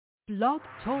Blog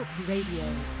Talk Radio.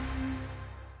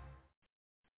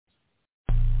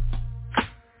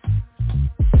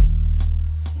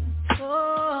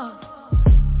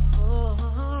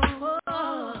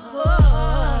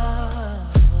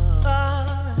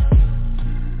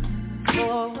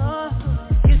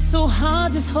 It's so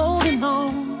hard just holding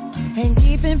on, ain't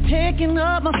even picking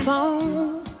up my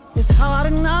phone. It's hard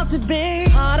enough to be,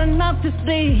 hard enough to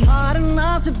see, hard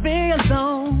enough to be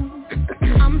alone.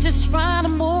 I'm just trying to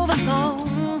move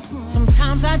along.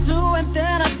 Sometimes I do and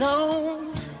then I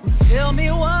don't. Tell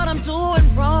me what I'm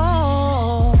doing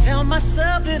wrong. Tell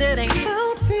myself that it ain't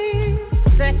healthy.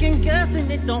 Second guessing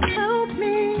it don't help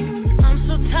me. I'm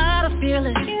so tired of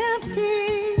feeling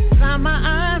empty. Blind my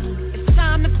eyes, it's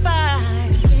time to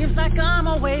fight. Seems like I'm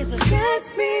always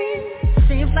against me.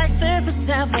 Seems like this is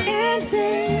never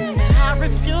ending, and I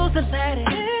refuse to let it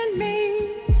end me.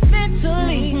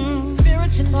 Mentally,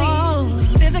 spiritually,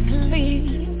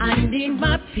 physically, I need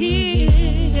my peace.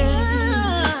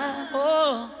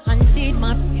 I need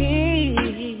my peace.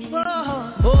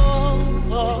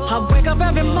 I wake up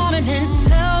every morning and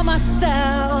tell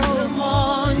myself, good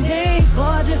morning,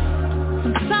 gorgeous.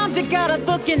 Sometimes you gotta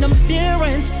look in the mirror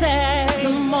and say,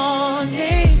 good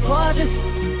morning, gorgeous.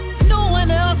 No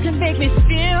one else can make me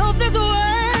feel this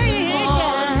way. Good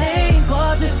morning,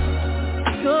 gorgeous.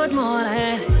 Good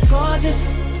morning, gorgeous.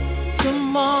 Good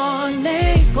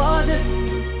morning, gorgeous.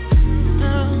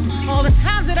 All the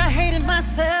times that I hated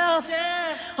myself,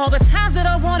 all the times that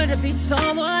I wanted to be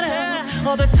someone else,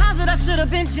 all the times that I should have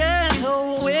been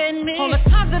gentle with me, all the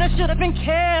times that I should have been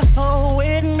careful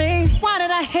with me. Why did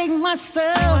I hate myself?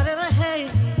 Why did I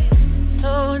hate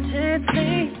so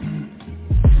intensely?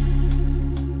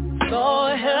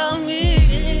 Lord help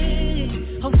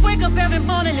me. I wake up every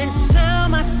morning and tell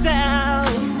myself,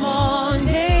 good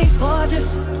morning, gorgeous.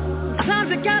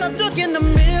 Sometimes I gotta look in the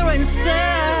mirror and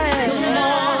say, good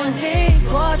morning,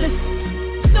 gorgeous.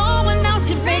 No one else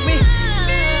can make me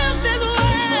feel this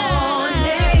way. Good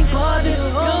morning, gorgeous.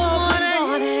 Good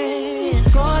morning,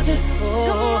 gorgeous.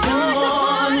 Good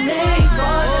morning,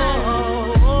 gorgeous.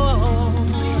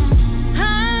 I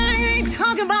ain't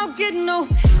talking about getting no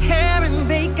hair and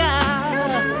makeup.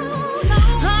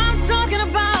 I'm talking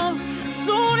about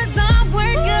soon as I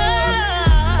wake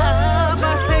up, I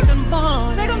say good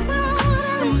morning, good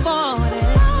morning,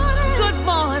 good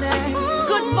morning,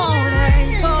 good morning,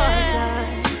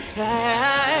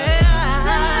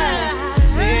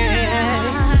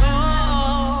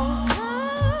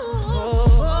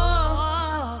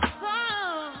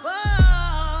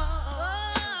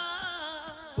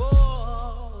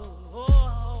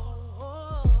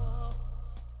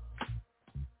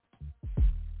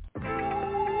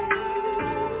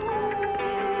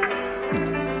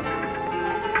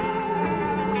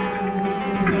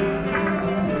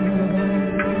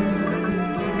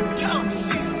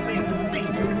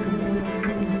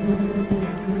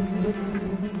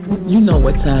 You know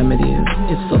what time it is.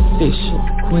 It's official.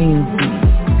 Queen Bee.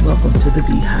 Welcome to the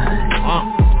Beehive.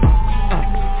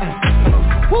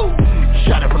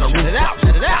 Shut it from the roof.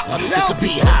 Shut it out. It's a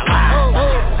Beehive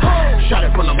live. Shut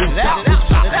it from the roof. It's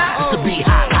a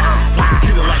Beehive live.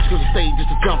 You the lights to the stage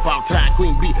just to jump outside.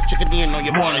 Queen Bee, checking in on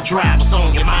your morning drive. What's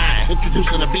on your mind?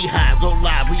 Introducing the Beehive. Go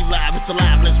live. We live. It's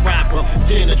alive. Let's ride from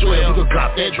 10 to 12. You can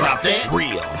drop that.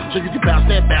 Real. So you can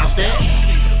bounce that.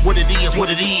 What it is.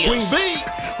 Queen Bee.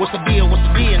 What's the deal?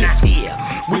 Not here.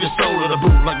 We the soul of the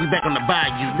booth, like we back on the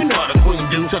bayou. You know how the queen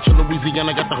do. Touching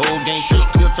Louisiana, got the whole game shook.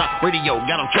 Hilltop radio,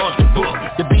 got them charged the book.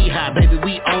 The Beehive, baby,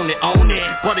 we own it.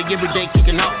 Party every day,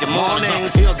 kicking off the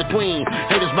morning. Here's the queen,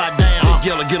 haters by down.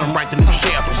 Yellow, get them right to New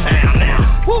Sheriff and sound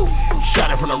now. Woo! Shut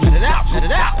it from the roof. Set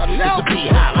it out. It's the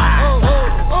Beehive live.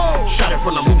 Shut it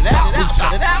from the roof.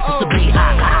 It's the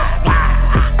Beehive live.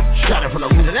 Shut it from the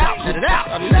roof. Set it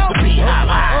out. It's the Beehive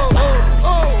live.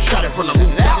 Shut it from the roof.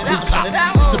 It's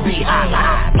the Beehive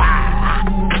live.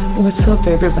 What's up,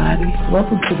 everybody?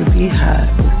 Welcome to the Beehive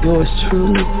with yours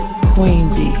truly, Queen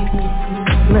Bee.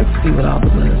 Let's see what all the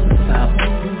buzz is about.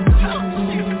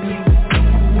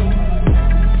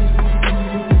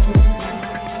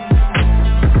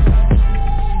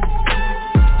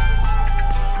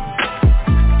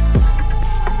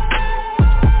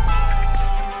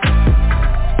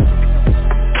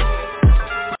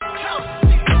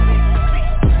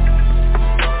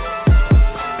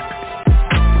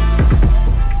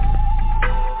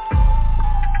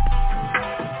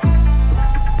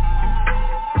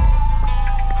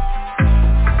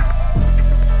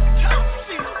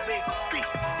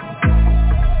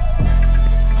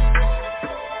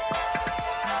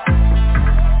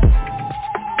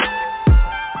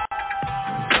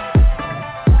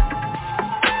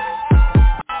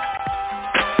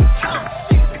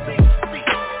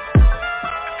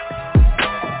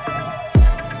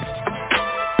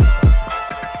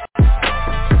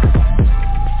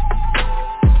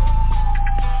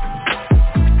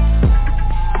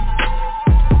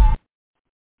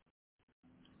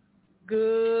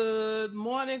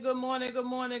 good morning, good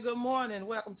morning, good morning.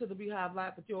 Welcome to the Beehive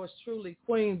Live with yours truly,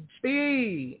 Queen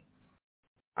B.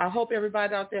 I hope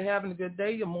everybody out there having a good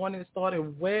day. Your morning is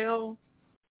starting well.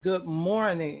 Good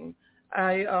morning.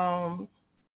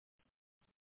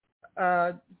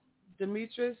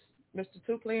 Demetrius, Mr.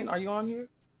 Too Clean, are you on here?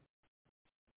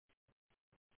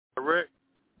 Direct.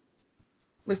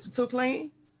 Mr. Too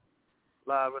Clean?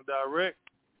 Live and direct.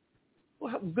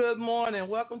 Well, good morning.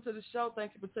 Welcome to the show.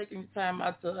 Thank you for taking the time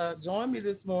out to join me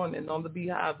this morning on the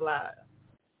Beehive Live.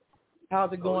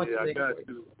 How's it going today? I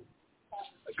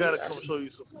got to come show you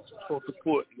some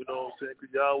support, you know what I'm saying?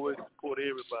 Because you always support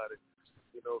everybody,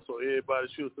 you know, so everybody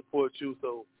should support you.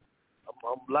 So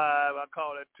I'm live. I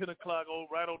call at 10 o'clock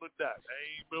right on the dot. I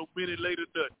ain't no minute later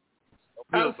done.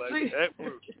 I'm here, baby. At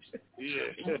work.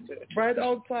 Yeah. Right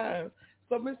on time.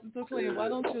 So, Mr. Too Clean, why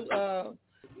don't you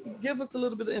give us a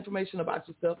little bit of information about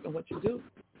yourself and what you do?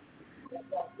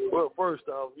 Well, first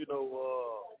off, you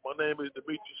know, my name is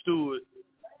Demetrius Stewart.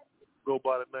 Go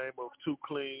by the name of Too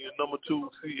Clean, number 2,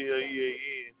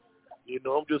 CLEAN. You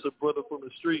know, I'm just a brother from the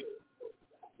street,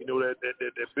 you know, that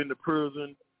been to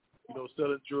prison, you know,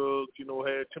 selling drugs, you know,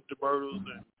 had attempted murders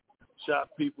and shot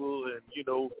people and, you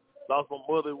know, lost my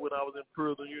mother when I was in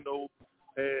prison, you know,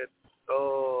 had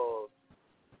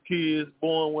kids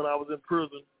born when I was in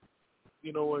prison,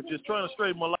 you know, and just trying to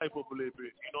straighten my life up a little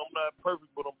bit. You know, I'm not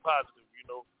perfect, but I'm positive, you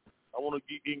know. I want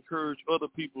to encourage other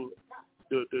people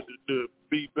to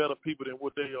be better people than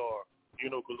what they are, you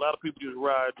know, because a lot of people just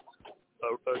ride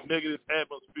a negative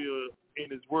atmosphere in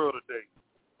this world today.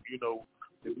 You know,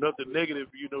 if nothing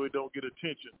negative, you know, it don't get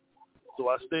attention. So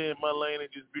I stay in my lane and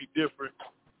just be different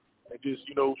and just,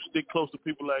 you know, stick close to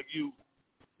people like you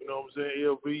know what I'm saying,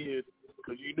 LV,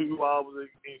 because you knew you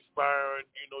always inspiring,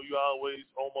 you know, you always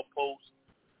on my post,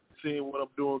 seeing what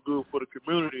I'm doing good for the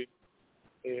community.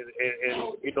 And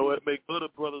you know, it makes other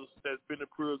brothers that's been in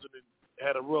prison and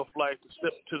had a rough life to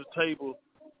step to the table,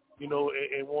 you know,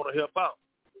 and want to help out,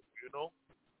 you know?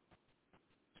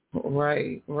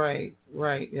 Right.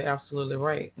 You're absolutely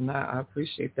right. And I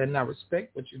appreciate that, and I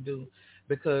respect what you do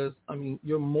because, I mean,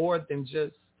 you're more than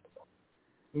just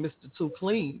Mr. Too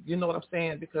Clean. You know what I'm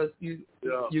saying? Because you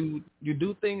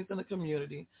do things in the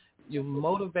community. You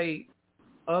motivate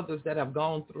others that have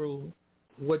gone through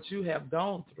what you have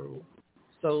gone through.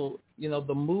 So, you know,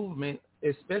 the movement,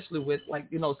 especially with, like,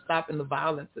 you know, stopping the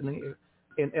violence in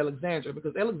Alexandria,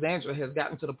 because Alexandria has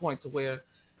gotten to the point to where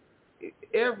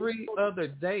every other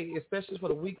day, especially for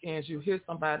the weekends, you hear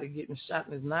somebody getting shot,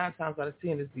 and it's 9 times out of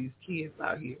 10 is these kids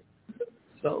out here.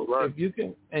 So right. If you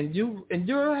can, and you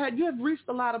have reached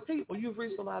a lot of people, you've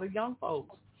reached a lot of young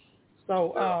folks.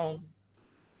 So,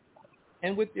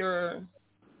 and with your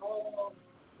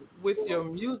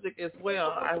music as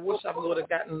well, I wish I would have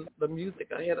gotten the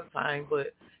music ahead of time.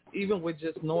 But even with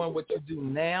just knowing what you do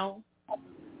now,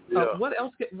 what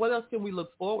else can we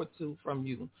look forward to from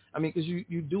you? I mean, because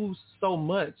you do so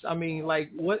much. I mean,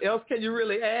 like, what else can you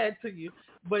really add to you?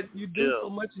 But you do so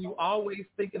much, and you always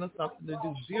thinking of something to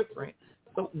do different.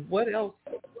 So what else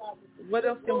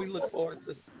can we look forward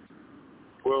to?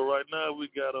 Well, right now we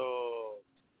got on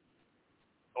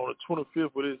the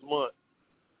 25th of this month,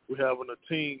 we're having a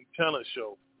teen talent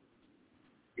show.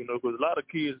 You know, because a lot of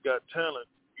kids got talent,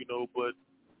 you know, but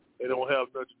they don't have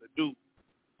nothing to do.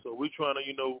 So we're trying to,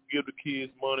 you know, give the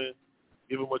kids money,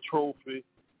 give them a trophy,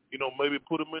 you know, maybe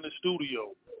put them in the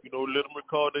studio, you know, let them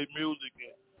record their music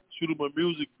and shoot them a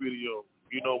music video.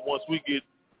 You know, once we get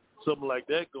something like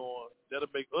that going, that'll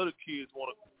make other kids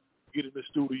want to get in the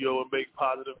studio and make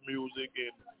positive music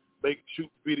and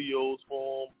shoot videos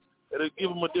for them. It'll give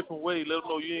them a different way. Let them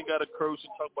know you ain't got to curse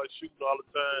and talk about shooting all the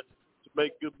time to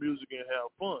make good music and have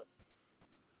fun.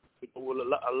 You know, well,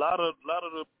 a lot of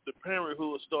the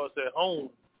parenthood starts at home.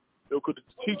 You know, because the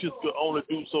teachers could only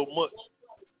do so much.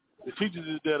 The teachers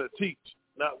is there to teach,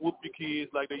 not whoop your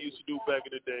kids like they used to do back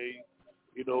in the day.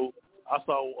 You know, I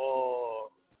saw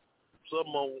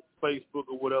something on Facebook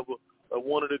or whatever.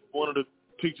 One of the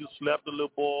teachers slapped a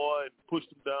little boy and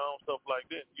pushed him down, stuff like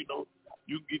that. You know,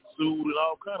 you can get sued and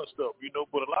all kind of stuff. You know,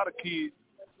 but a lot of kids,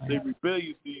 they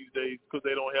rebellious these days because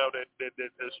they don't have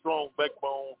that strong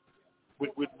backbone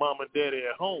with mom and daddy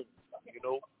at home. You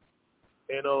know,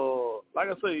 and like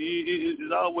I say,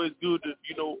 it's always good to,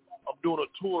 you know, I'm doing a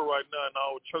tour right now in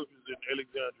our churches in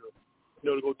Alexandria. You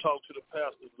know, to go talk to the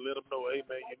pastors and let them know, hey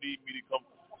man, you need me to come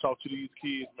talk to these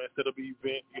kids, man. Set up an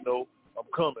event, you know, I'm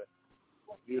coming,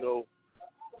 you know.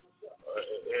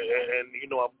 And you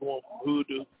know, I'm going from hood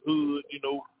to hood, you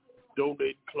know,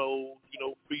 donating clothes, you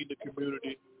know, feeding the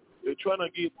community. They're trying to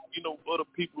get, you know, other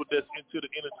people that's into the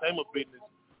entertainment business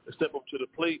to step up to the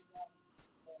plate,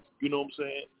 you know what I'm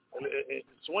saying, and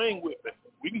swing with it.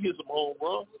 we can hit some home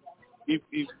runs. If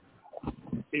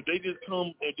they just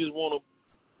come and just want to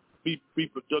be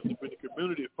productive in the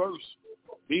community first,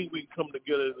 then we can come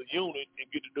together as a unit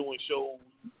and get to doing shows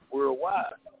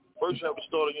worldwide. First, you have to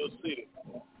start in your city.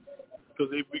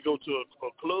 Because if we go to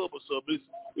a club or something,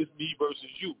 it's me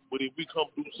versus you. But if we come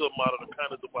do something out of the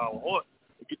kindness of our heart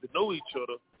and get to know each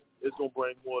other, it's going to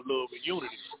bring more love and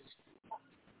unity.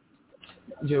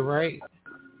 You're right.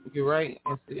 You're right,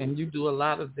 and you do a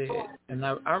lot of that, and I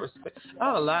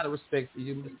have a lot of respect for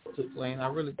you, Mr. Tuplan. I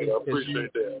really do. I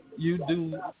appreciate that. You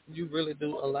really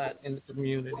do a lot in the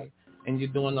community, and you're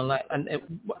doing a lot. And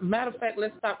matter of fact,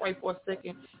 let's stop right for a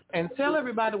second and tell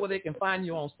everybody where they can find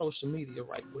you on social media,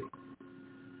 right quick.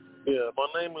 Yeah, my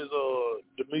name is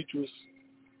Demetrius.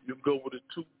 You can go with the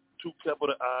two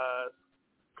capital I's,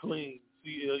 Clean,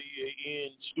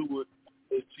 CLEAN, Stewart,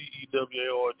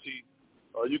 STEWART.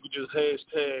 You can just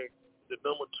hashtag the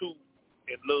number 2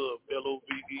 and love, LOVE.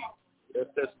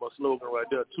 That's my slogan right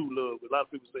there, 2 love. A lot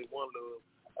of people say 1 love.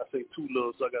 I say 2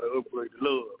 love, so I got to upgrade the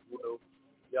love, you know.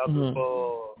 Y'all can,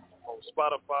 on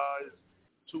Spotify, it's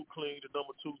 2 Clean, the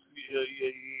number 2,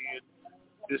 CLEAN.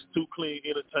 It's 2 Clean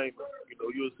Entertainment. You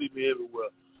know, you'll see me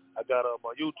everywhere. I got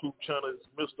my YouTube channel is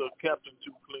Mr. Captain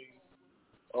 2 Clean.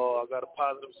 I got a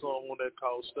positive song on that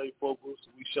called Stay Focused.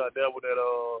 We shot that one at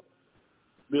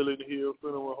Million Hill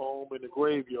Funeral Home in the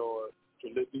graveyard to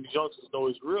let these youngsters know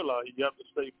it's real out here. You have to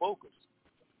stay focused.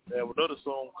 I have another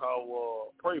song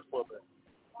called Pray For Me.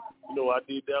 You know, I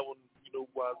did that one, you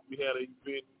know, while we had an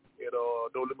event at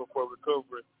No Limit for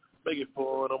Recovery. Make it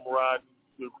fun. I'm riding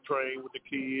the train with the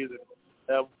kids and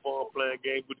having fun playing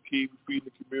games with the kids, feeding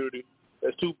the community.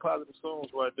 That's 2 positive songs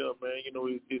right there, man. You know,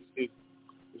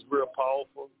 it's real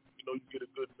powerful. You know, you get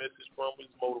a good message from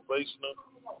it. It's motivational.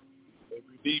 If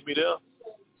you need me there,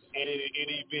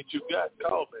 any event you got,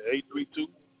 call me,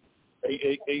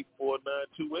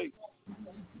 832-888-4928.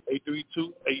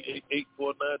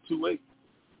 832-888-4928.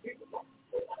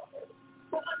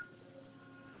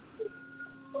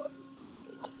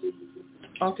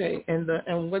 Okay, and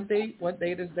what date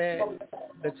is that?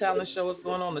 The talent show is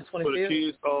going on the 25th? For the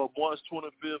kids, March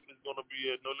 25th is going to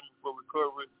be at No Limit for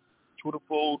Recovery,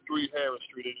 2403 Harris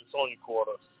Street in the Sonia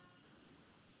Quarter.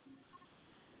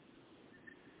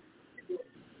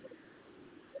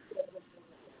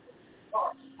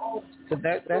 So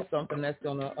that's something that's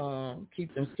gonna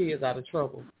keep them kids out of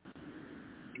trouble.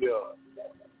 Yeah,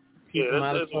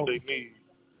 that's what they need.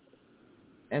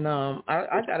 And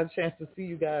I got a chance to see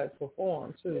you guys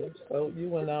perform too. So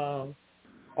you and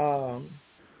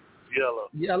Yella.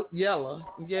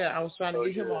 Yeah, I was trying to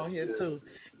get him on here too.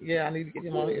 Yeah, I need to get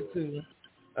him on here too.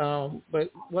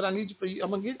 But what I need you for you,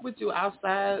 I'm gonna get with you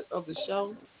outside of the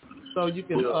show, so you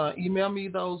can email me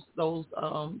those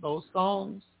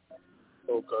songs.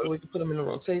 Okay. So we can put them in a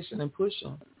rotation and push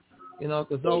them. You know,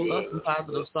 because those are some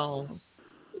positive songs.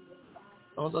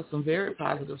 Those are some very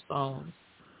positive songs.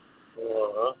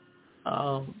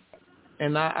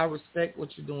 And I respect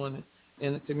what you're doing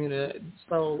in the community.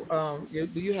 So,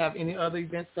 do you have any other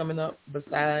events coming up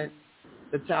besides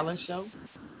the talent show?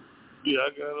 Yeah, I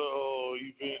got an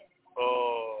event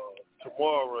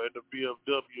tomorrow at the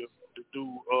BFW to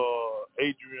do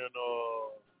Adrian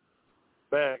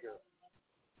Bagger.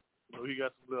 You know, he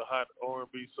got some little hot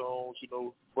R&B songs, you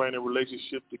know, bring a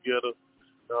relationship together.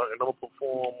 And I'm going to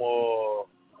perform All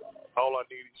I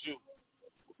Need Is You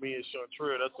with me and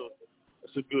Chantrell.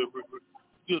 That's a good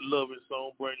loving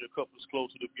song. Bring your couples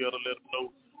closer together. Let them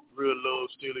know real love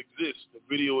still exists. The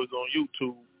video is on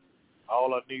YouTube.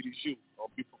 All I Need Is You. I'll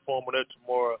be performing that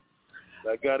tomorrow.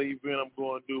 I got an event I'm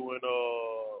going to do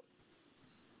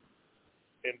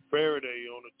in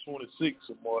Faraday on the 26th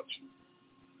of March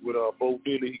with Bo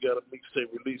Diddley. He got a mixtape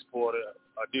release party.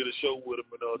 I did a show with him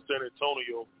in San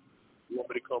Antonio. You want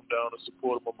me to come down and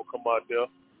support him? I'm going to come out there.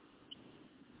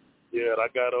 Yeah, and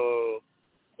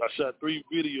I shot 3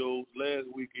 videos last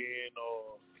weekend.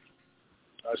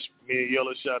 Me and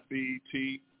Yella shot BET.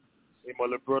 And my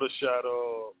little brother shot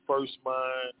First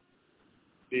Mind.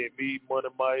 Then me, Money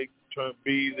Mike, Trump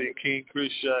Bees, and King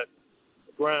Chris shot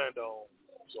Grind On.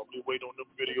 So I'm just waiting on them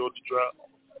videos to drop.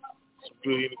 Some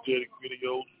good energetic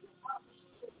videos.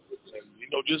 And, you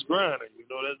know, just grinding. You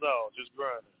know, that's all. Just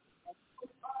grinding.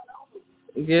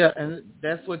 Yeah, and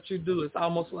that's what you do. It's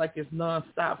almost like it's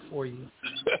nonstop for you.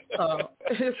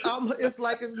 It's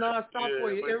like it's nonstop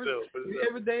for you.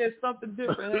 Every day is something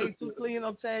different. Hey, Too Clean,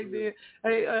 I'm tagged in.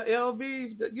 Hey,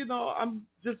 LB, you know, I'm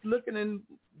just looking and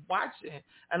watching.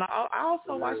 And I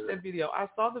also watched that video. I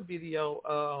saw the video,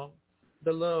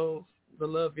 the love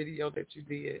video that you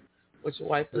did with your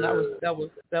wife, and that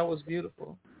was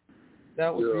beautiful.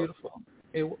 That was beautiful.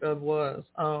 It was.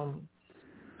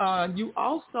 You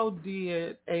also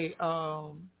did a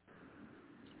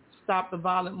Stop the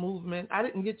Violent movement. I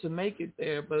didn't get to make it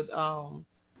there, but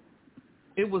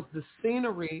it was the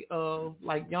scenery of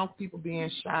like young people being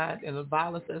shot and the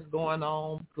violence that's going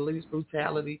on, police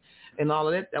brutality, and all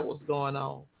of that was going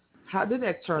on. How did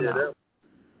that turn out?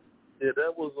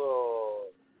 That was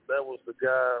the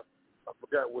guy. I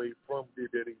forgot where he's from.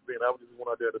 Did that event. I was just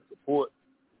one out there to support,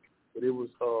 but it was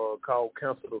called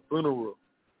Cancel the Funeral.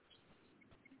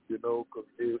 You know, because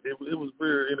it was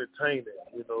very entertaining.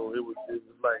 You know, it was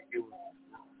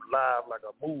live like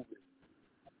a movie.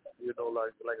 You know,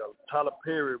 like a Tyler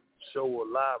Perry show or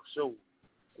live show.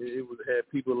 It had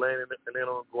people laying on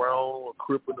the ground or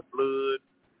crippling the blood.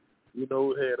 You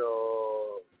know, it had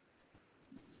a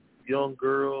young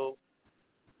girl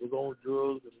was on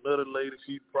drugs, another lady,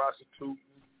 she's prostituting.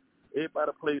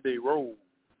 Everybody played their role,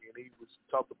 and he was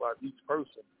talked about each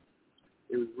person.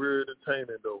 It was very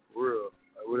entertaining, though, for real.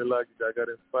 I really liked it. I got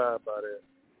inspired by that.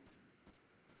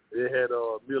 They had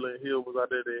Miller and Hill was out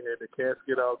there. They had the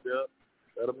casket out there.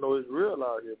 Let them know it's real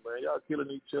out here, man. Y'all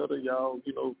killing each other. Y'all,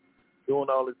 you know, doing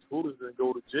all this foolishness and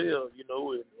go to jail, you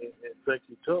know, and think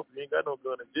you tough. You ain't got no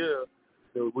gun in jail.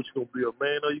 You know, which you going to be a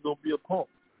man or you going to be a punk?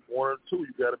 One or two,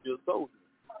 you got to be a soldier.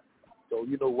 So,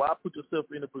 you know, why put yourself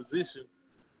in a position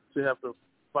to have to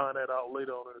find that out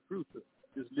later on in the future?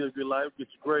 Just live your life, get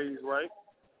your grades right,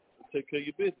 and take care of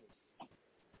your business.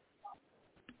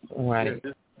 Right.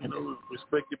 Yeah, just, you know,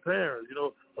 respect your parents. You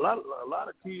know, a lot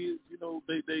of kids, you know,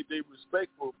 they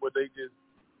respectful, but they just,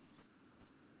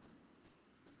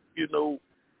 you know,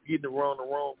 getting around the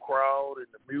wrong crowd and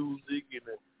the music and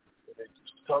they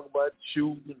talk about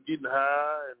shooting and getting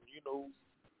high and, you know,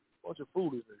 a bunch of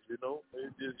foolishness, you know.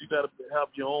 It's just, you got to have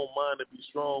your own mind to be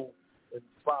strong and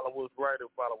follow what's right and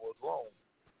follow what's wrong.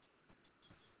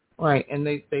 Right, and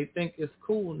they think it's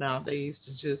cool nowadays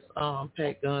to just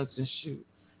pack guns and shoot.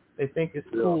 They think it's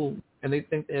cool, and they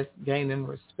think that's gaining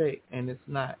respect, and it's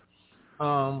not.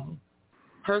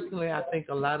 Personally, I think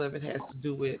a lot of it has to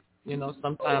do with, you know,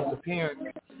 sometimes the parents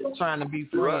trying to be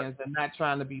friends and not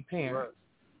trying to be parents.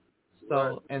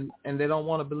 So, and they don't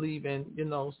want to believe in, you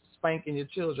know, spanking your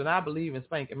children. I believe in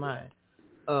spanking mine.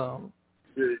 Yeah,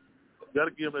 you got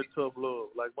to give them that tough love.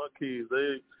 Like my kids,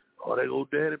 they go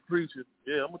daddy preaching.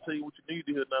 Yeah, I'm going to tell you what you need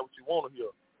to hear, not what you want to hear.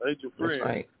 I ain't your friend. That's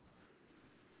right.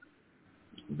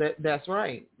 That's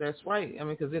right. That's right. I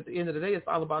mean, because at the end of the day, it's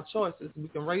all about choices. We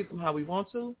can raise them how we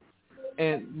want to,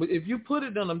 and if you put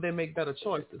it on them, they make better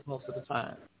choices most of the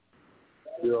time.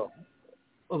 Yeah.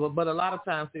 But a lot of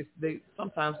times they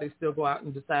sometimes they still go out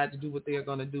and decide to do what they are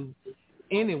going to do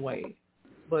anyway.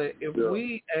 But if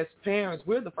we as parents,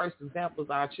 we're the first examples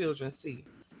our children see.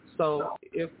 So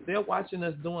if they're watching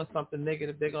us doing something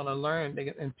negative, they're going to learn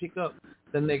and pick up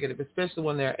the negative, especially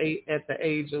when they're at the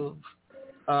age of,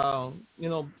 you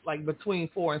know, like between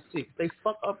 4 and 6. They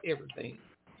suck up everything.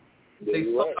 They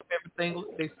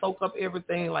soak up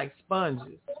everything like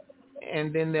sponges,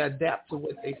 and then they adapt to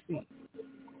what they see.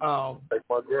 Like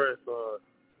my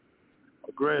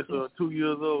grandson, 2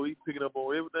 years old, he's picking up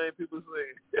on everything people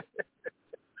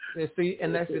say. See,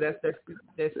 and that's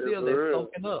still they're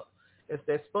soaking up. It's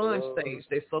that sponge stage.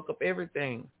 They soak up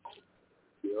everything.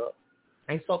 Yeah.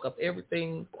 They soak up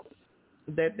everything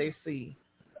that they see.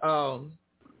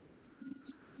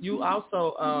 You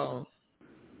also,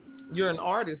 you're an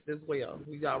artist as well.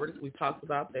 We talked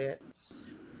about that.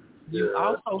 You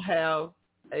also have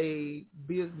a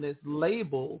business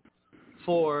label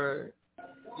for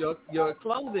your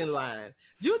clothing line.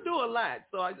 You do a lot,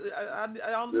 so I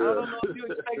don't know if you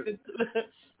expected.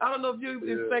 I don't know if you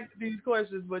expected these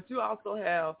questions, but you also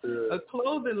have a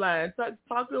clothing line.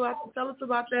 Tell us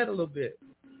about that a little bit.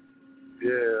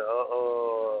 Yeah,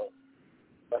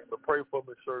 like the Pray For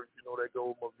Me shirt, you know, that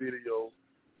go with my video,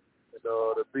 and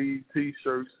the BET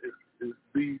shirts is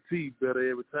BET better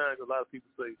every time. Cause a lot of people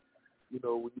say, you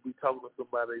know, when you be talking to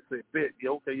somebody, they say bet,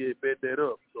 bet that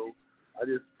up. So I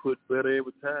just put better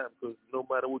every time, because no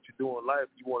matter what you do in life,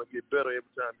 you want to get better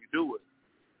every time you do it.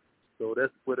 So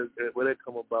that's where that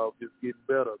come about, just getting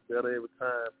better every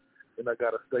time. And I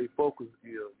got to stay focused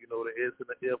here. You know, the S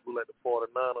and the F look like the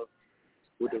 49ers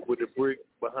with the brick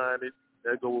behind it.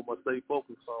 That go with my stay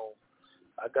focused song.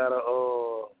 I got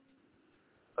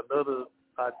another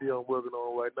idea I'm working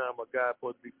on right now. My guy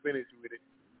supposed to be finished with it.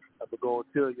 I've been going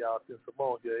to tell y'all since I'm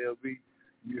on here. LV,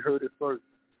 you heard it first.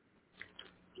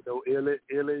 You know,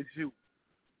 LSU.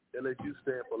 LSU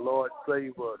stand for Lord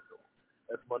Save Us.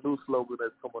 That's my new slogan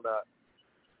that's coming out.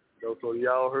 You know, so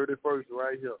y'all heard it first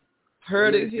right here.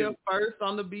 Heard it here first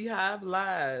on the Beehive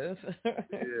Live. Yeah,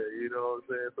 you know what I'm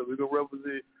saying? So we're going to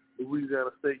represent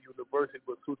Louisiana State University,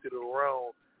 but switch it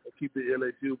around and keep it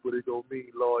LSU, but it don't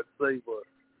mean Lord save us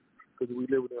because we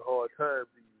living in hard times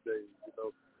these days, you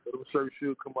know. So them shirts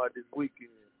should come out this weekend.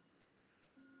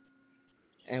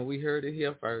 And we heard it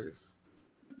here first.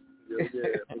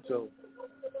 Yeah, for sure.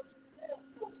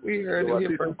 We heard so it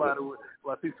here first.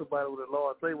 I see somebody with a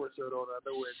Lord Save Us shirt on, I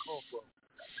know where it comes from.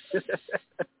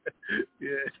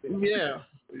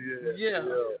 Yeah.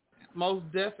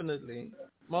 Most definitely.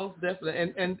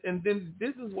 And then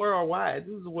this is worldwide.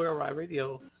 This is a worldwide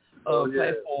radio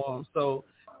platform. So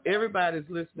everybody's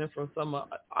listening from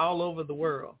all over the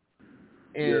world.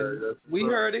 And we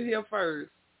heard it here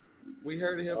first.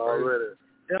 Already.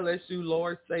 LSU,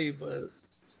 Lord save us.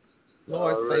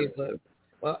 Lord save us.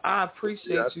 Well, I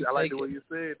appreciate you. I like the way you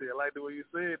said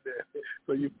that.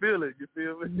 So you feel it. You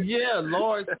feel me? Yeah,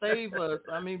 Lord save us.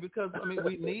 Because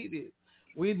we need it.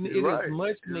 It is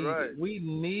much needed. Right. We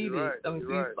need it.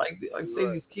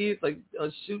 These kids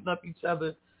are shooting up each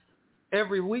other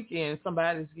every weekend.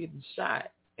 Somebody's getting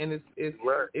shot, and it's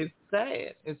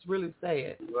sad. It's really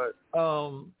sad. Right.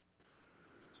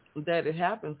 That it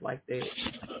happens like that,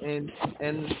 and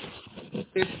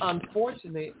it's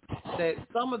unfortunate that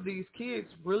some of these kids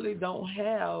really don't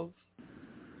have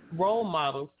role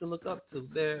models to look up to.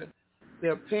 Their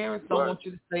parents don't want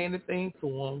you to say anything to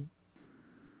them.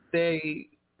 They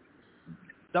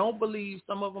don't believe.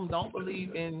 Some of them don't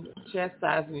believe in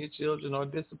chastising your children or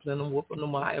disciplining them, whooping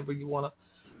them, or however you want to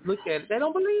look at it. They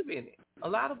don't believe in it. A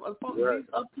lot of these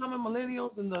upcoming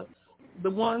millennials and the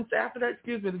ones after that,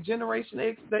 the Generation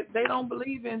X, they don't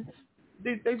believe in.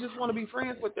 They just want to be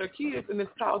friends with their kids, and it's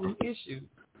causing issues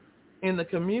in the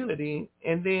community.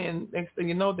 And then next thing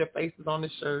you know, their face is on the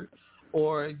shirt,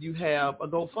 or you have a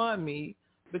GoFundMe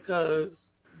because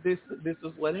this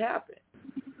is what happened.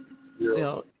 Yeah. You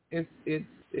know,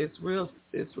 it's real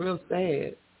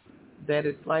sad that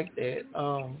it's like that.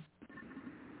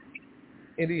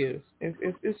 It is.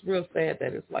 It's real sad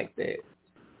that it's like that,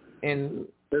 and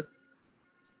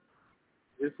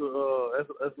it's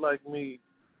like me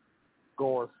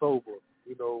going sober.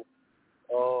 You know,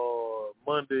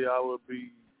 Monday I will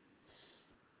be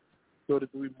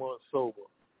 33 months sober.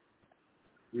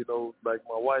 You know, like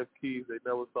my wife's kids, they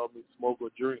never saw me smoke or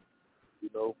drink. You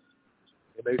know,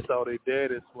 and they saw their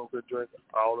daddy smoke or drink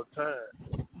all the time.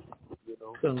 You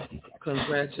know,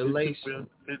 congratulations.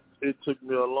 It took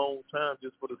me a long time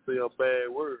just for to say a bad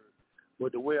word.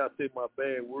 But the way I say my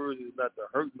bad words is not to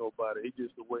hurt nobody. It's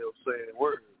just a way of saying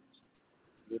words.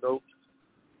 You know?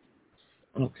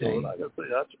 Okay. So like I say,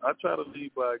 I try to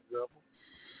lead by example.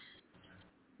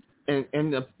 And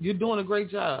you're doing a great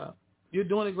job.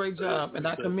 And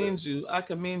I commend you. I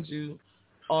commend you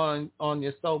on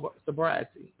your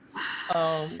sobriety.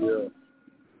 I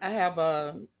have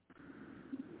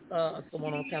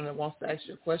someone on camera that wants to ask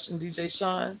you a question, DJ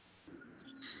Sean.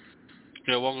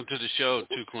 Yeah, welcome to the show,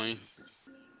 Too Clean.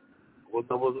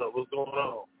 What's up? What's going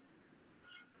on?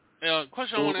 Yeah,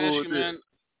 question I want to ask you, man.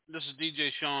 This is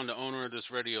DJ Sean, the owner of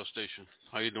this radio station.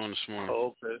 How you doing this morning?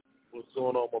 Oh, okay. What's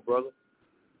going on, my brother?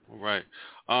 All right.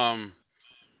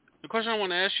 The question I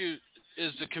want to ask you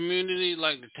is the community,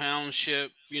 like the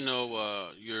township,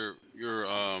 your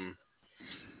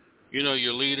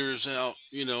leaders out,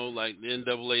 like the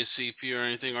NAACP or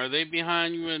anything, are they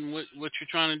behind you in what you're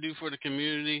trying to do for the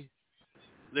community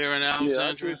there in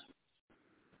Alexandria?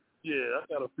 I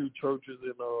got a few churches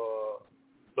in No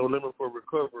Limit for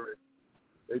Recovery.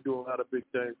 They do a lot of big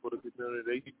things for the community.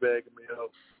 They keep bagging me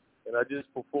up. And I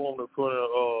just performed in front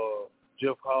of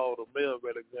Jeff Hall, the mayor of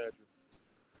Alexandria.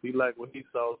 He liked what he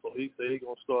saw, so he said he's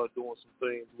going to start doing some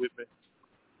things with me.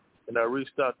 And I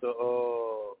reached out to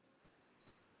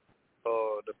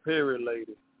the Perry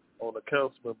lady on the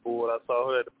councilman board. I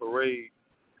saw her at the parade.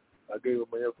 I gave her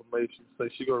my information. Say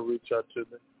she's going to reach out to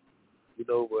me. You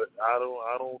know, but I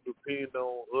don't depend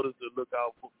on others to look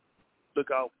out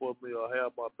for me or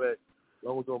have my back. As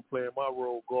long as I'm playing my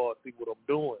role, God see what I'm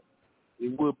doing.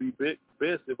 It would be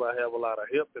best if I have a lot of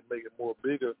help and make it more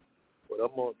bigger. But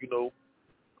I'm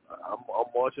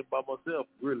marching by myself,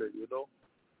 really. You know.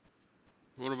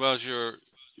 What about the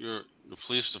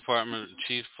police department,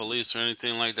 chief police, or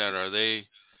anything like that? Are they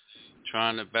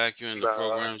trying to back you in the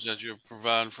programs that you're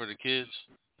providing for the kids?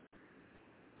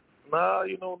 Nah,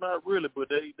 not really, but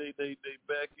they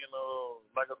back in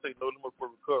like I say, No Limit for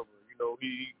Recovery.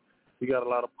 He got a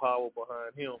lot of power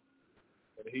behind him,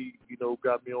 and he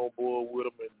got me on board with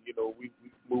him, and we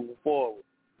moving forward.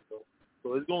 So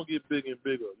it's gonna get bigger and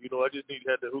bigger. I just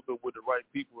had to hook up with the right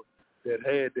people that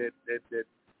had that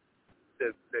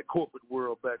corporate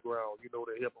world background, to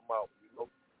help them out.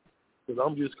 Because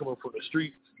I'm just coming from the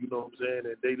streets, you know what I'm saying,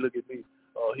 and they look at me,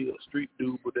 he a street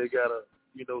dude, but they gotta.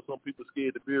 Some people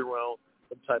scared to be around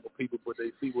them type of people, but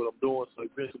they see what I'm doing, so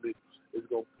eventually it's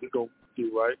gonna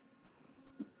get right.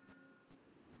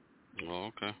 Oh,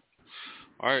 okay.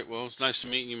 All right. Well, it's nice to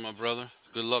meet you, my brother.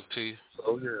 Good luck to you.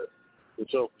 Oh yeah. For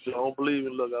sure. I don't believe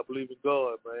in luck. I believe in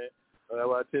God, man. That's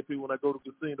why I tell people when I go to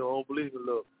the casino, I don't believe in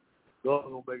luck. God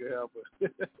gonna make it happen.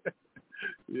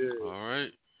 Yeah. All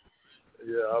right.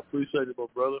 Yeah, I appreciate it, my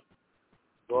brother.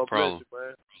 God bless you,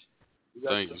 man. You got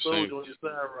Thank some you. soldier on your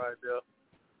side right there.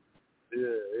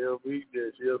 Yeah, LB, yeah,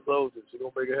 she a soldier. She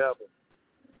gonna make it happen.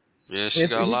 Yeah, she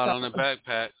got a lot on her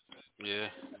backpack. Yeah.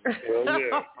 Well,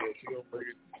 yeah, she gonna make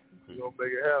it. She gonna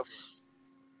make it happen.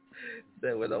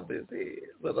 That went over his head,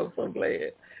 but I'm so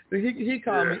glad. He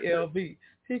called me LB.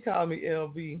 He called me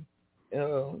LB.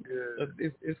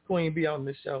 It's Queen B on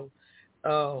the show.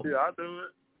 Yeah, I do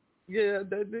it. Yeah,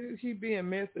 that dude, he being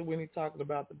messy when he talking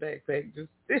about the backpack.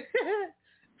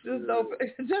 Just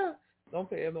don't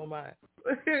pay him no mind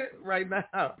right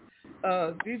now.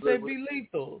 DJ B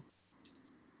Lethal.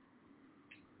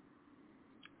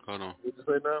 Hold on. What you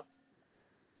say now?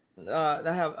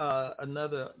 I have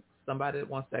another somebody that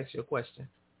wants to ask you a question.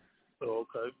 Oh,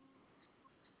 okay.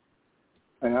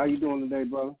 Hey, how you doing today,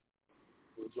 brother?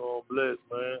 We're doing blessed,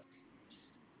 man.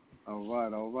 All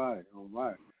right.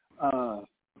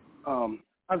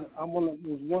 I was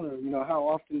wondering, how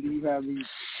often do you have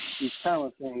these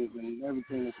talent things and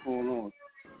everything that's going on?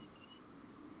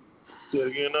 Say it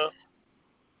again now?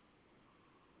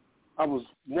 I was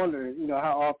wondering,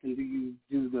 how often do you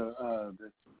do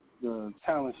the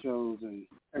talent shows and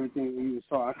everything that you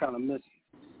saw? I kind of missed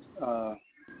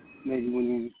maybe when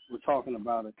you were talking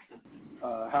about it.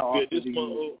 How often do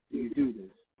you do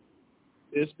this?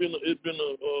 This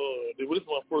is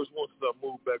my first one since I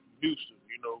moved back from Houston.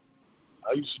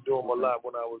 I used to do them a lot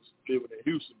when I was living in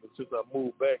Houston, but since I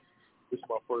moved back, this is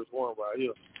my first one right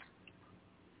here.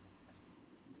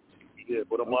 Yeah,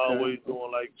 but I'm always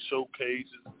doing like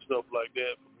showcases and stuff like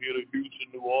that from here to Houston,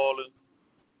 New Orleans.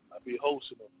 I be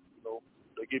hosting them.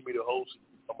 They give me the host.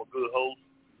 I'm a good host,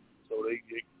 so they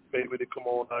pay me to come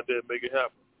on out there and make it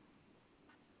happen.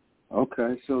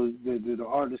 Okay, so do the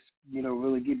artists,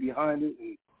 really get behind it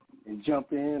and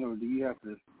jump in, or do you have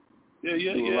to? Yeah.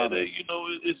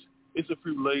 It's a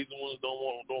few lazy ones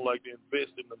don't like to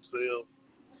invest in themselves.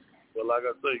 But like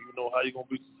I say, how you gonna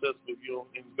be successful if you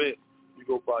don't invest? You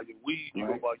go buy your weed, you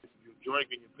go buy your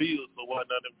drink and your pills. So why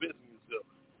not invest in yourself?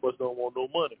 But don't want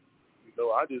no money.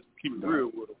 I just keep it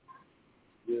real with them.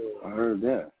 Yeah, I heard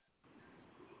that.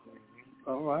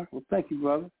 Mm-hmm. All right. Well, thank you,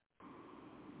 brother.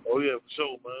 Oh yeah, for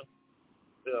sure, man.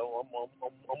 Yeah, I'm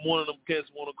one of them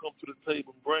cats who want to come to the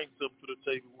table and bring something to the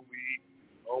table when we eat.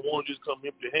 I don't want to just come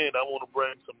empty handed. I want to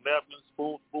bring some napkins,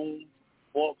 spoons,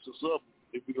 forks, or something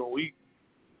if we're going to eat,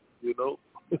 That's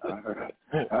what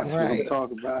I'm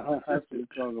talking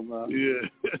about. Yeah.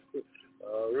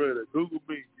 Already. Google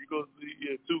me. You go see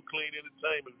Too Clean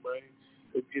Entertainment, man.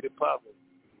 Let's get it popping.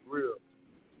 Real.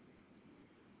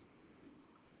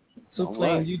 Too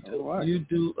Clean, you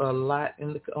do a lot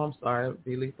in the. I'm sorry,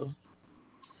 be lethal.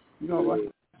 What?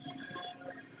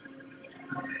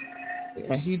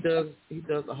 And he does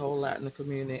a whole lot in the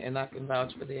community, and I can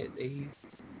vouch for that.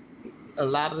 A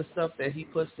lot of the stuff that he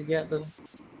puts together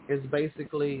is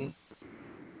basically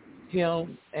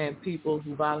him and people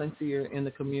who volunteer in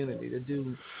the community to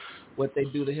do what they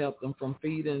do to help them, from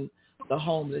feeding the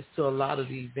homeless to a lot of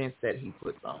the events that he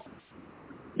puts on.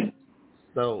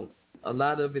 So a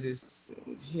lot of it is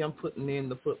him putting in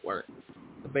the footwork,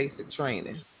 the basic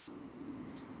training.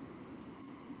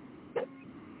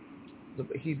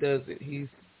 He does it. He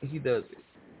does it,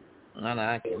 and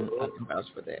I can vouch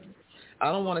for that.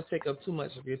 I don't want to take up too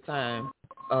much of your time,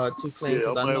 Too Clean,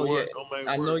 because I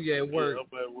know you're at work.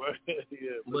 I'm at work.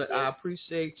 But I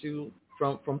appreciate you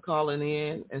from calling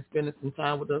in and spending some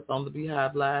time with us on the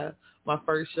Beehive Live, my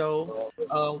first show.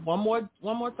 One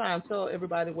more time, tell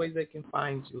everybody where they can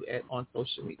find you on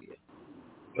social media.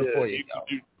 You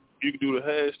can do the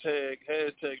hashtag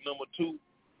number 2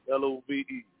 LOVE.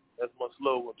 That's my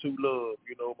slogan, 2 Love.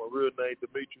 My real name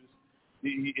Demetrius,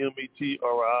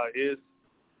 DEMETRIS,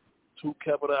 2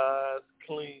 capital I's,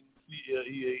 Clean,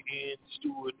 CLEAN,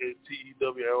 Stewart,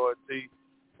 STEWART.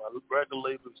 My record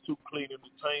label is Too Clean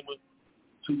Entertainment,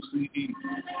 2CE.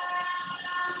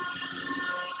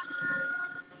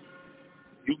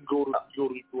 You can go to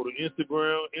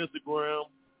Instagram,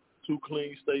 Too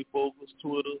Clean Stay Focused,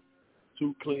 Twitter,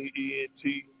 Too Clean ENT,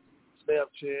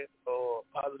 Snapchat,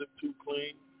 Positive Too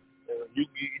Clean. You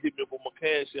can hit me up on my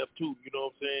Cash App too. You know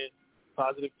what I'm saying?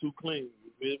 Positive Too Clean.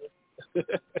 You feel me?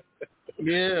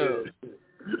 Yeah.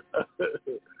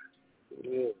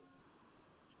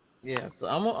 Yeah. So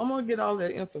I'm gonna get all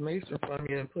that information from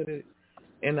you and put it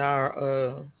in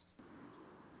our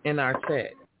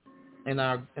chat, in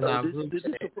our group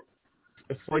chat.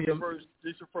 This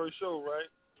your first show, right?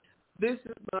 This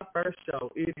is my first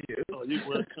show. It is. Oh, you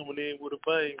were coming in with a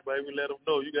bang, baby. Let them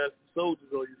know you got some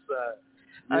soldiers on your side.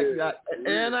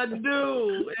 And I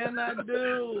do.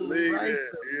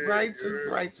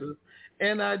 Righteous.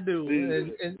 And I do.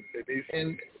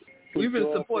 And we've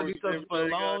been supporting each other for a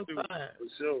long time. For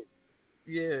sure.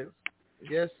 Yes,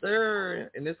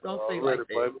 sir. And it's gonna stay like that.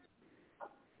 Baby.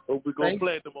 Hope we go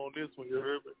platinum on this one. You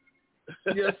heard me?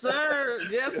 Yes, sir.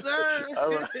 All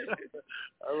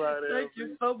right. Thank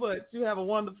you so much. You have a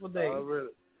wonderful day. All right.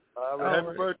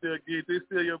 Happy birthday again. This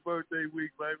still your birthday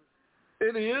week, baby.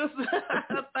 It is.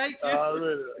 Thank you. All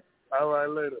right,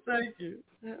 later. Thank you.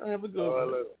 Have a good one. All right,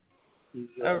 later.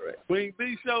 All right. Queen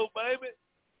B show, baby.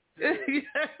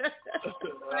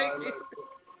 Thank you.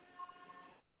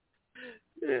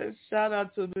 Yeah, shout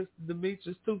out to Mr.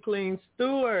 Demetrius Too Clean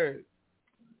Stewart.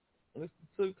 Mr.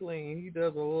 Too Clean. He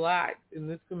does a lot in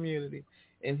this community,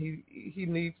 and he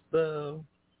needs the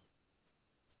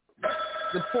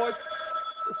support.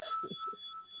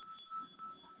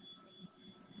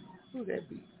 Who that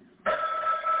be?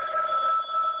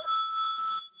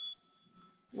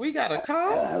 We got a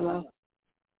call.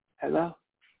 Hello.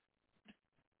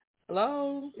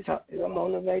 I'm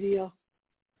on the radio.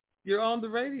 You're on the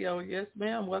radio, yes,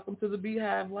 ma'am. Welcome to the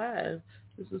Beehive Live.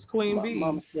 This is Queen B.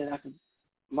 Mama said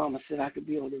I could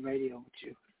be on the radio with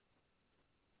you.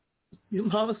 Your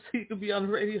mama said you could be on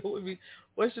the radio with me.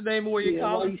 What's your name and where you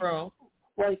calling from?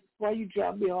 Why you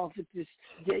dropped me off at this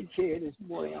daycare this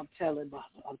morning? I'm telling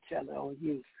on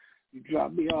you. You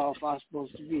dropped me off. I was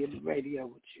supposed to be in the radio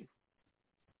with you.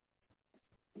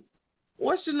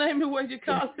 What's your name and where you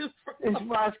calling from? It's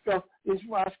Roscoe.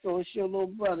 It's your little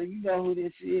brother. You know who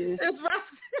this is. It's Roscoe.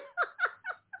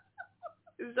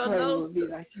 It's your nose.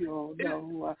 Like you don't know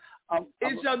who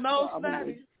it's your nose,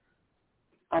 Snotty.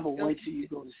 I'm going to wait till you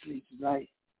go to sleep tonight.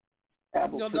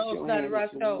 I'm going to put your hand in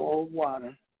some warm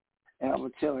water, and I'm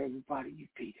going to tell everybody you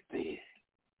peed the bed.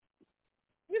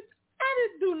 I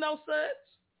didn't do no such.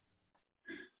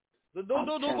 Don't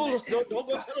go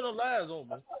telling no lies on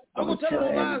me. Don't go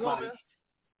telling no lies on me.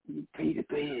 You peed the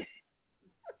bed.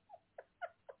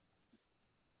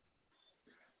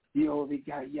 You only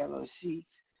got yellow sheets.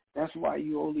 That's why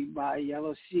you only buy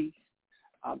yellow sheets.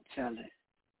 I'm telling.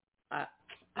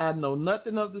 I know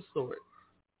nothing of the sort.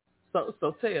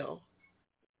 So tell.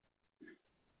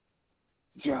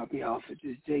 Drop me off at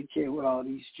this daycare with all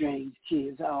these strange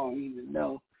kids I don't even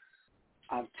know.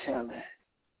 I'm telling.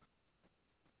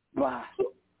 Bye.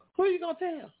 Who you gonna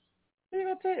tell?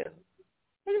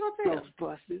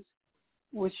 Ghostbusters.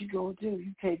 What you gonna do?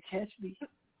 You can't catch me.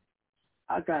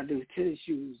 I got new tennis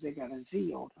shoes. They got a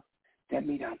Z on them. That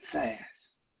means I'm fast.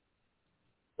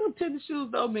 Them tennis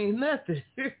shoes don't mean nothing.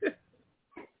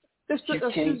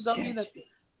 Shoes don't mean nothing.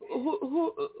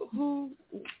 Who?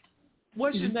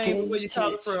 What's your name and where you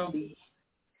calling from?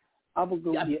 I'm gonna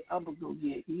go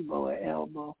get Emo and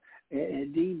Elmo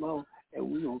and Demo, and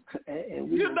we gonna come down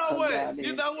there.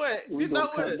 You know what?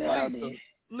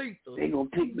 Lethal. They gonna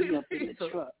pick me up in the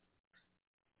truck.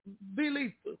 Be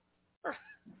lethal.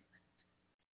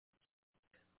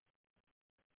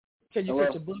 Can you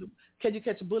catch a bullet? Can you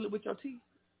catch a bullet with your teeth?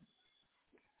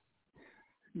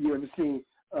 You ever seen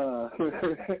Who's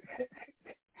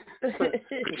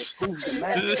the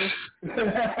Master?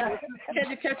 Can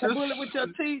you catch a bullet with your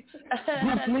teeth?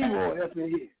 Bruce Leroy up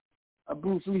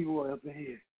in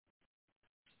here.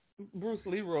 Bruce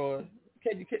Leroy.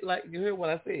 Can you you hear what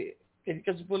I said? Can you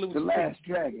catch a bullet with your teeth? The Last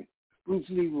Dragon. Bruce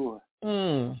Leroy.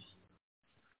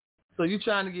 So you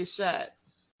trying to get shot?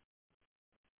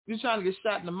 You trying to get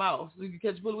shot in the mouth? So you can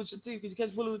catch a bullet with your teeth? Can you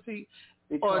catch a bullet with your teeth?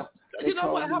 Or you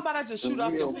know what? How about I just shoot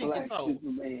off your pinky toe?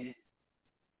 Superman.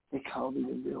 They call me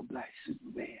the real black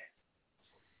Superman.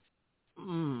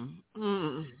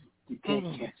 You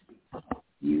can't catch me.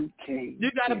 You can't.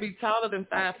 You got to be taller than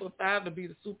 5'5" to be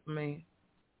the Superman.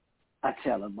 I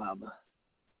tell her, Mama.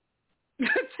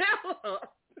 Tell her.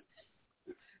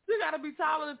 You got to be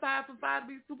taller than 5'5" to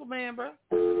be Superman, bro.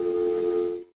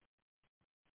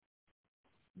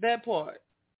 That part.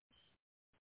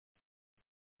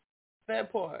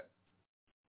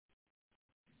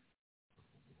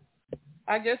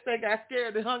 I guess they got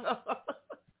scared and hung up.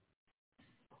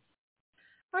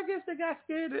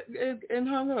 and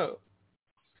hung up.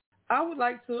 I would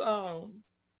like to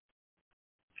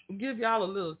give y'all a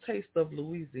little taste of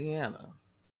Louisiana.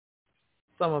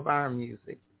 Some of our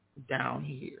music down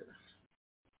here.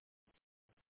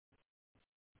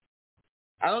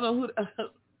 I don't know who.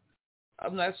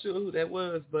 I'm not sure who that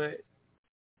was, but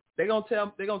They're gonna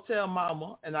tell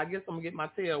mama, and I guess I'm gonna get my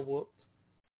tail whooped.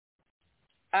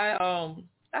 I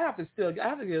have to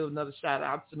give another shout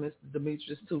out to Mr.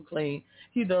 Demetrius Too Clean.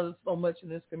 He does so much in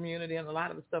this community, and a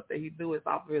lot of the stuff that he do is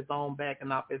off of his own back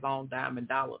and off his own dime and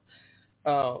dollar.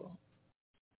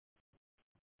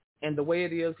 And the way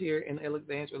it is here in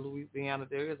Alexandria, Louisiana,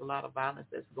 there is a lot of violence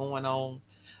that's going on.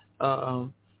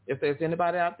 If there's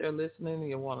anybody out there listening,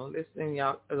 you want to listen,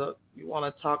 you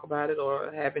want to talk about it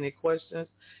or have any questions,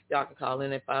 y'all can call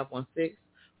in at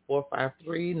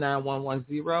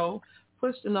 516-453-9110.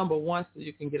 Push the number 1 so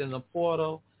you can get in the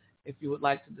portal if you would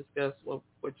like to discuss what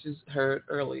you heard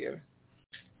earlier.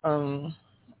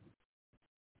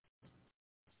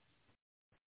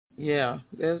 Yeah,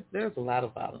 there's a lot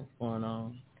of violence going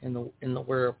on in the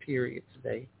world period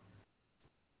today.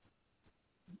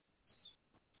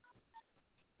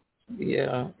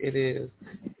 Yeah, it is.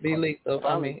 Be lethal.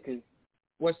 I mean,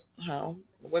 what's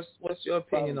your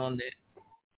opinion on that?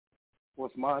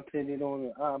 What's my opinion on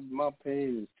it? My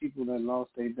opinion is people that lost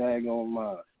their daggone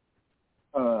mind.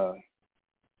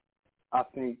 I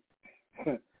think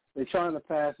they're trying to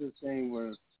pass this thing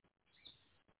where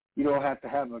you don't have to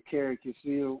have a carry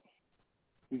concealed.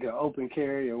 You can open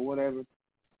carry or whatever.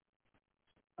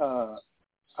 I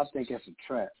think that's a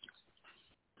trap.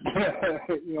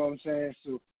 You know what I'm saying?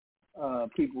 So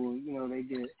people, they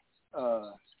get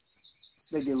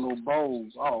a little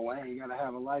bold. Oh, I ain't gotta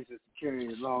have a license to carry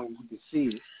as long as you can see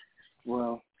it.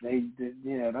 Well,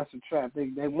 that's a trap.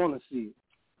 They want to see it.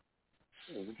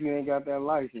 If you ain't got that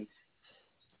license,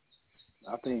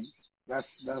 I think that's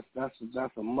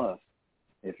a must.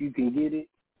 If you can get it,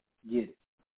 get it.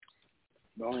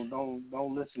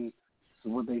 Don't listen to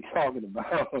what they talking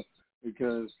about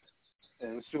because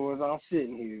as sure as I'm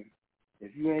sitting here,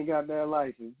 if you ain't got that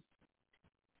license,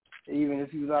 even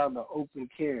if you're out in the open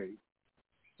carry,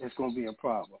 it's gonna be a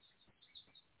problem.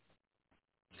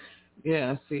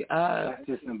 Yeah, see, that's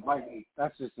just inviting some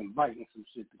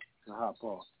shit to hop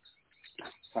off.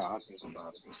 That's how I think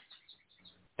about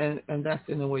it. And that's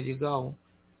in the way you go.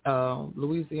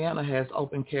 Louisiana has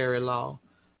open carry law,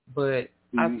 but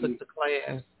I took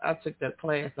that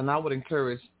class, and I would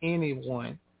encourage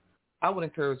anyone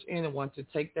to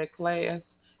take that class,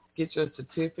 get your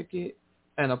certificate,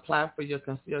 and apply for your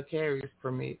concealed carriers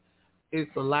permit.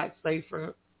 It's a lot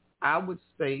safer. I would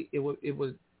say it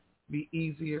would be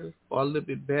easier or a little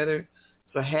bit better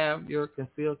to have your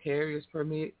concealed carriers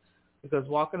permit, because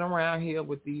walking around here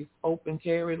with these open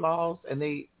carry laws, and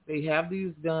they have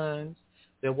these guns,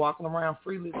 they're walking around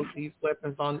freely with these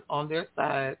weapons on their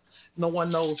side. No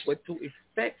one knows what to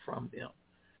expect from them.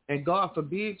 And God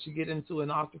forbid you get into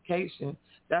an altercation,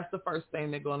 that's the first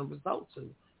thing they're going to resort to.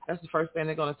 That's the first thing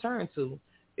they're going to turn to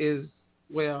is,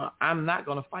 well, I'm not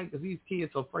going to fight because these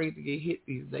kids are afraid to get hit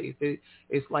these days.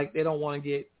 It's like you don't want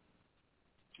to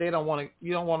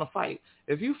fight.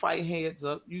 If you fight heads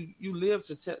up, you live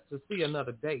to see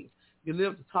another day. You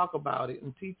live to talk about it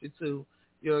and teach it to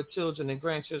your children and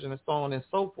grandchildren and so on and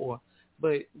so forth.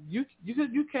 But you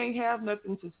can't have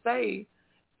nothing to say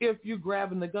if you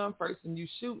grabbing the gun first and you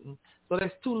shooting. So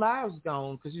that's 2 lives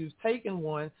gone because you've taken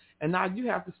one, and now you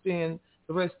have to spend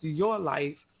the rest of your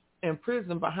life in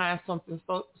prison behind something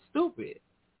so stupid.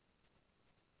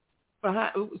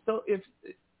 So if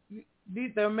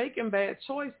they're making bad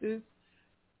choices,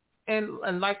 and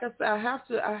like I said, I have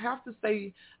to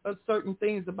say certain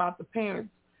things about the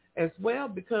parents as well,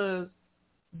 because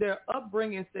their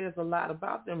upbringing says a lot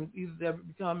about them. Either they're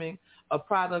becoming a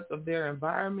product of their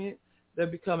environment, they're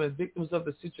becoming victims of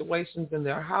the situations in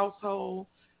their household.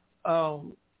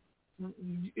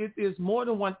 It is more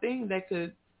than one thing that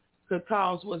could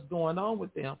cause what's going on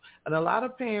with them. And a lot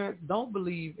of parents don't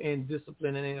believe in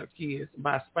disciplining their kids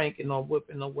by spanking or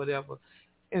whipping or whatever.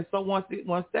 And so once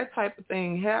that type of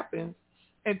thing happens,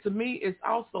 and to me, it's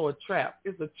also a trap.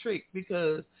 It's a trick,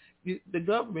 because the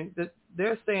government,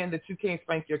 they're saying that you can't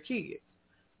spank your kids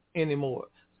anymore.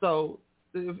 So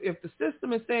if the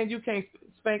system is saying you can't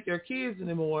spank your kids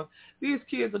anymore, these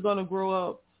kids are going to grow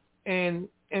up and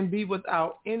be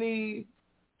without any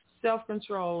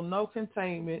self-control, no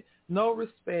containment, no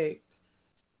respect,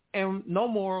 and no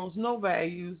morals, no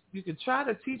values. You can try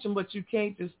to teach them, but you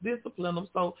can't just discipline them.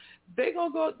 So they're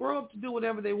going to grow up to do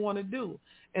whatever they want to do.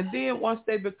 And then once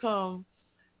they turn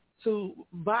to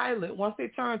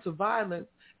violence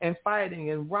and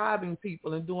fighting and robbing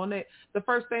people and doing that, the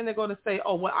first thing they're going to say,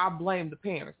 oh, well, I blame the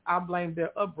parents. I blame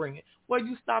their upbringing. Well,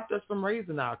 you stopped us from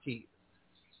raising our kids.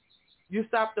 You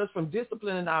stopped us from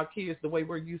disciplining our kids the way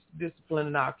we're used to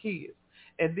disciplining our kids.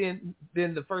 And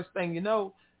then the first thing you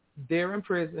know, they're in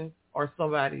prison or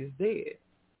somebody is dead.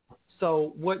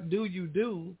 So what do you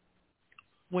do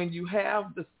when you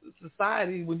have the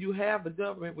society, when you have the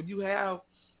government, when you have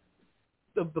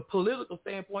the political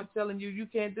standpoint telling you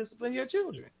can't discipline your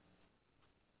children.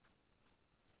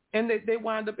 And they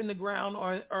wind up in the ground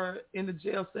or in the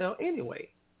jail cell anyway.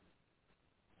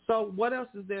 So what else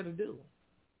is there to do?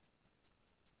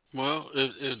 Well,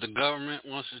 if the government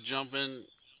wants to jump in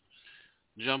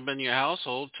your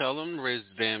household, tell them to raise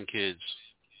the damn kids.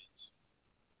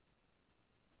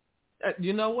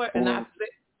 You know what? And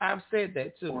I've said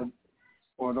that too.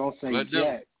 Or don't say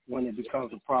jack when it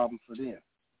becomes a problem for them.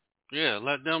 Yeah,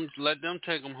 let them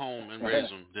take them home and raise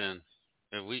them. Then,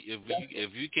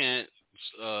 if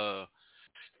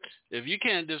you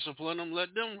can't discipline them,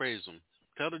 let them raise them.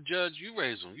 Tell the judge you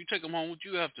raise them. You take them home with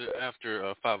you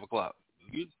after 5 o'clock.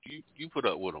 You put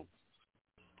up with them.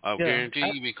 I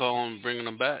guarantee you be calling, bringing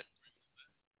them back.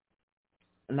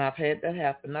 And I've had that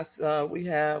happen. We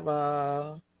have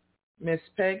Miss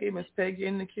Peggy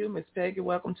in the queue. Miss Peggy,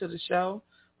 welcome to the show.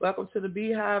 Welcome to the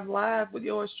Beehive Live with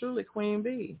yours truly, Queen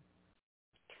Bee.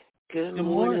 Good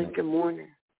morning. Good morning,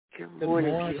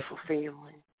 beautiful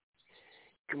family.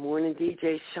 Good morning,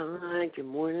 DJ Sean. Good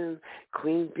morning,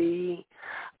 Queen Bee.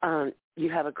 You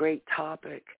have a great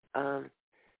topic.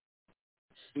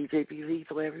 DJ B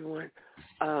Lethal, everyone.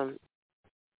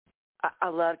 I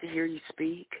love to hear you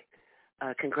speak.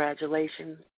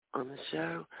 Congratulations on the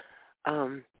show.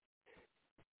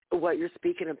 What you're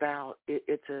speaking about,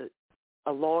 it's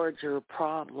a larger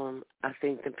problem, I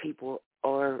think, than people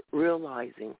are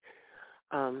realizing.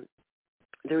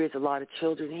 There is a lot of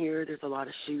children here. There's a lot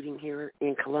of shooting here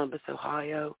in Columbus,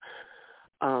 Ohio.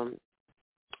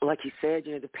 Like you said,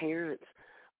 the parents,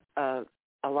 a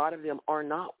lot of them are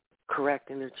not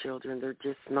correcting their children. They're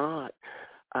just not.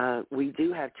 We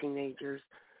do have teenagers,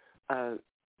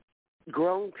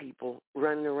 grown people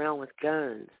running around with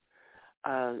guns.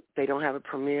 They don't have a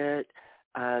permit.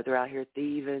 They're out here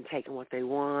thieving, taking what they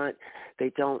want. They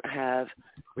don't have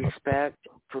respect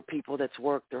for people that's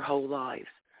worked their whole lives,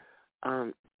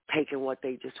 taking what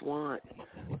they just want.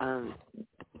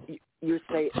 You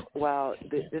say, wow,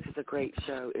 this is a great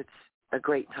show. It's a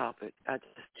great topic. I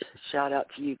just shout out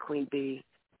to you, Queen Bee.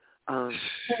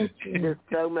 There's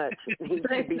so much needs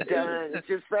to be done. There's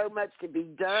just so much to be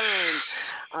done.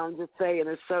 I'm just saying,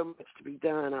 there's so much to be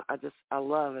done. I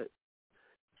love it.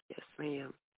 Yes,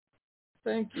 ma'am.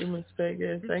 Thank you, Miss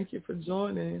Peggy. Thank you for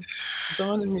joining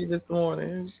me this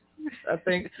morning. I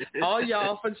thank all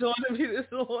y'all for joining me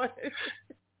this morning.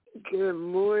 Good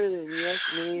morning. Yes,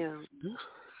 ma'am.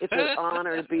 It's an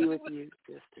honor to be with you,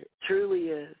 sister. It truly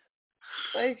is.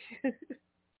 Thank you.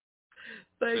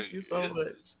 Thank you so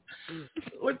much.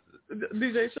 What,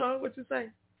 DJ Sean, what you say?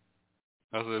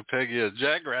 I said, Peggy, a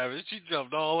jackrabbit. She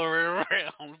jumped all the way around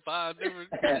 5 different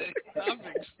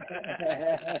topics.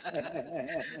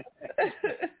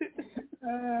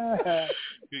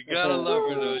 You gotta love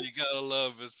her, though. You gotta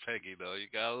love Miss Peggy, though. You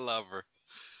gotta love her.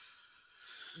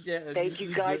 Yeah. Thank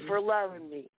you guys for loving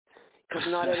me, because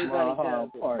not everybody does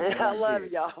it. And I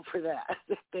love y'all for that.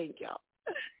 Thank y'all.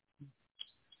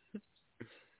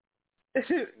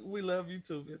 We love you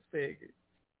too, Miss Peggy.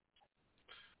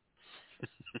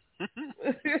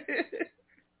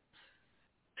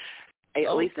 Hey,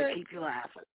 at least I keep you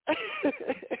laughing.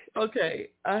 Okay,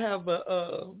 I have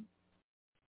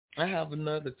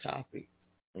another topic.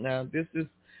 Now this is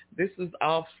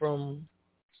off from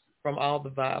all the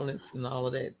violence and all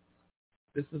of that.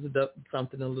 This is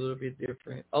something a little bit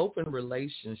different. Open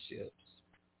relationships,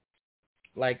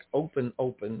 like open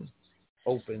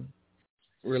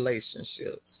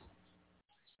relationships.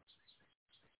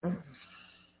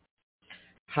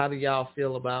 How do y'all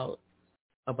feel about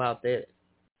that?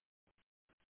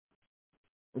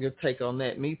 Your take on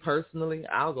that? Me personally,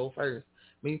 I'll go first.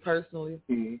 Me personally,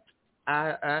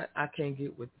 I can't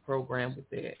get with the program with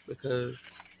that because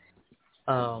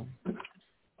how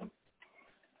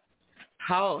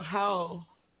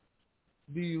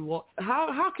do you want?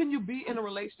 How can you be in a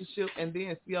relationship and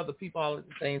then see other people all at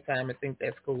the same time and think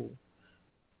that's cool?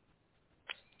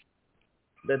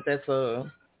 That's a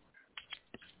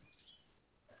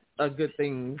good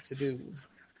thing to do.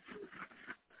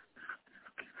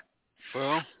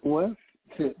 Well, what?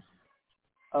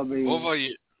 I mean, what about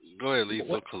you? Go ahead,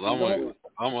 Lethal, because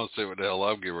I'm gonna say what the hell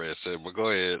I'm getting ready to say. But go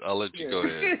ahead, I'll let you go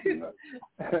ahead.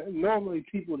 Normally,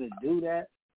 people that do that,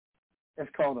 that's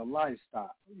called a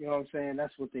lifestyle. You know what I'm saying?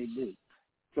 That's what they do.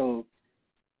 So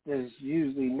there's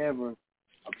usually never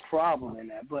a problem in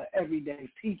that. But everyday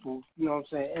people, you know what I'm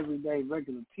saying? Everyday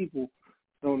regular people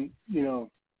don't do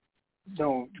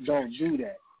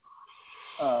that.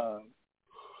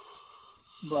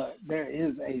 But there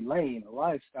is a lane, a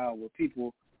lifestyle where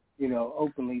people,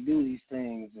 openly do these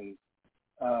things and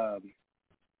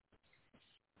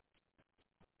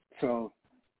So,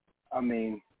 I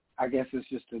mean, I guess it's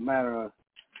just a matter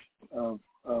of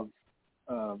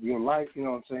your life. You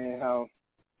know what I'm saying? How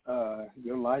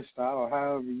your lifestyle, or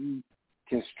however you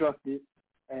construct it.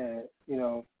 And you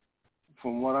know,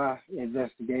 from what I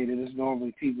investigated, it's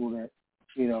normally people that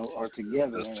are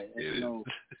together in it. It's no,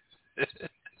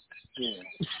 yeah.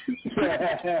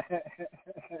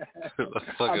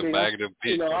 Fucking Magnum PI.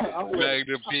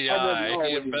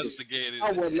 He investigated.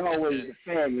 I wasn't always the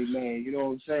family man. You know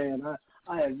what I'm saying?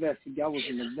 I was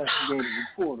an investigative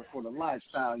reporter for the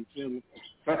lifestyle. You feel me?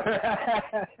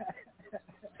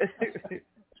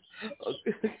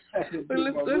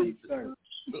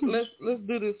 Let's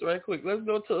do this right quick. Let's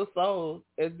go to a song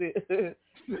and then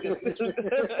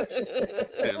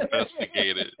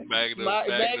investigated. Magnum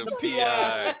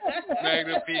PI.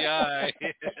 Magnum PI.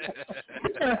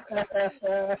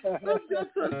 Let's go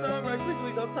to a song right quick. We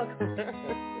gonna talk about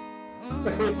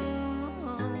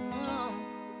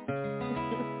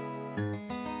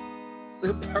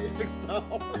the perfect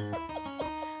song.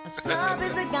 Love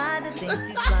is a guy that thinks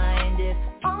he's blind, is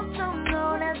also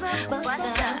known as a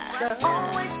buster.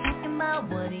 Always thinking about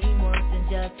what he wants and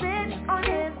just sits on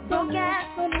his broke ass.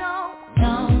 No,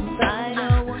 I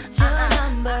don't want your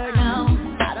number, no.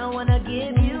 I don't wanna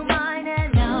give you mine,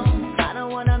 and no, I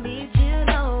don't wanna meet you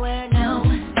nowhere, no.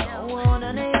 Don't want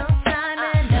none of your time,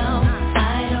 and no,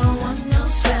 I don't want no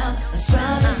scrub. A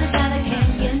scrub is a guy that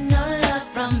can't get no love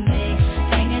from me.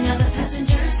 Hanging on the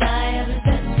passenger side of his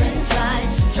best friend's ride.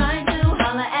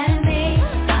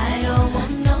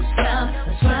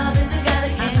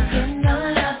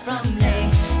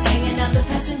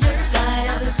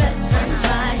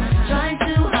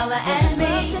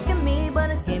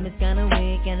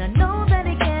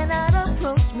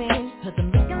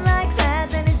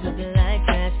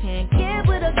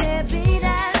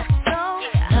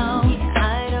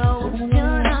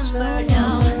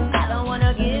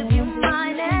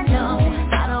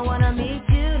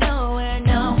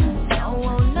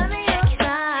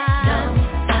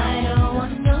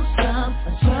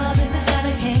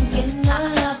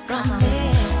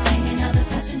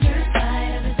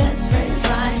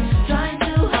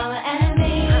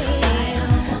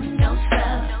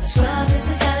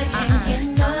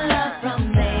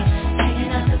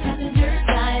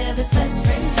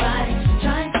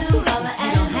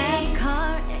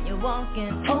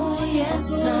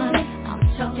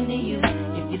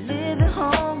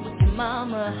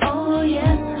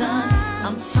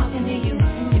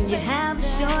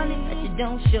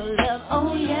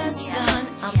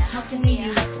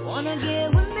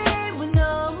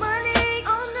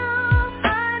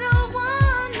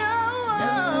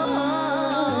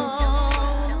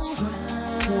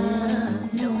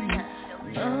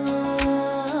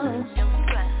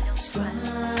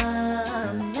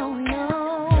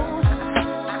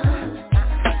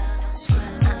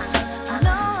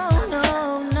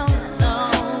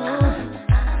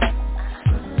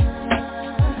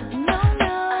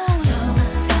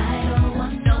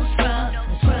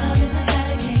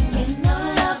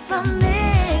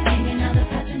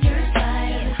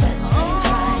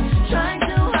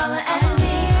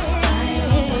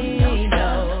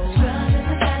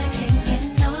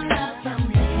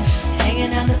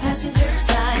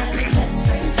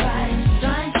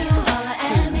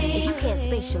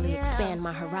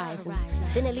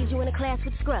 Then it leaves you in a class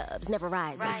with scrubs, never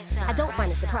rising. I don't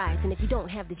find it surprising if you don't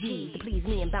have the G's to please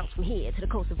me and bounce from here to the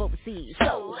coast of overseas.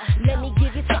 So, let me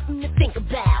give you something to think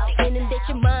about. Inundate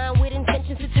your mind with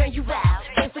intentions to turn you out.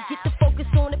 Don't forget to focus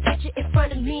on the picture in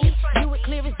front of me. Do it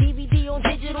clear as DVD on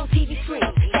digital TV screen.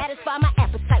 Satisfy my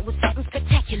appetite with something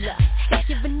spectacular. Check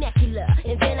your vernacular,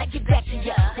 and then I get back to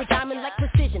ya with diamond-like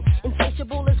precision.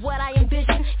 Insatiable is what I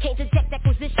envision. Can't detect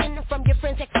acquisition from your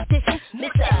friend's expedition.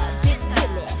 Mr. Big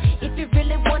Billy, if you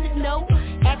really wanna know,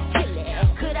 act silly.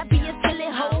 Could I be a silly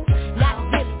hoe? Not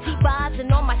really. T-bars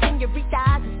and all my senoritas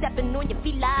and stepping on your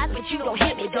felines, but you don't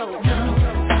hit me though. I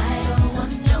don't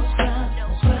want no scrub.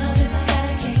 Scrub is a guy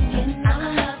that can't get no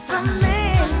love from me.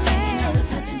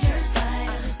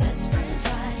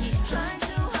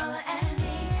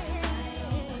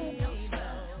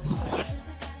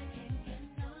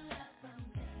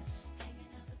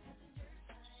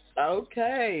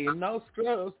 Okay, no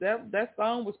scrubs. That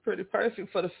song was pretty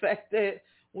perfect for the fact that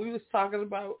we was talking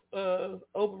about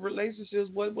open relationships.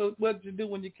 What you do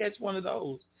when you catch one of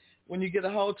those? When you get a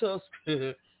hold to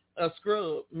a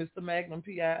scrub, Mr. Magnum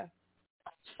PI.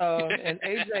 And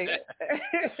AJ,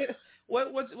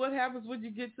 what happens when you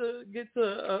get to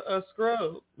a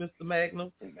scrub, Mr.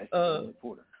 Magnum?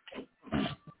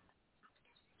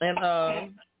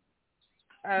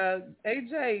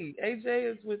 AJ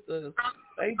is with us.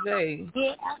 AJ.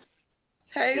 Yeah.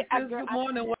 Hey, sis, good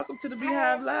morning. Welcome to the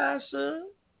Beehive Live, sir.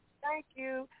 Thank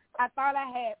you. I thought I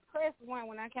had pressed one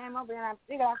when I came over and I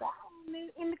figured I thought,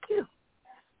 in the queue.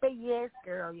 But yes,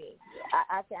 girl, yes.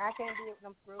 I can't deal with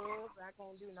them scrubs. I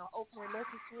can't do no open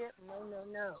relationship.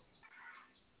 No.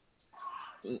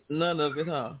 None of it,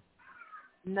 huh?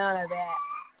 None of that.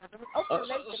 Open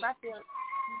relationship, I feel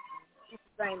it's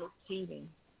the same as cheating.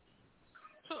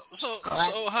 So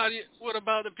how do you? What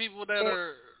about the people that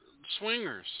are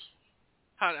swingers?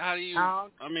 How do you? I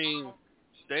mean,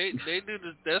 they do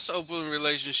that's open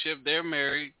relationship. They're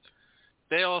married.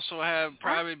 They also have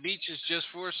private beaches just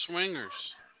for swingers.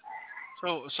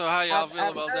 So how y'all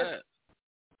feel about that?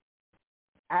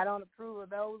 I don't approve of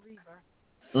those either.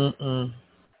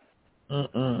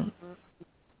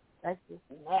 That's just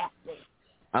nasty.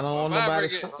 I don't want nobody.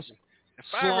 If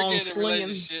I ever get in a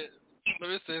relationship, let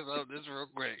me say something. This real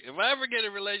quick. If I ever get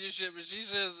in a relationship and she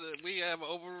says that we have an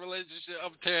open relationship,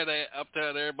 I'm tearing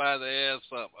everybody their ass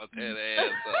up. I'm tearing their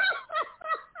ass up.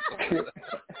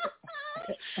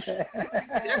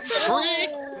 Free.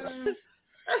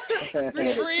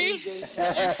 You free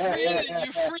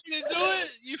to do it.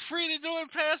 You free to do it.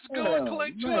 Pass the go and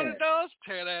collect $200.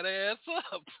 Tear that ass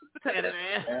up. Tear that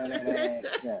ass.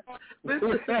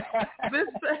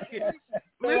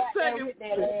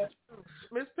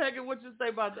 Miss Peggy, what you say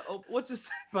about the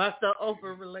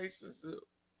open relationship?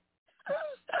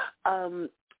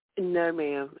 No,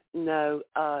 ma'am. No.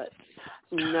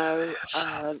 No.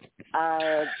 I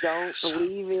don't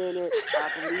believe in it. I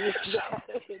believe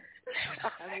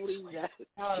that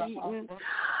cheating.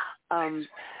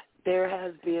 There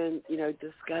has been,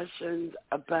 discussions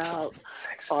about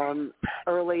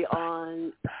early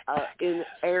on in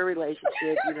a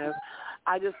relationship.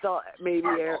 I just thought maybe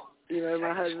my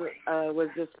husband was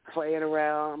just playing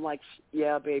around. I'm like,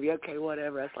 yeah, baby, okay,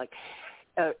 whatever. It's like,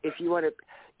 if you want to,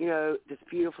 this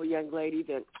beautiful young lady,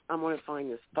 then I'm going to find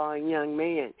this fine young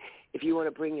man. If you want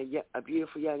to bring a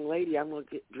beautiful young lady, I'm going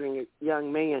to bring a young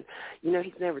man.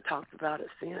 He's never talked about it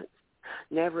since.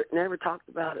 Never talked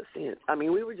about it since. I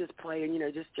mean, we were just playing,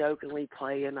 just jokingly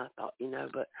playing. I thought,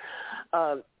 but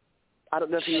I don't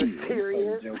know if he was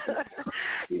serious, or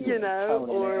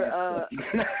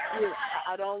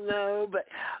I don't know. But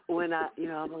when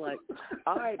I'm like,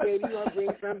 all right, baby, you want to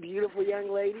bring some beautiful young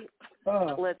lady?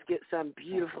 Let's get some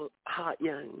beautiful, hot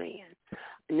young man.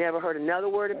 Never heard another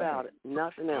word about it.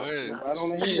 Nothing else. You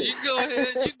go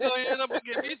ahead. I'm gonna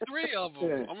give me 3 of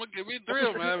them. I'm gonna give me 3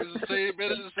 of them having the same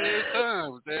bit at the same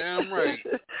time. Damn right.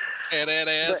 Tear that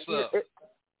ass up.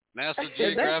 NASA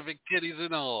Geographic kitties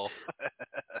and all.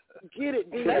 Get it,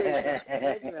 dude.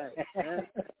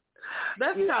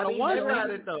 That's kind of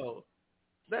one-sided though.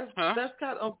 That's kind of.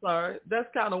 I'm sorry. That's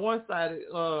kind of one-sided.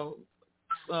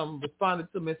 Responded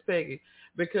to Miss Peggy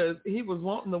because he was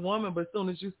wanting the woman, but as soon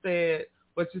as you said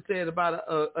what you said about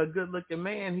a good-looking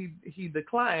man, he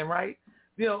declined, right?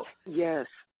 Yes.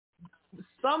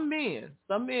 Some men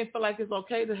feel like it's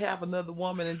okay to have another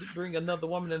woman and bring another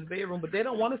woman in the bedroom, but they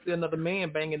don't want to see another man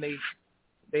banging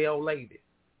they old lady.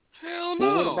 Hell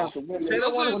no. What about the women?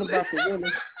 What about the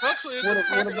women? Especially if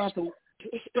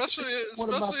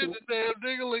the damn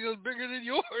dingling is bigger than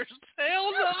yours.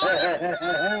 Hell no.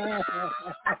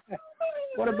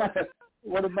 What about the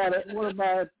women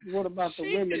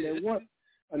that want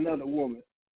another woman?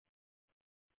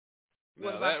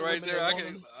 Now that right there, I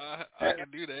can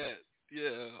do that.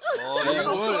 Yeah. All you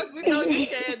want. We know you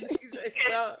can.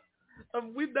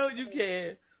 We know you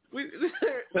can. We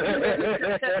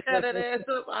had that ass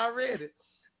up already.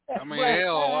 I'm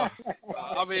blessed,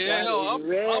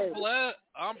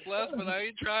 but I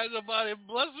ain't trying nobody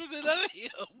blesser than I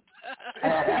am.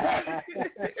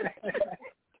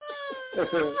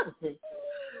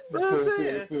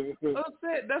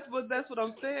 That's what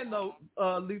I'm saying though,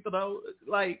 Lisa. Though,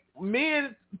 like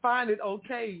men find it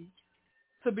okay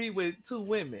to be with 2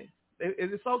 women.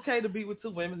 It's okay to be with 2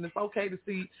 women. It's okay to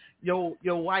see your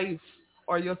wife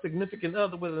or your significant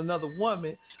other with another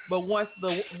woman. But once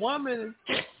the woman,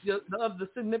 the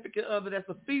significant other that's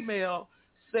a female,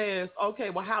 says, okay,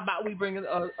 well, how about we bring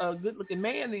a good-looking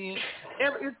man in?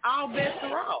 It's all bets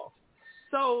are off.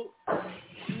 So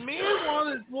men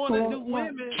want to do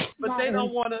women, but they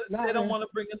don't want to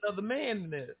bring another man in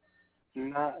there.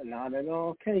 Not in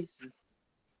all cases.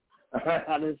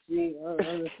 I done seen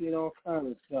all kind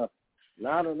of stuff.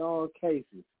 Not in all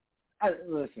cases.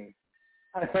 Listen.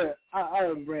 I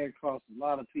have ran across a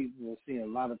lot of people and seen a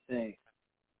lot of things.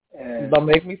 Don't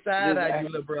make me side-eye you,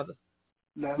 little brother.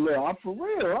 No, I'm for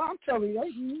real. I'm telling you,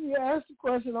 you ask the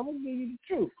question, I'm going to give you the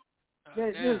truth.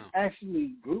 There's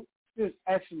actually there's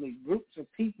actually groups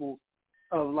of people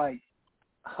of like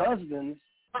husbands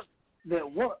that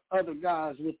want other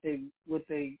guys with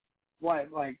they wife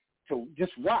like to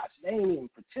just watch. They ain't even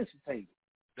participating.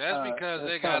 That's because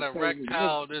they got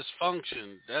erectile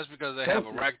dysfunction. That's because they have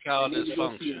erectile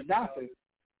dysfunction.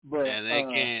 But, and they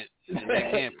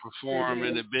can't perform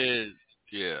in the bed.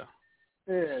 Yeah.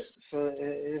 Yeah, so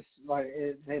it's like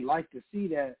they like to see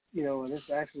that, and it's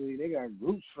actually they got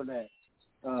groups for that.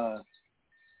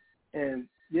 And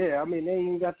yeah, I mean they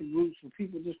even got the groups for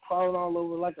people just crawling all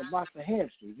over like a box of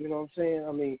hamsters. You know what I'm saying?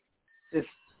 I mean, it's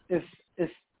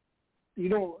you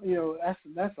don't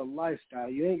that's a lifestyle.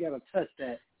 You ain't got to touch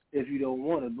that if you don't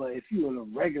want it. But if you're in a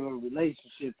regular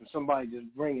relationship and somebody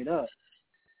just bring it up,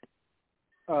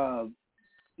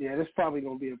 yeah, there's probably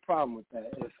gonna be a problem with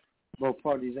that if both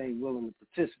parties ain't willing to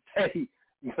participate.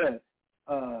 But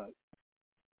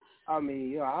I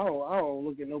mean, I don't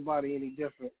look at nobody any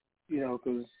different,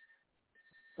 because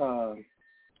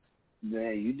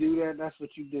man, you do that, that's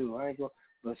what you do. I ain't gonna.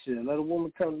 But shit, let a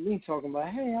woman come to me talking about,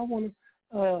 hey, I want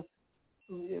to.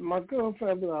 My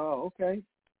girlfriend be like, oh, okay.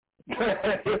 You know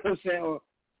what I'm saying?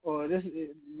 Or this,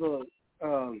 look,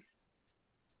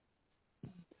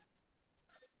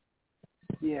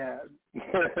 yeah.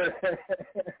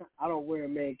 I don't wear a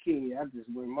mankini. I just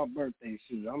wear my birthday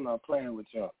suit. I'm not playing with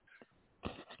y'all.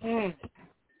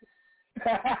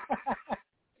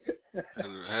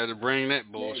 Had to bring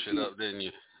that bullshit up, didn't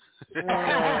you?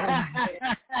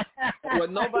 Well,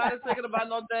 nobody's thinking about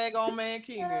no daggone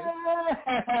mankini.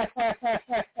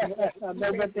 I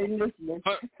know that they listening.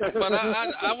 But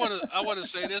I want to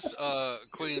say this,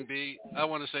 Queen B. I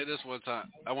want to say this one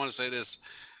time. I want to say this.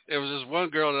 There was this one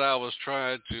girl that I was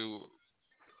trying to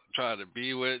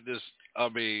be with. I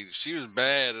mean, she was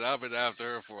bad, and I've been after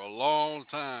her for a long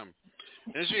time.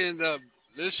 And she ended up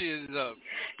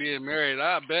being married.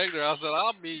 I begged her. I said,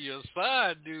 "I'll be your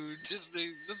side, dude. Just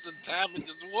to happen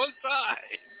just one time."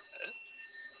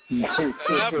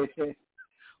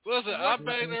 Listen, I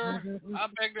begged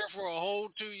her for a whole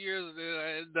 2 years, and then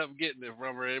I ended up getting it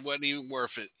from her. It wasn't even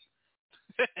worth it.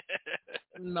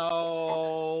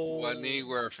 No. Wasn't even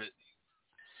worth it.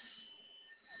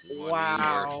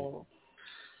 Wow.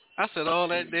 I said all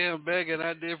that damn begging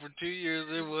I did for 2 years,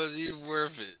 it wasn't even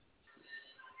worth it.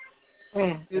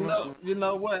 You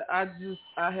know what? I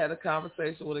had a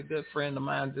conversation with a good friend of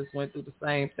mine. Just went through the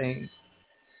same thing.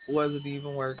 Wasn't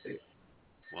even worth it.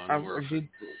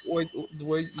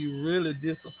 Were you really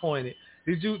disappointed?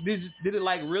 Did it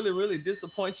like really, really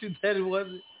disappoint you that it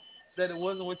wasn't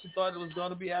what you thought it was going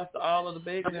to be after all of the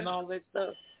begging and all that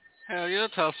stuff? Hell yeah,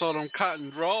 I saw them cotton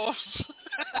draws.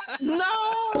 No,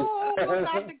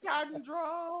 not the cotton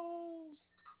draws.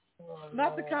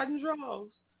 Not the cotton draws.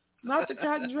 Not the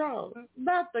cotton draws.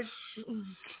 Not the.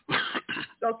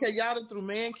 Okay, y'all done threw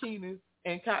mankinis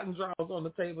and cotton draws on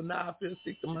the table. Now I feel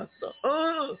sick to my stuff.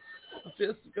 I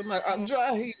feel sick to my. I'm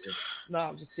dry heaving. No,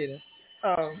 I'm just kidding.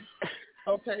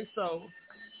 Okay, so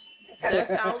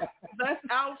that's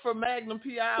out for Magnum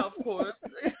PI, of course.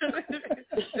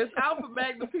 It's out for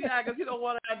Magnum PI because he don't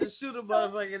want to have to shoot a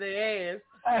motherfucker in their ass.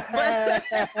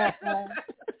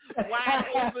 Wide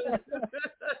open.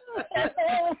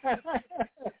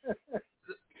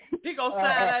 He gonna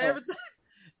side out everything.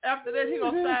 After that, he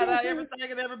gonna side out everything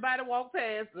and everybody walk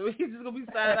past. So he's just gonna be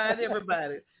side out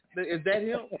everybody. Is that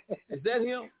him? Is that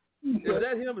him? Is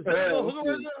that him? Is that the motherfucker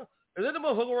right now? Is that the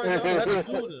motherfucker right now? That's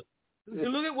the shooter.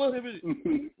 Look at what him is. Yeah,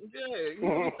 he's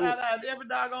gonna be side out every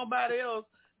doggone body else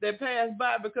that passed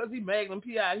by because he Magnum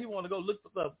PI. He want to go look for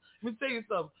something. Let me tell you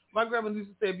something. My grandma used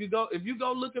to say, if you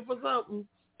go looking for something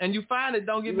and you find it,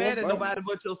 don't get mad at nobody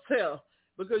but yourself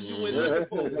because you went looking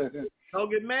for it. Don't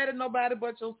get mad at nobody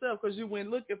but yourself because you went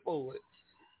looking for it.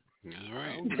 That's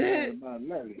right.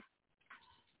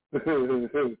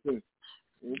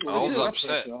 I was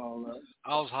upset.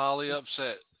 I was highly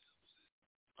upset.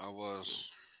 I was.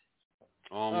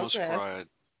 Almost cried.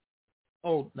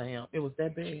 Oh, damn. It was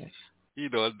that bad. You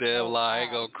know a damn lie. I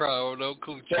ain't gonna cry on no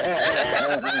coochie.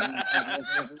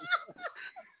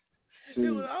 It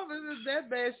was that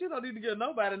bad. She don't need to give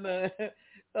nobody none.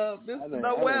 Mr.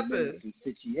 No Weapon.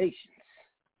 Situations.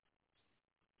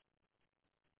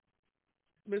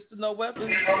 Mr. No Weapon.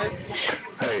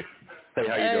 Hey, how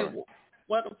you doing?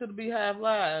 Welcome to the Beehive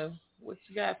Live. What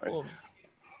you got for me?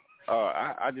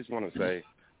 I just want to say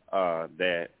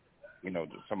that,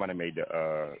 somebody made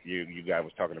you guys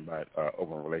was talking about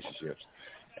open relationships.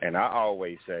 And I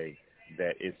always say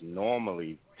that it's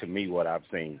normally, to me, what I've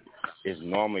seen, is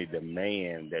normally the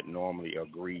man that normally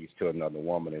agrees to another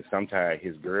woman. And sometimes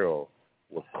his girl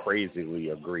will crazily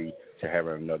agree to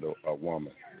having another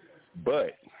woman.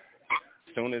 But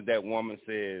as soon as that woman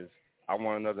says, I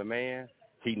want another man,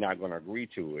 he's not going to agree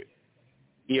to it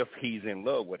if he's in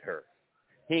love with her.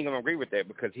 He ain't going to agree with that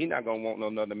because he's not going to want no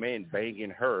another man banging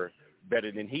her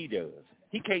better than he does.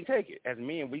 He can't take it. As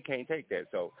men, we can't take that.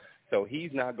 So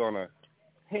he's not going to,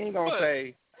 he's not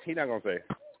going to say.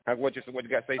 What you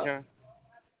got to say, Sean?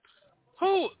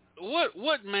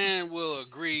 What man will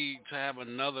agree to have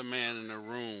another man in the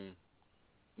room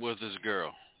with his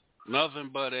girl? Nothing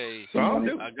but a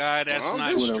guy that's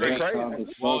not straight.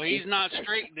 Well, he's not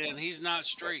straight then. He's not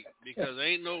straight because there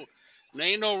ain't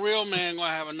no real man gonna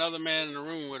have another man in the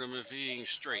room with him if he ain't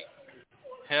straight.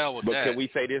 Hell with that. But could we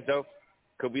say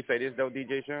this though,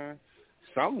 DJ Sean?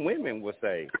 Some women will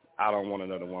say, I don't want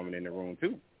another woman in the room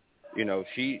too. You know,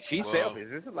 she's selfish.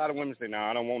 There's a lot of women say, no,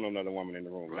 I don't want another woman in the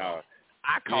room. No,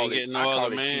 I call it. No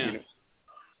other man.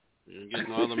 You ain't getting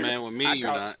no other man with me.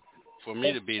 You're not. For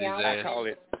me to beat his ass.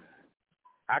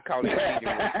 I call it cheating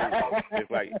with approval. It's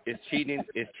like it's cheating.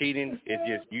 It's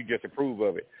just you just approve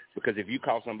of it. Because if you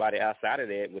call somebody outside of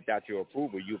that without your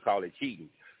approval, you call it cheating.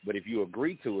 But if you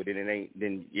agree to it,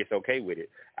 then it's okay with it.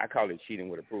 I call it cheating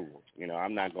with approval. You know,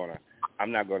 I'm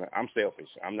selfish.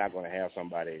 I'm not gonna have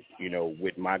somebody, you know,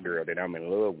 with my girl that I'm in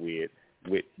love with.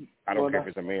 I don't care if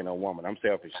it's a man or a woman. I'm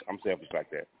selfish. I'm selfish like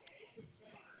that.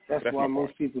 That's why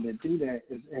most people that do that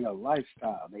is in a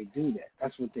lifestyle. They do that.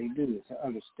 That's what they do. It's an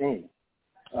understanding.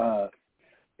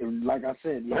 Like I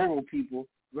said,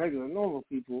 regular normal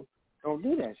people don't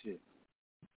do that shit.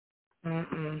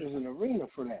 Mm-mm. There's an arena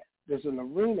for that.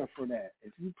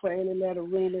 If you playing in that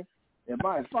arena, if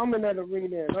I'm in that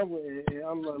arena and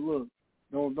I'm like, look,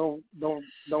 don't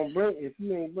bring. If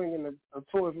you ain't bringing a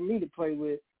toy for me to play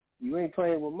with, you ain't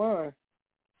playing with mine.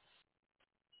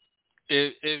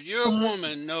 If your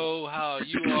woman know how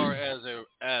you are as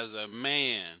a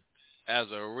man,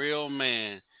 as a real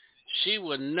man, she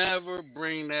would never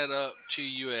bring that up to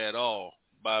you at all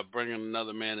by bringing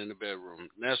another man in the bedroom.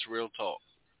 That's real talk.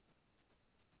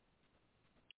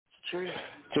 True.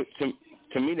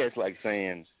 To me, that's like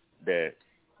saying that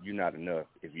you're not enough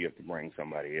if you have to bring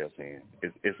somebody else in.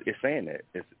 It's saying that.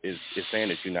 It's saying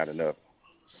that you're not enough.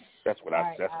 That's what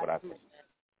I think.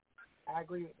 I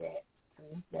agree with that.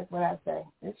 That's what I say.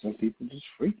 And some people just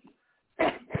freaky.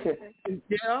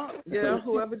 Yeah.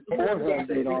 Whoever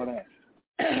did all that.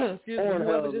 Excuse me.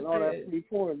 Whoever just all that free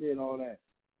porn did all that.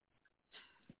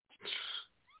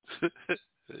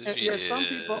 Yeah, some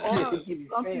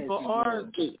people are.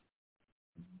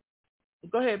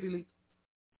 Go ahead, Billy.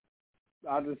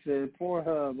 I just said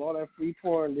Pornhub, all that free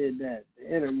porn did that. The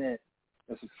internet,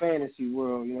 that's a fantasy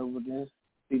world, you know, but then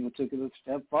people took it a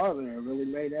step farther and really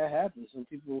made that happen. Some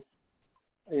people,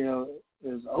 you know,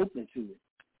 is open to it.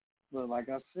 But like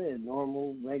I said,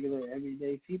 normal, regular,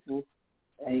 everyday people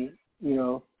ain't, you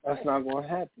know, that's not going to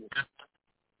happen.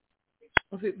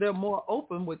 See, they're more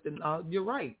open with it now. You're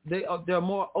right. They're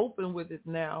more open with it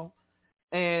now.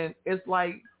 And it's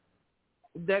like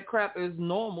that crap is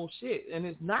normal shit, and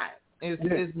it's not.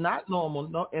 It's not normal,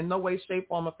 no, in no way, shape,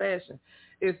 form, or fashion.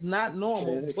 It's not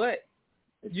normal, but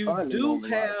you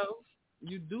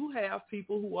do have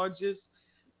people who are just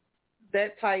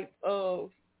that type of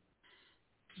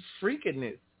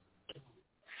freakiness.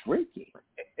 Freaky.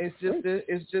 It's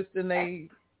just in their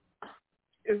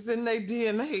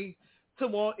DNA to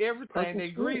want everything. They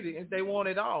greedy and they want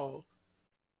it all.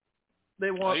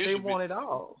 They want it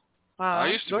all. I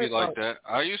used to be like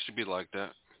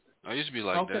that.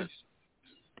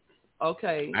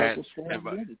 Okay. Okay.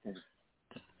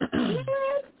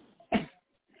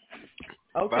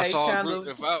 Okay,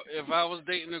 if I was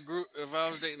dating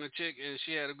a chick and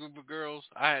she had a group of girls,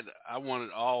 I wanted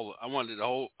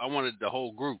the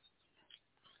whole group,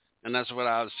 and that's what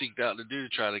I seeked out to do, to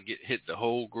try to hit the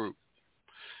whole group.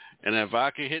 And if I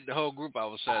could hit the whole group, I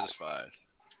was satisfied.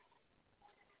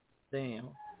 Damn.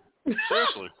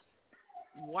 Seriously.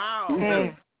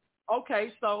 Wow.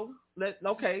 Okay, so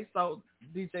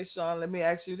DJ Sean, let me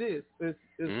ask you this. It's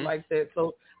like that.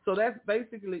 So that's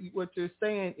basically what you're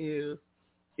saying is,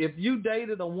 if you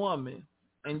dated a woman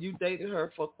and you dated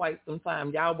her for quite some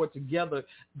time, y'all were together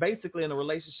basically in a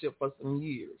relationship for some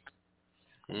years.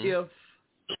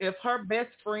 If her best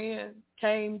friend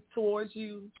came towards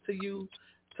you to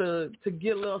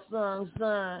get a little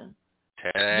son,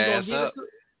 you gonna give it to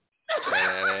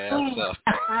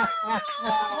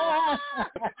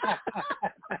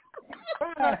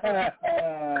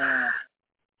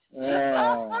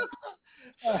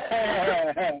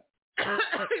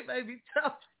He made me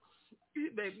tough.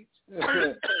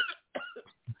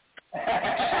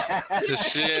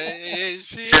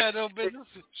 She had no business.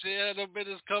 She had no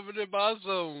business coming in my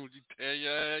zone. You tell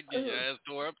your get your ass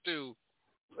tore up too.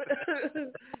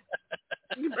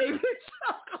 You made me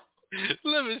tough.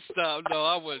 Let me stop. No,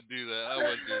 I wouldn't do that.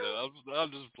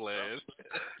 I'm just playing.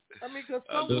 I mean, because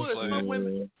some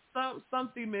women, some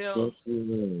females,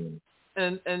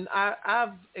 and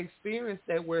I've experienced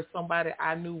that where somebody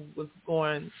I knew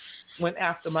went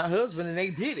after my husband and they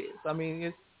did it. I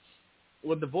mean,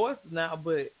 we're divorced now,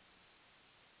 but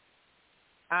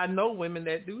I know women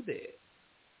that do that.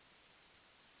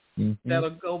 Mm-hmm.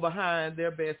 That'll go behind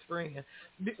their best friend.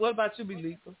 What about you,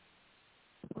 Belika?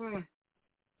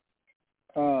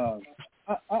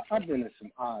 I've been in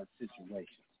some odd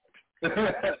situations.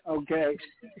 Okay,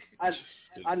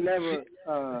 I never.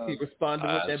 He responded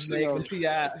with that Magnum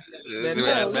PI.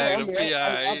 Magnum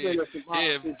PI. I've been in some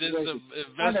odd situations.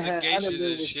 Investigations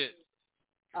and shit.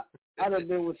 I've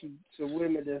been with some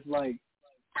women that's like,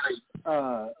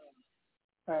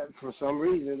 for some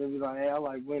reason they be like, hey, I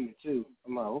like women too.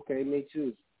 I'm like, okay, me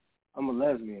too. I'm a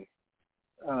lesbian.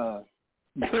 You know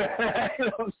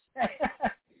what I'm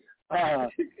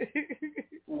saying?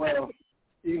 Well,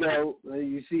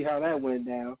 you see how that went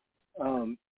down.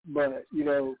 But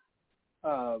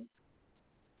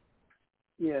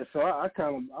yeah. So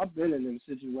I've been in them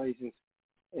situations,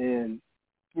 and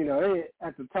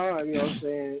at the time, you know what I'm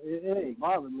saying, it ain't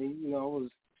bothered me. I was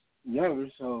younger,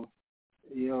 so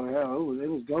hell, it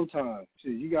was go time.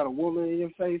 Shit, you got a woman in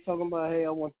your face talking about, hey, I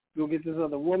want to go get this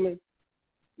other woman.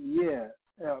 Yeah.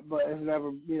 But it's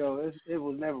never, it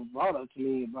was never brought up to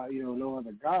me about, no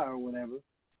other guy or whatever.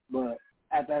 But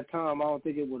at that time, I don't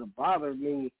think it would have bothered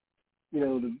me,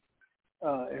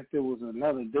 if there was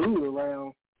another dude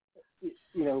around,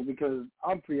 because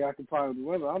I'm preoccupied with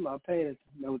women. I'm not paying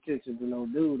no attention to no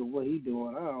dude or what he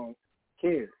doing. I don't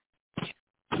care.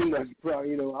 I wouldn't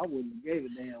have gave a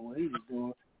damn what he was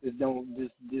doing. Just don't do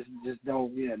that. It's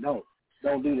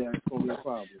gonna be a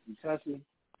problem. If you touch me,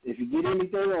 if you get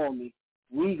anything on me,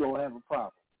 we gonna have a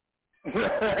problem. I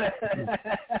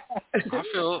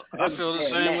feel the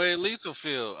same way Lethal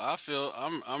feel.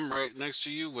 I'm right next to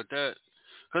you with that.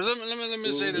 Cause let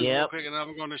me say this real quick, and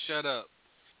I'm gonna shut up.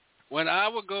 When I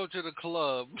would go to the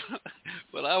club,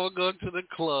 and I would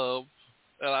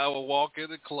walk in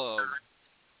the club,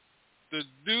 the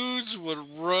dudes would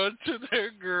run to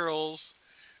their girls,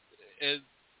 and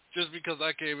just because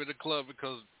I came in the club,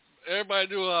 because everybody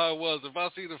knew how I was. If I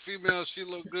see the female, she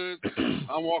looked good,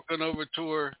 I'm walking over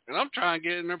to her, and I'm trying to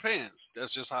get in her pants.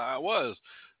 That's just how I was.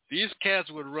 These cats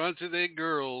would run to their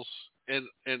girls and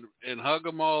hug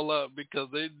them all up because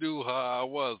they knew how I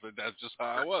was, and that's just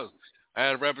how I was. I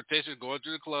had a reputation going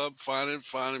to the club,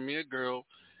 finding me a girl,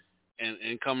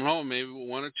 and coming home maybe with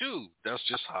one or two. That's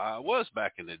just how I was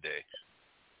back in the day.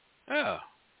 Yeah.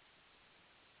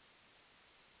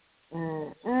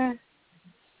 Mm-mm.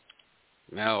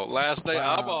 Now, last night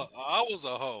I was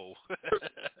a hoe.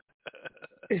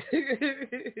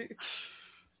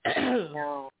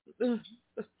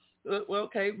 Well,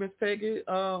 okay, Miss Peggy.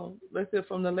 Let's hear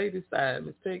from the lady side,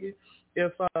 Miss Peggy.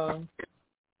 If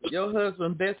your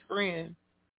husband's best friend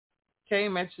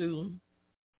came at you,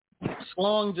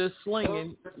 just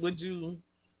slinging, would you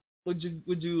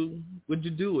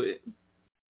do it?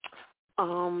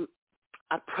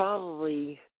 I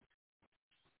probably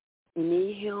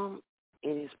knee him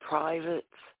in his privates,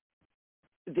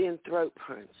 then throat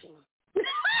punch him.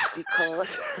 Because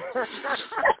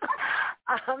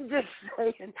I'm just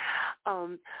saying,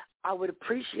 I would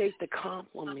appreciate the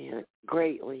compliment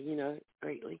greatly,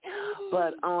 greatly.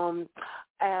 But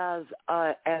as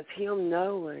him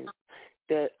knowing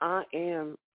that I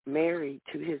am married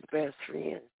to his best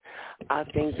friend, I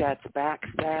think that's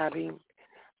backstabbing.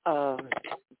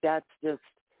 That's just,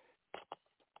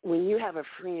 when you have a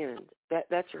friend,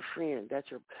 that's your friend.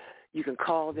 You can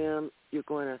call them. You're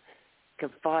going to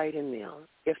confide in them.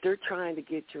 If they're trying to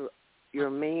get your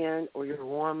man or your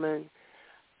woman,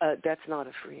 that's not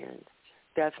a friend.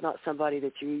 That's not somebody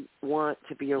that you want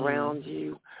to be around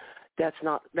you. That's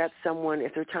someone,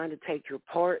 if they're trying to take your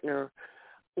partner,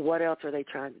 what else are they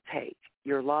trying to take?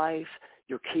 Your life,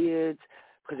 your kids?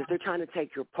 Because if they're trying to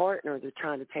take your partner, they're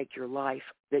trying to take your life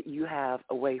that you have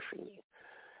away from you.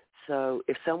 So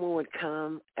if someone would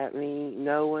come at me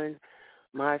knowing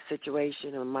my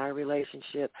situation or my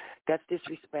relationship, that's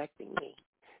disrespecting me.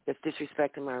 That's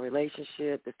disrespecting my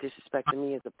relationship. That's disrespecting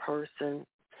me as a person.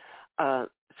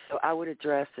 So I would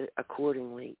address it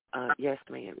accordingly. Yes,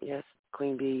 ma'am. Yes,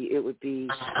 Queen Bee. It would be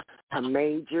a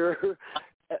major.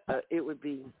 It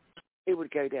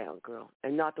would go down, girl,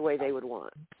 and not the way they would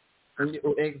want.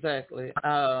 Exactly.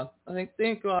 I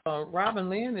think Robin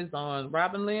Lynn is on.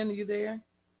 Robin Lynn, are you there?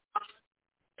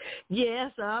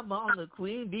 Yes, I'm on the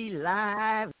Queen Bee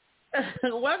Live.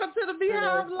 Welcome to the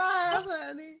Beehive Live,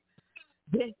 honey.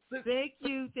 Thank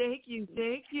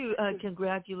you.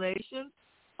 Congratulations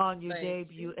on your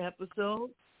debut episode.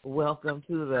 Welcome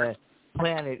to the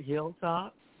Planet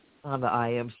Hilltop on the I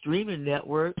Am Streaming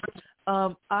Network.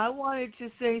 I wanted to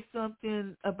say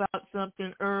something about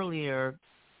something earlier.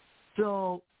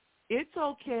 So it's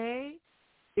okay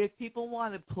if people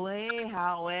want to play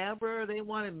however they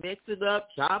want to mix it up,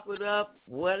 chop it up,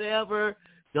 whatever,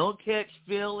 don't catch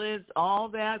feelings, all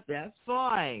that, that's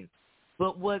fine.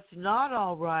 But what's not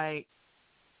all right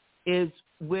is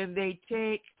when they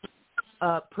take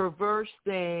perverse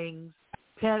things,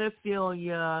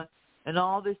 pedophilia, and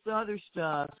all this other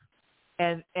stuff,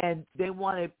 and they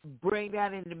want to bring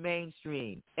that into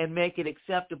mainstream and make it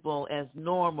acceptable as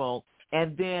normal.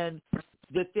 And then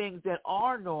the things that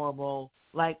are normal,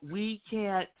 like we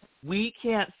can't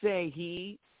say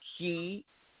he, she,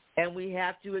 and we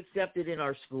have to accept it in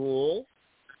our schools,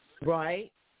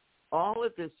 right? All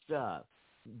of this stuff,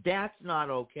 that's not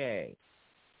okay,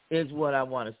 is what I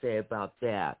want to say about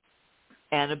that.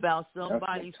 And about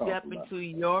somebody stepping to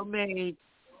your mate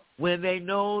when they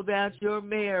know that you're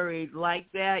married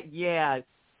like that, yeah,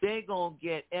 they're going to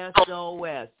get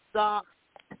SOS, socks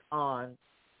on.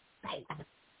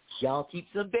 Y'all keep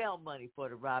some bail money for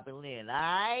the Robin Lynn, all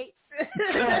right?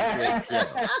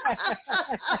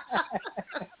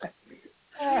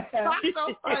 Socks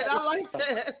on sight. I like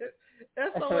that.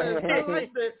 SOS. I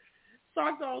like that.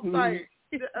 Socks on sight.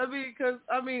 I mean, because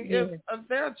if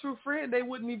they're a true friend, they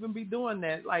wouldn't even be doing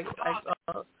that. Like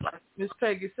Miss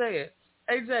Peggy said.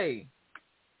 AJ.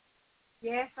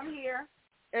 Yes, I'm here.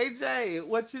 AJ,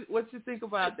 what you think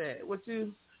about that?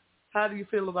 How do you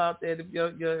feel about that? If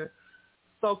your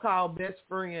so-called best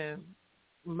friend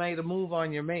made a move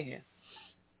on your man?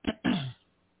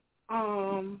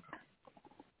 I'm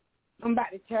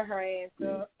about to tear her ass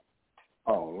up.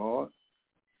 Oh Lord.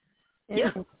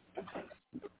 Yeah.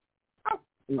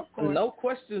 No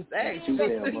questions asked.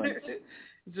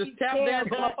 Just tap that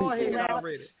forehead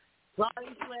already. If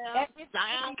she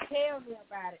tells me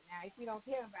about it now, if she don't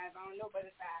tell me about it, I don't know about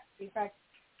it.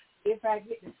 If I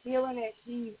get the feeling that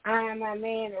she's eyeing my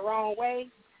man the wrong way,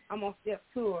 I'm gonna step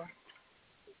to her.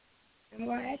 I'm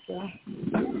gonna ask her.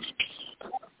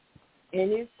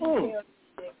 And if she tells me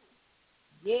that,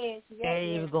 yeah, she got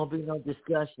ain't even gonna be no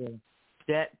discussion.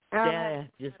 That ass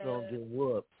just gonna get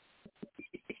whooped.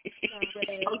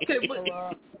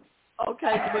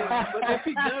 Okay, but if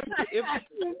he does if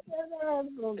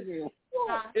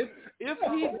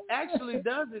he actually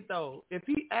does it though,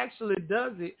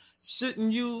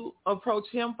 shouldn't you approach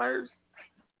him first?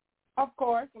 Of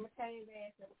course, I'm gonna tell you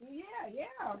that.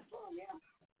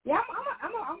 Yeah,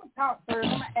 I'm gonna talk first.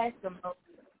 I'm gonna ask him what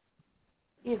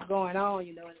is going on,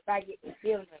 and if I get the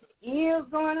feeling that it is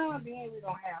going on, then we're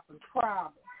gonna have some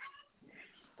problems.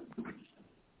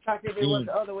 Because if it was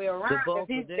the other way around, the both of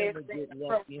them are getting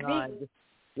left behind.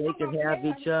 They can have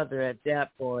each other at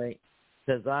that point,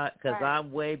 because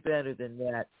I'm way better than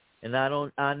that, and I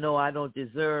know I don't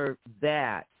deserve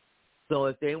that. So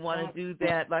if they want to do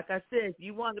that, like I said, if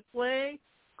you want to play,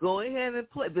 go ahead and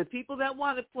play. The people that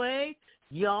want to play,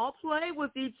 y'all play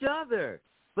with each other,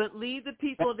 but leave the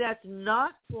people that's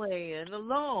not playing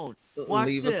alone. Watch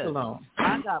leave this. us alone.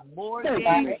 I got more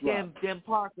games than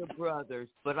Parker Brothers,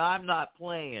 but I'm not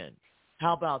playing.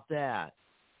 How about that?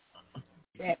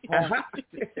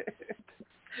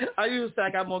 I used to say I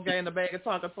got more game in the bag of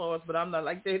Tonka toys, but I'm not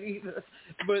like that either.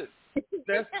 But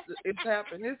it's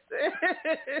happened.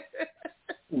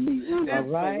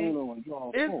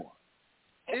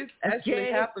 It's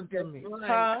actually happened to me.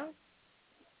 Huh?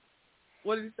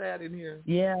 What did you say? I didn't hear.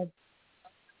 Yes.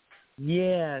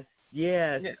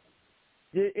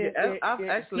 I've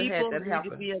actually had that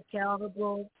happen. People need to be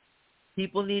accountable.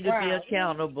 People need to be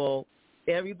accountable.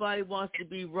 Everybody wants to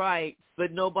be right,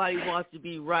 but nobody wants to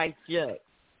be righteous.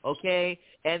 Okay?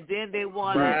 And then they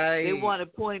want to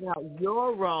point out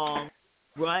you're wrong,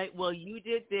 right? Well, you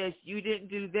did this, you didn't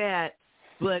do that,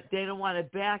 but they don't want to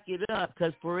back it up,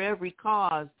 because for every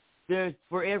cause,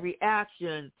 for every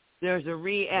action, there's a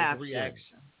reaction.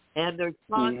 And there's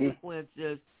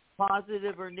consequences,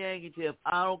 positive or negative.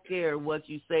 I don't care what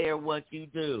you say or what you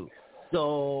do.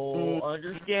 So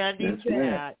understanding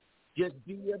that, just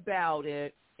be about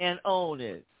it and own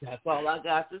it. That's all I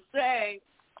got to say.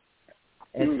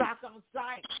 And sock on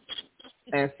sight.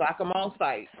 And sock them on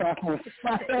sight. Sock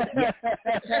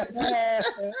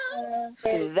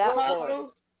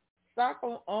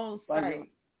them on sight.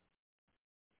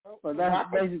 But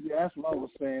that's what I was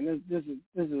saying. This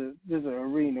is an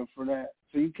arena for that.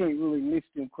 So you can't really mix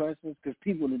them questions, because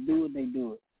people that do it, they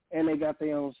do it, and they got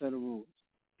their own set of rules.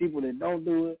 People that don't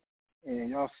do it, and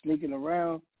y'all sneaking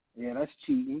around, Yeah, that's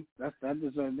cheating. That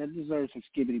deserves some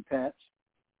skibbity pats.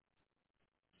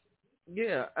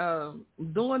 Yeah,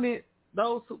 doing it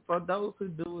for those who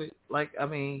do it, like, I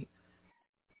mean,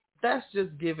 that's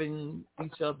just giving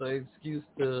each other an excuse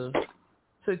to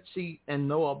cheat and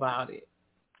know about it.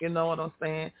 You know what I'm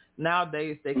saying?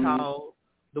 Nowadays they call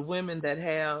the women that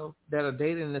are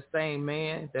dating the same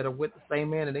man, that are with the same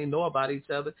man, and they know about each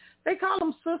other. They call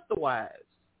them sister wives.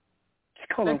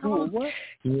 They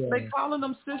calling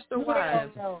them sister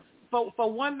wives.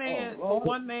 For one man,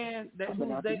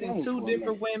 who's dating two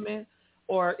different women,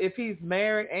 or if he's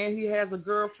married and he has a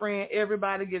girlfriend,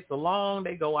 everybody gets along.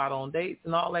 They go out on dates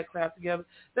and all that crap together.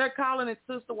 They're calling it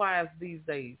sister wives these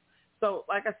days. So,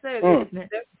 like I said,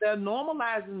 they're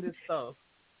normalizing this stuff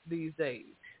these days.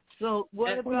 So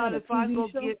what about if I go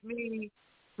get me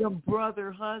some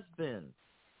brother husband?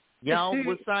 Y'all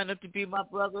would sign up to be my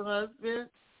brother husband?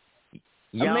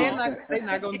 Y'all? They're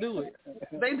not going to do it.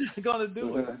 They're not going to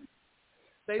do it.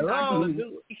 They're not going to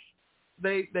do it.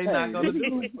 They're not going to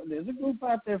do it. There's a group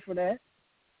out there for that.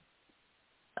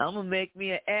 I'm going to make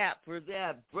me an app for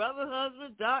that.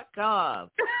 Brotherhusband.com.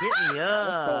 Hit me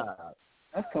up.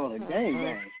 That's called a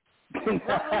gangbang.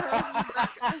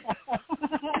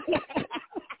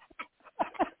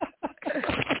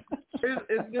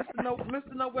 Is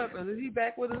Mr. No Weapons, is he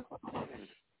back with us?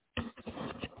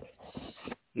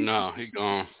 No, he's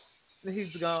gone.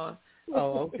 He's gone.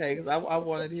 Oh, okay. Because I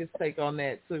wanted his take on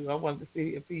that too. I wanted to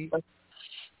see if he,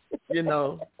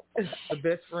 the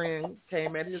best friend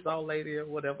came at his old lady or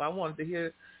whatever. I wanted to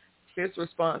hear his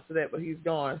response to that, but he's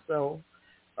gone. So,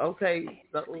 okay.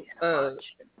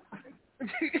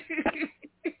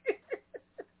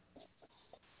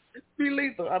 Be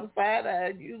lethal. I'm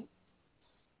side-eyeing you.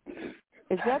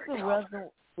 Is that the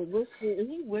whisper? Is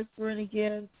he whispering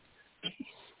again?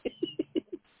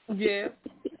 Yeah.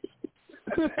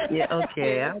 Yeah,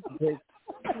 okay. I have to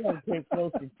pay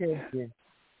close attention.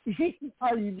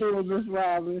 How you doing, Miss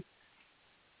Robin?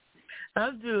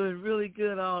 I'm doing really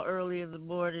good all early in the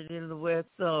morning in the West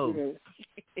Coast. Yeah.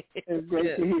 It's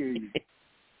great to hear you.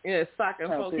 Yeah, socking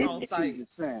folks on site.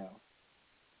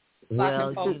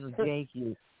 Well, thank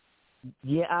you.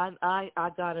 Yeah, I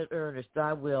got it, Ernest.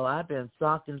 I will. I've been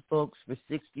socking folks for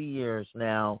 60 years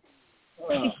now.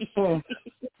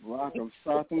 Rock 'em,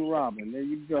 sock 'em, Robin. There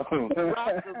you go.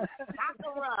 Rock 'em, sock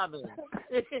 'em, Robin.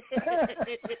 She's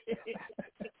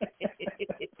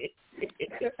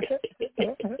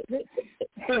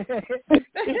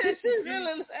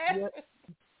really laughing.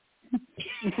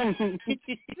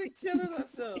 She's killing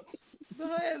herself. Go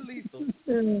ahead, Lethal.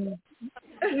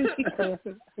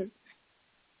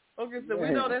 Okay, so we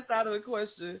know that's out of the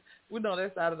question. We know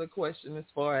that's out of the question as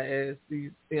far as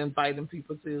the inviting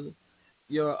people to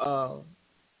your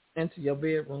into your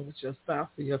bedroom with your spouse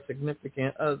or your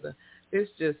significant other.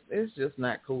 It's just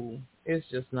not cool. It's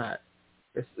just not.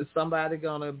 It's somebody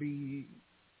gonna be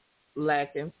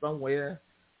lacking somewhere.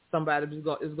 Somebody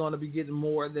is gonna be getting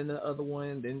more than the other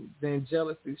one. Then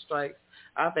jealousy strikes.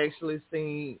 I've actually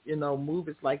seen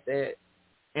movies like that,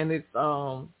 and it's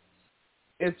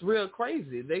real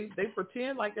crazy. They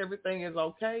pretend like everything is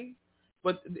okay,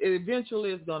 but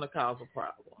eventually it's gonna cause a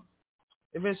problem.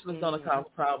 Eventually it's gonna cause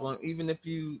a problem, even if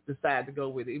you decide to go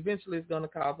with it. Eventually it's gonna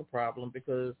cause a problem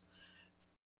because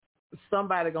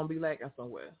somebody gonna be lacking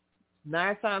somewhere.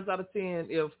 9 times out of 10,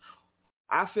 if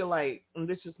I feel like, and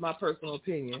this is my personal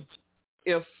opinion,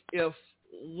 if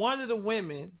one of the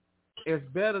women is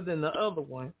better than the other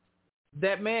one,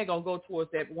 that man gonna go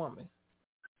towards that woman,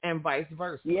 and vice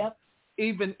versa. Yep.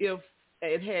 Even if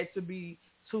it had to be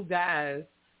 2 guys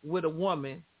with a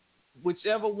woman,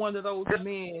 whichever one of those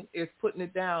men is putting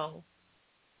it down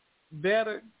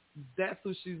better, that's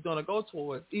who she's going to go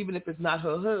towards, even if it's not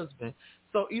her husband.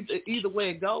 So either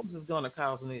way it goes, it's going to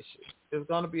cause an issue. There's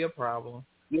going to be a problem.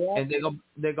 Yeah. And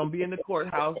they're going to be in the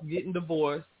courthouse getting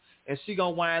divorced, and she's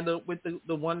going to wind up with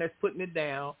the one that's putting it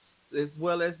down, as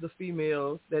well as the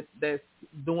females that's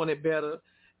doing it better.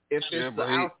 If it's the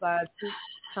outside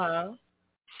time.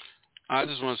 I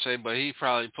just want to say, but he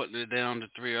probably putting it down to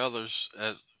 3 others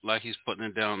like he's putting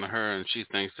it down to her, and she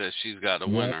thinks that she's got a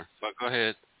winner. But go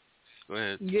ahead.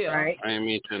 Yeah. Right. I didn't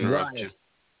mean to interrupt you.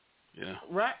 Yeah.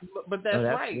 Right, but that's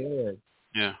right. Good.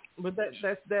 Yeah. But that's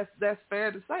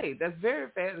fair to say. That's very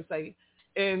fair to say.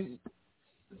 And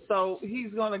so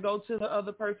he's going to go to the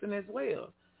other person as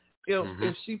well.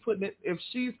 If she's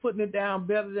putting it down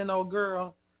better than old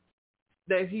girl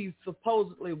that he's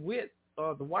supposedly with,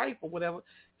 or the wife or whatever,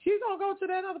 he's going to go to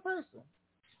that other person.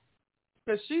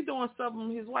 Because she's doing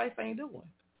something his wife ain't doing.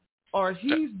 Or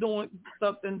he's doing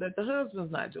something that the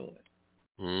husband's not doing.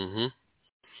 Mm-hmm.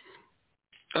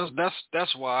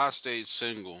 That's why I stayed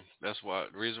single. That was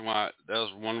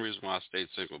one reason why I stayed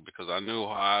single, because I knew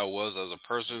how I was as a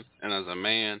person and as a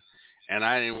man, and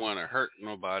I didn't want to hurt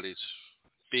nobody's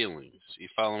feelings. You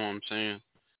follow what I'm saying?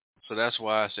 So that's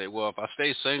why I say, well, if I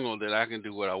stay single, then I can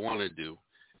do what I want to do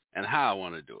and how I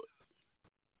want to do it.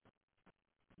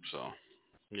 So,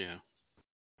 yeah.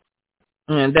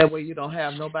 And that way you don't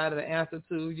have nobody to answer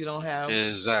to. You don't have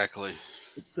exactly.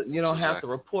 You don't have to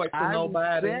report to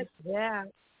nobody.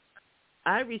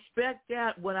 I respect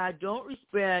that. What I don't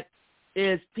respect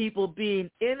is people being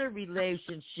in a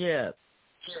relationship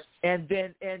and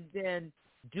then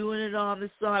doing it on the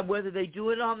side. Whether they do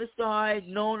it on the side,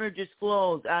 known or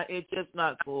disclosed, it's just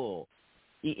not cool.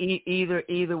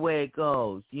 Either way it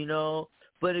goes, you know.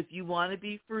 But if you want to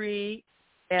be free,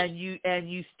 and you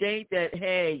state that,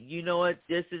 hey, you know what,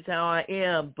 this is how I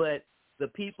am, but the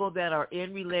people that are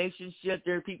in relationships,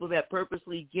 there are people that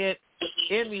purposely get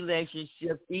in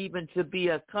relationships even to be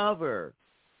a cover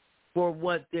for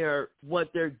what they're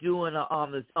doing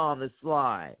on the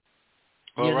slide.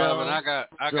 Well, Robin, I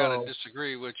gotta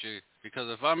disagree with you, because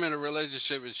if I'm in a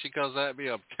relationship and she comes at me,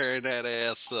 I'm tearing that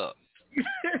ass up.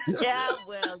 Yeah,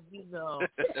 well, you know,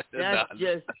 that's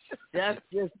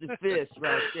just the fish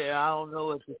right there. I don't know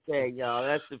what to say, y'all.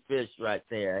 That's the fish right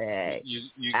there. Hey, you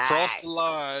cross the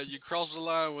line. You cross the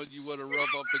line when you want to rub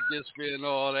up against me and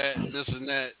all that, and this and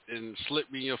that, and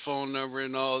slip me your phone number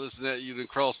and all this and that. You done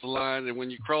cross the line, and when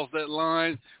you cross that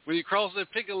line, when you cross that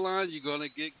picket line, you're gonna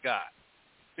get got.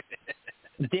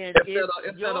 Then instead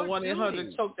of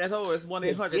 1-800 choke that hoe, it's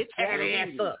 1-800 tear the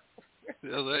ass up.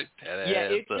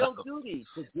 It's your duty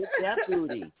to get that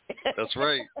booty. That's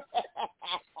right.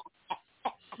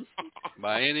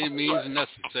 By any means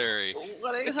necessary.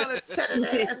 1-800 tear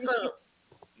the ass up.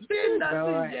 Did not see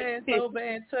your ass so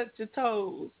bad, touch your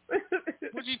toes.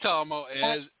 What you talking about,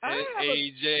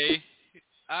 AJ?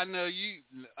 I know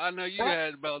you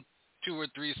had about 2 or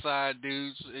 3 side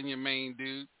dudes and your main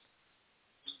dude.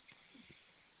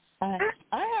 I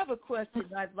have a question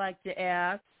I'd like to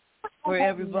ask for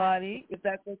everybody, if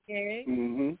that's okay.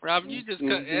 Mm-hmm. Robin, you just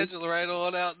cut Angela right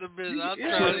on out the business. I'm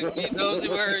trying to be nosy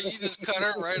with her. You just cut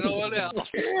her right on out.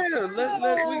 Yeah,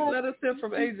 let us hear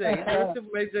from AJ. Let us hear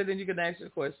from AJ, then you can ask your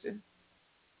question.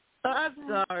 I'm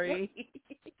sorry.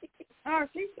 Oh,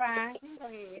 she's fine. Go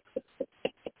ahead.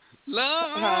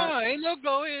 No, ain't no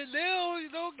go ahead now. You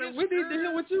don't get we need to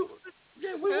hear what you.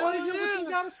 Yeah, we want to hear what you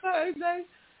got to say, AJ.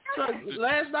 So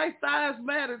last night size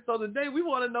mattered, so today we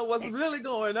want to know what's really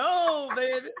going on,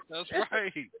 baby. That's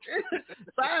right.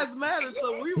 Size matters,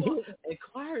 so we want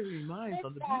inquiry minds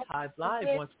on the Beehive Live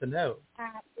wants to know.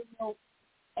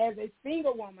 As a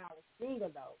single woman, I was single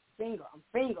though. I'm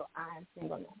single. I'm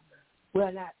single now.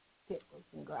 Well, not typically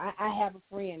single. I have a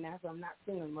friend now, so I'm not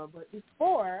single anymore. But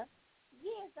before,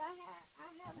 yes, I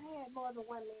have had more than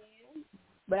one man,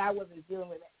 but I wasn't dealing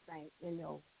with that same, in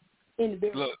the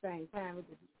very same time at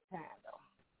the time though.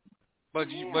 But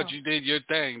you did your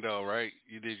thing though, right?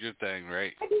 You did your thing,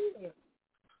 right? I did.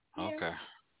 Okay. Yeah.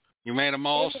 You made them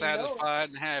all satisfied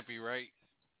and happy, right?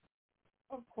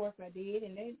 Of course I did,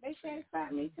 and they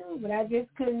satisfied me too. But I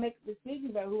just couldn't make a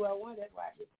decision about who I wanted. That's why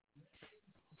I did.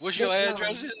 What's your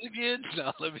address again?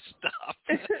 No, let me stop.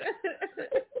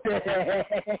 Like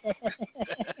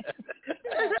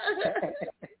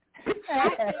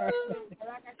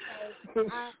I said,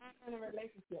 I'm in a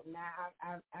relationship now.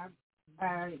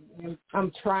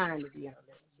 I'm trying to be in a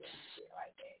relationship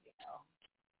like that.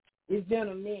 It's been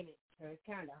a minute, so it's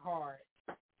kind of hard.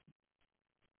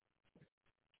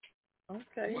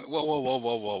 Okay.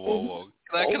 Whoa.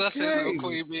 Can I say something,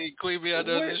 Queen Bee? Queen Bee, I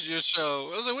know this is your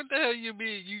show. I was like, what the hell you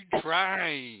mean you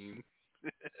trying?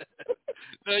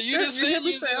 Now, you just said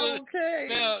you okay.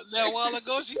 Now, a while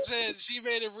ago, she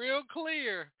made it real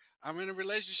clear. I'm in a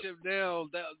relationship now.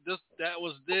 That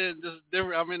was then. This is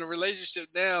different. I'm in a relationship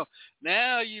now.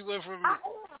 Now you went from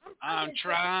I'm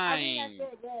trying.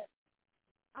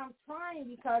 I'm trying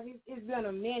because it's been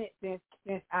a minute since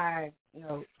I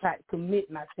tried to commit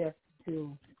myself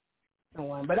to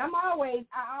someone. But I always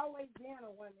been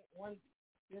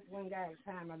just one guy at a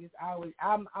time.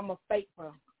 I'm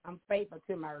faithful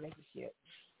to my relationship.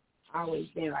 I always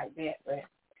been like that, but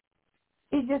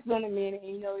it's just been a minute.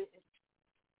 And,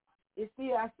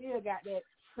 I still got that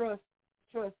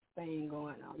trust thing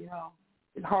going on.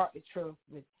 It's hard to trust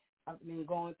with. I've been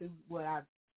going through what I've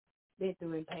been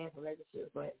through in past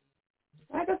relationships, but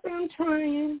like I said, I'm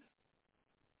trying.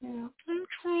 I'm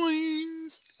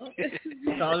trying.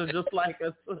 Sounded just like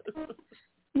us.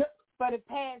 For the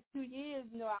past 2 years,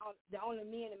 the only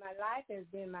men in my life has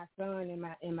been my son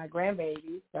and my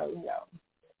grandbaby. So,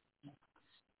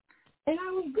 and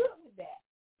I was good with that.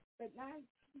 but nice.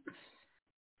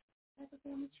 That's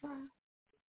what I'm gonna try.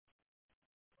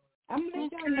 I'm gonna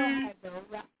let y'all know how it goes.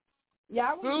 Right?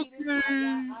 Y'all will meet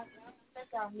him. I'll let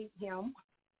y'all meet him.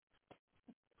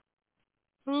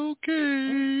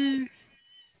 Okay.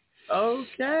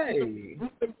 Okay.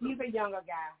 He's a younger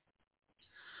guy.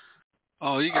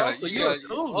 Oh, you got so you you're got. a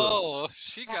cougar. Oh,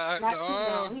 she got. Not too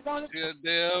young. He's only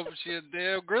She a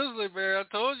damn grizzly bear. I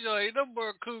told y'all, ain't no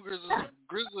more cougars and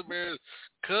grizzly bears.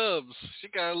 Cubs. She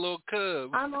got a little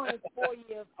cub. I'm only 4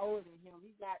 years older than him.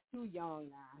 He's not too young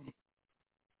now.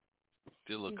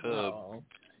 Still a cub. Oh.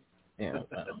 Yeah,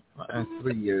 I'm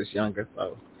 3 years younger.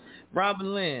 So,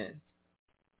 Robin Lynn.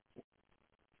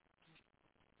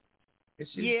 Is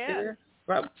she there?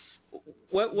 Rob,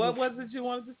 what was it you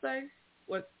wanted to say?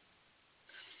 What?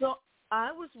 So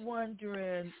I was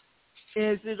wondering,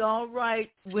 is it all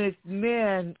right with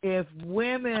men if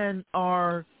women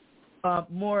are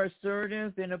more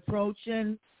assertive in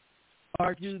approaching,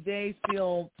 or do they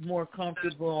feel more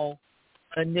comfortable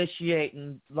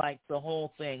initiating, like, the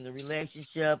whole thing, the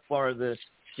relationship or the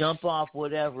jump off,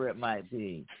 whatever it might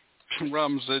be?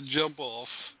 Robin said jump off.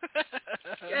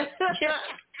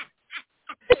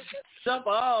 Jump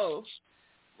off.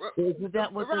 Isn't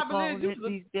that what they're Robin calling Lynn, it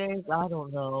these days? I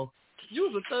don't know. You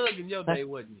was a thug in your day,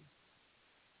 wasn't you?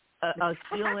 I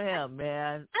still am,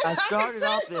 man. I started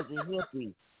off as a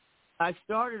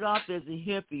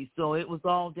hippie, so it was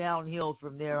all downhill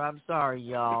from there. I'm sorry,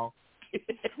 y'all.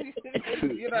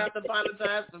 You don't have to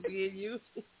apologize for being you.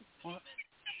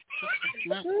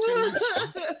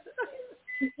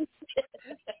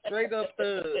 Straight up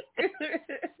thug.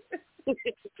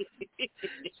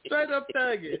 Straight up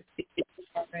thugging.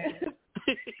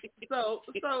 So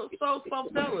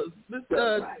fellas, this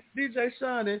DJ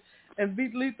Sean and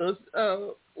Beat Lethal,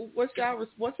 what's y'all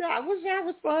response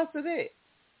to that?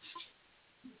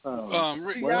 Do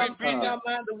y'all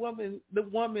mind the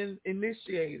woman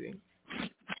initiating?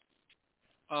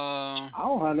 I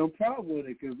don't have no problem with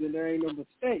it because then there ain't no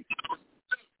mistake.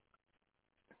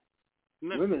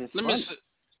 Women is funny.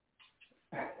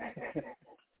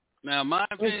 Now, my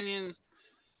opinion,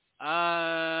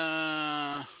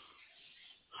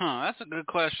 that's a good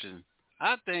question.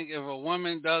 I think if a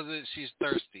woman does it, she's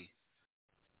thirsty.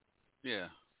 Yeah.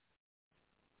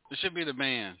 It should be the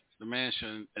man. The man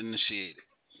should initiate it.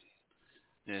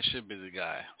 Yeah, it should be the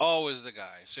guy. Always the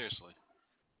guy, seriously.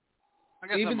 I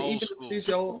guess I'm old school.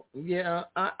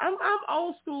 I'm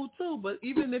old school too, but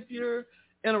even if you're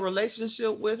in a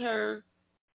relationship with her,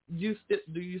 do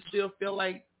you still feel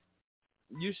like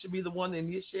you should be the one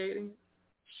initiating?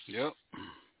 Yep.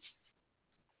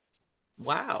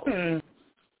 Wow.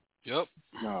 Yep.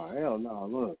 No, hell no.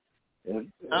 Look, if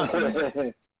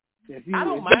you, I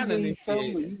don't if mind you need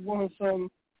initiating. something, you want something,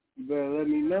 you better let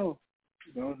me know.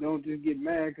 Don't just get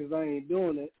mad because I ain't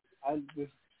doing it. I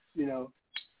just,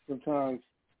 sometimes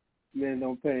men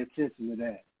don't pay attention to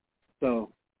that.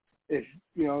 So, if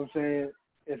you know what I'm saying,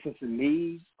 if it's a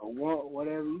need or want,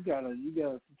 whatever, you gotta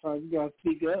sometimes you gotta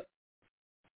speak up.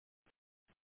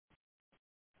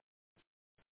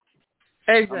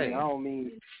 Hey, I mean, I don't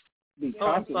mean be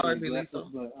constantly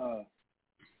aggressive, but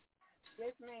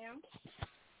yes, ma'am.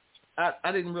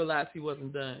 I didn't realize he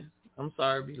wasn't done. I'm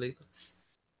sorry, B. Lethal.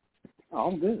 Oh,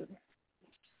 I'm good.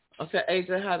 Okay,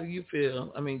 AJ, how do you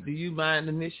feel? I mean, do you mind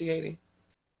initiating?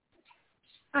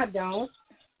 I don't.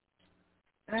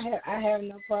 I have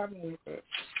no problem with it.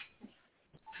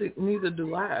 See, neither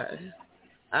do I.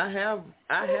 I have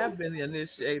been the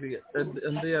initiator.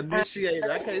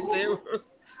 I can't say it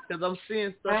because I'm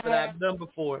seeing stuff that I've done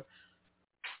before.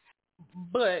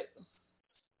 But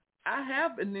I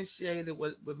have initiated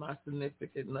with my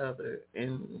significant other,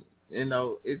 and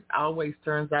it always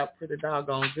turns out pretty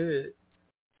doggone good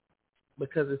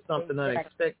because it's something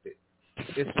unexpected.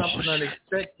 It's something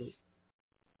unexpected.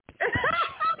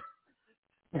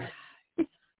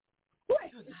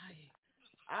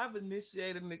 I've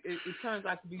initiated, it turns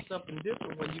out to be something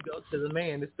different when you go to the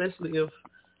man, especially if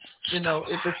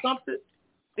it's something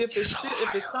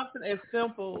as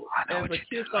simple as a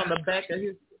kiss on the back of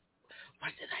his.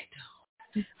 What did I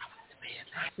do?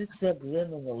 This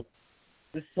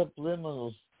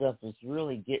subliminal stuff is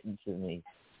really getting to me.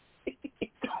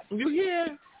 You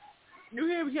hear?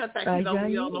 We got to think you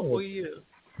don't know who he is.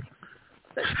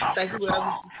 Thank you.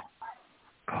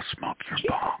 Go smoke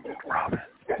your bomb, Robin.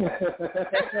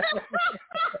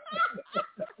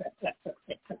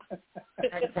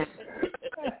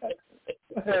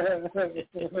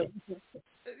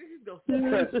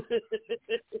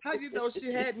 How you know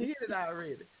she hadn't hit it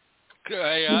already?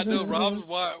 Hey, I know Robin's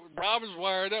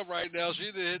wired up right now.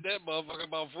 She done hit that motherfucker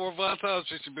about 4 or 5 times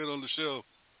since she's been on the show.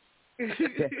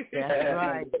 That's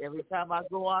right. Every time I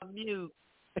go on mute.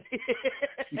 I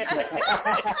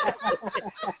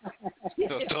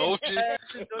told you.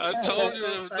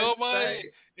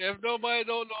 If nobody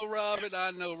don't know Robin,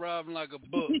 I know Robin like a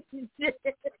book.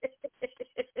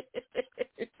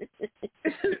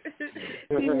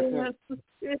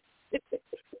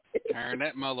 Turn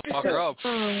that motherfucker up.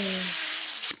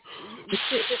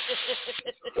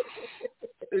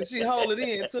 And she hold it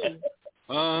in too.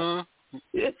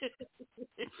 She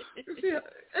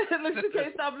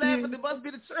can't stop laughing. It must be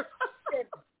the truth.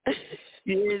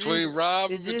 Between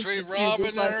Robin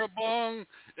and her bong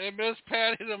and Miss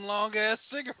Patty, them long ass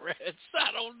cigarettes.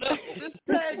 I don't know. Miss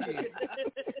Peggy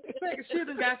should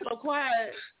have got so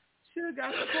quiet.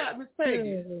 Miss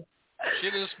Peggy. She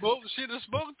done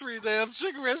smoked 3 damn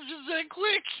cigarettes just that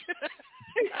quick.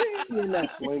 You're not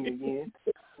swinging again.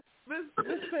 Miss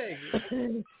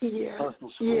Peggy. Yeah.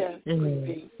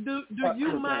 Do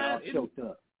you mind?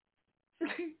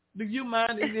 Do you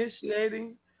mind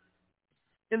initiating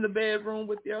in the bedroom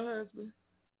with your husband?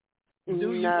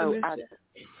 No, I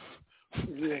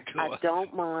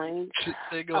don't mind.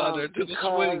 They go out there to the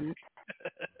swing.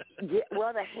 Yeah,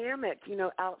 well, the hammock,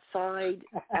 outside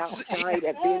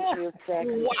Adventure Sex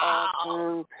is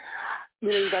awesome.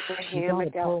 You got the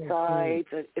hammock outside.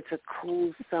 It's a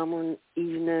cool summer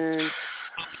evening.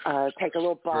 Take a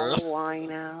little bottle of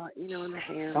wine out, in the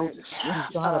hammock.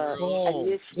 Girls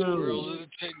in the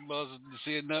chick bus and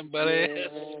seeing nothing but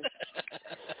ass.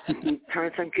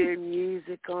 Turn some good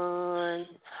music on.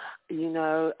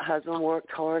 Husband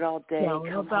worked hard all day. Come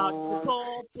about home.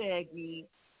 Nicole, Peggy.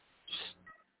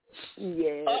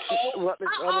 Yeah. What was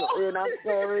wrong? I'm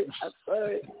sorry.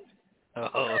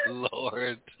 Oh,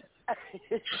 Lord.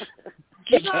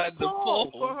 Not the pole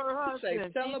for her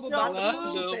husband. Tell them about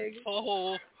the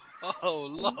pole. Oh,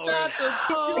 Lord. Not the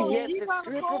pole. Yes, the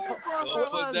stripper pole.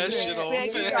 Don't put that shit on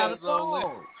video.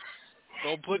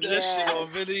 Don't put that shit on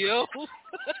video.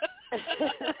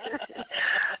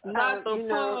 Not the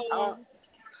pole.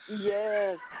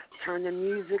 Yes. Turn the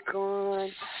music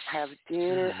on, have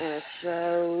dinner and a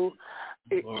show.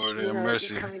 Lord have mercy.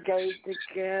 You kind of go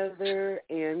together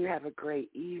and have a great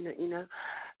evening,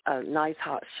 a nice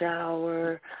hot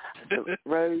shower, the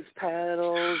rose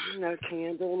petals,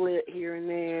 candle lit here and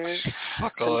there.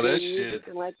 Fuck all that shit.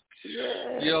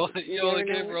 You only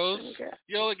get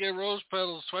rose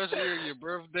petals twice a year, your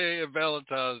birthday and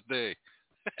Valentine's Day.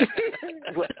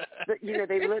 But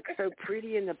they look so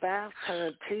pretty in the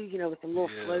bathtub too, with the little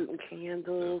floating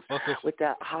candles, with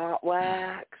that hot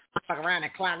wax. Fuck around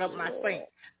and climb up my sink.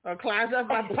 Or climb up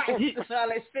my pipe. All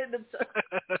they shit in the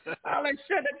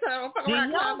time. Do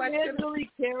y'all men really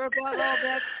care about all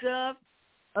that stuff?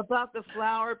 About the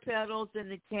flower petals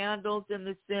and the candles and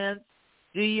the scents?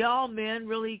 Do y'all men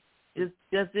really, does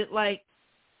it like,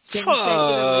 can you take it or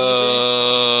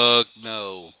leave it?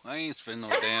 No. I ain't spending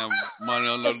no damn money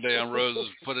on no damn roses,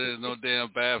 put it in no damn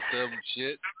bathtub and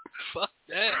shit. Fuck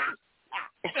that.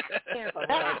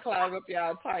 Climb up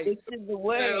y'all pipe. It's in the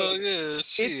way. Hell yeah,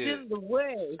 shit. It's in the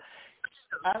way.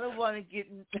 I don't want to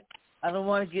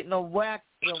get no wax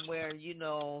somewhere, You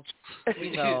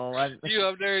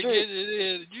up there getting it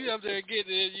in.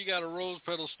 You got a rose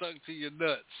petal stuck to your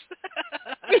nuts.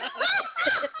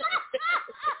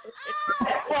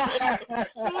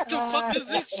 What the fuck is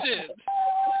this shit?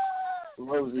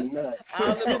 Rosy nut.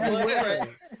 Have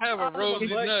a rosy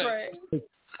nut.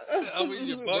 I mean,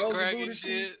 your butt crack and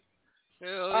shit.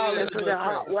 That's where the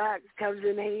hot wax comes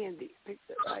in handy. Pick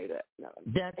it right up. No.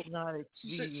 That's not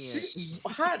expedient.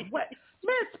 Hot wax.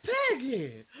 Miss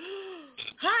Peggy.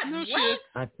 Hot wax.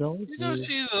 I told you.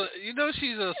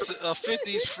 She's a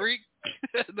 50s freak.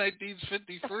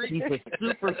 1950 freak. She's a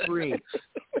super freak.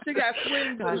 She got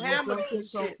swings and hammers and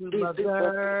shit.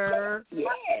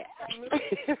 Yeah.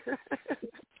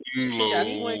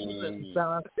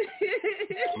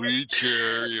 Sweet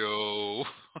Cheerio.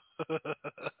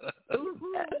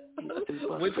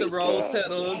 With the rose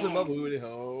petals in my booty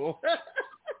hole.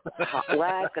 Hot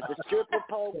wax, got the stripper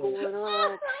pole going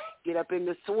on. Get up in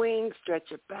the swing, stretch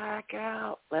your back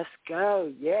out. Let's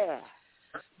go, yeah.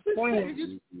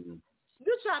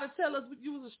 You try to tell us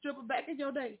you was a stripper back in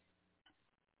your day?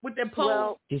 With that pole?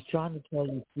 Well, she's trying to tell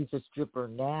you she's a stripper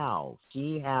now.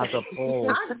 She has a pole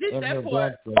in her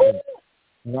bedroom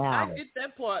now. I get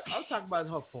that part. I'm talking about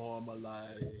her former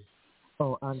life.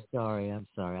 Oh, I'm sorry.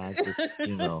 I just,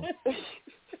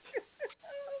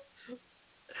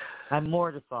 I'm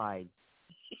mortified.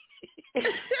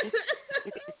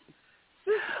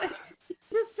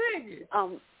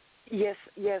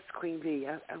 Yes, Queen Bee,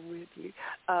 I'm with you.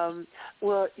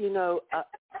 Well,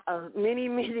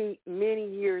 many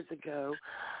years ago,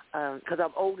 because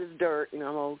I'm old as dirt, I'm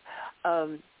old.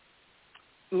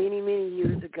 Many, many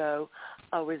years ago,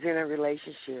 I was in a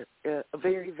relationship, a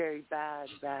very, very bad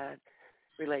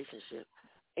relationship.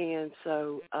 And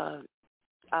so I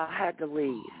had to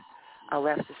leave. I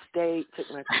left the state, took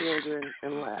my children,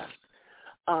 and left.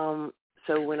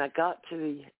 So when I got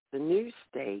to the new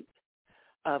state,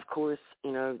 of course,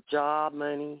 job,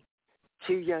 money,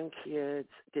 2 young kids,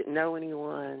 didn't know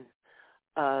anyone,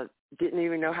 didn't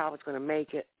even know how I was going to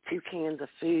make it, 2 cans of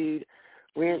food,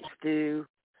 rent's due,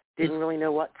 didn't really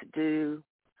know what to do.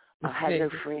 I had no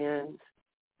friends.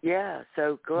 Yeah,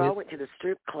 so girl, I went to the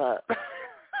strip club.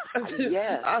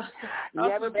 Yes. I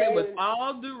was say, with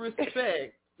all due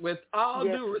respect,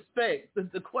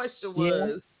 the question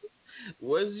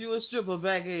was you a stripper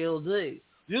back in LD?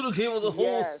 You'd have given the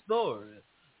whole story.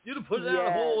 You'd have put it out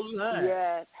a whole line.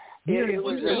 Yes.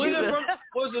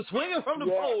 Was it swinging from the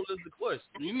pole is the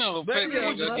question. Peggy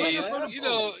ain't gonna give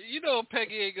you.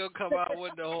 Peggy ain't gonna come out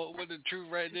with the truth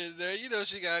right there.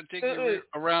 She gotta take you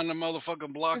around the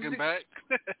motherfucking block and back.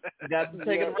 Got to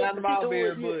take it around the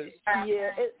Mulberry bush.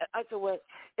 Yeah, it's a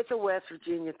West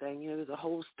Virginia thing. There's a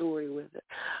whole story with it.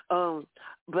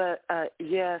 But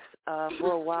yes,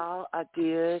 for a while I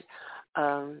did.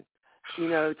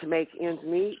 To make ends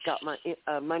meet, got my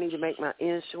money to make my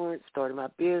insurance, started my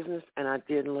business, and I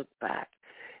didn't look back.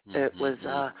 It was,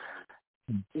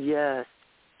 yes,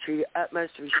 treated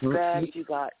utmost respect. You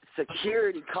got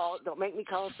security called. Don't make me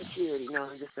call security. No,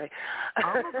 I'm just saying.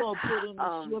 I'm going to go put in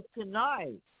a shift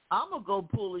tonight. I'm going to go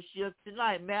pull a shift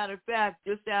tonight. Matter of fact,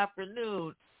 this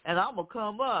afternoon, and I'm going to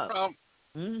come up.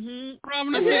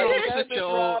 Robin,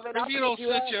 if you don't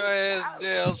sit your ass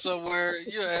down somewhere,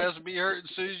 your ass will be hurting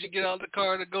as soon as you get out of the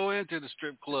car to go into the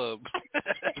strip club.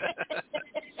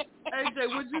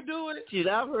 AJ, would you do it? Shit,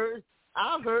 I'm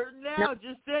hurt now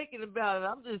just thinking about it.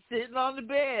 I'm just sitting on the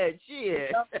bed.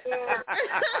 Shit.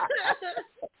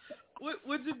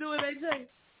 Would you do it, AJ?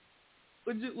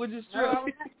 Would you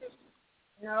strip?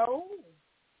 No.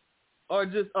 Or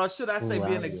should I say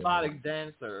be an exotic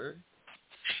dancer?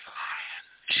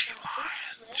 She's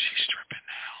lying. She's stripping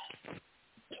now.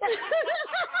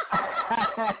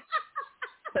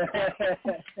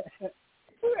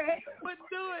 Wouldn't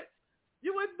do it.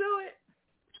 You wouldn't do it.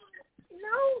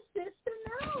 No, sister,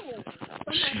 no.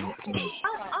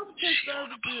 I'm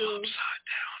conservative. Upside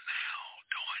down now,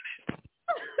 doing it.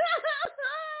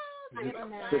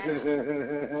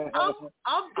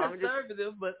 I'm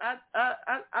conservative, but I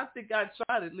think I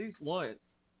tried at least once.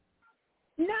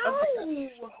 No.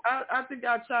 I think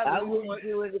I tried. I wouldn't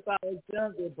do it if I was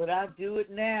younger, but I do it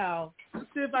now.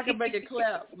 See if I can make it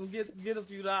clap and get a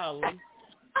few dollars.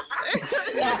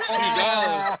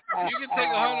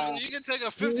 $50. You can take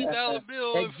a $50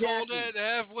 bill and fold that in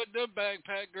half with the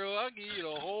backpack, girl. I'll give you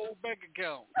the whole bank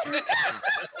account.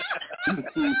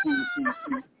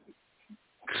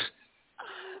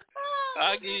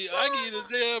 I'll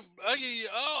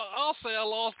say I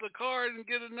lost the card and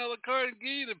get another card and give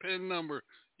you the PIN number.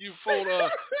 You fold a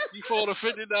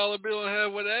 $50 bill and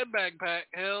have with that backpack.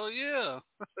 Hell yeah.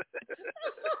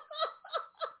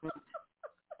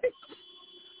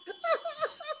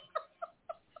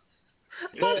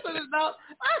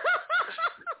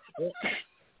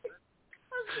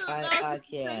 I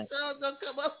can't. I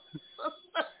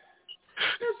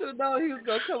should have known he was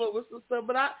gonna come up with some stuff,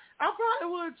 but I probably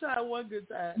would try one good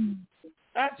time.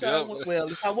 I'd try one. Well,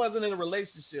 if I wasn't in a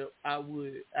relationship, I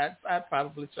would. I'd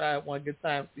probably try one good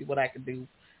time, see what I can do,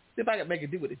 see if I can make it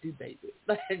do what it do, baby.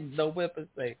 Like no weapon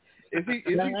say. Is he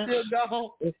still gone?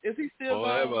 Is he still gone?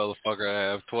 That motherfucker I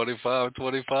have 25.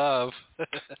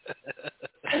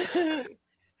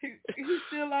 He's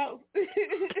still out.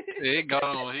 He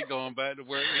gone. He going back to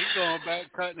work. He going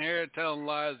back cutting hair and telling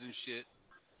lies and shit.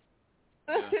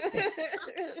 Yeah.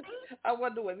 I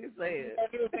wonder what he's saying.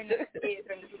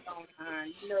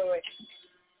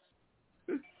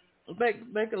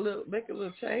 Make a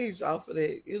little change off of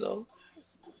that,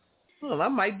 Well, I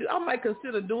might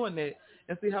consider doing that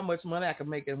and see how much money I can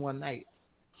make in one night.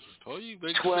 Oh, you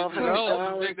make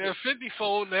 $50. Make that 50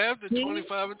 fold and have the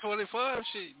 25 and 25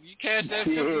 shit. You cash that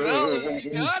 $50,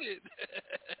 you got it.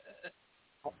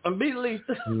 And be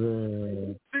lethal.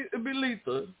 Be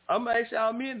lethal. I'm gonna ask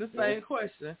y'all men the same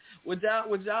question. Would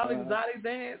y'all exotic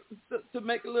dance to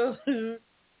make a little?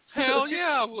 Hell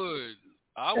yeah, I would.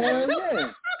 I would.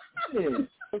 Yeah.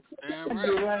 Damn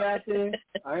right. Right out there.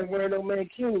 I ain't wearing no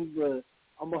mankini, but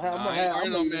I'm gonna have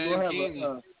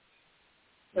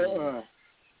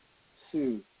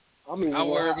shoot. I ain't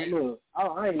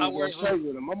gonna play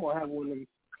with them. I'm gonna have one of them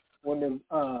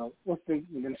what's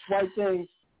them swipe things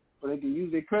where they can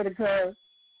use their credit card.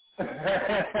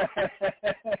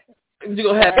 You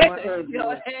gonna have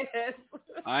your ass.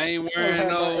 I ain't wearing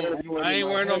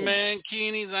no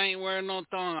mankinis. I ain't wearing no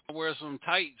thong. I wear some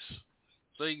tights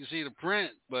so you can see the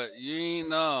print. But you ain't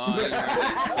know. I ain't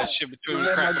wearing that shit between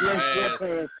the crack of my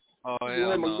ass. Oh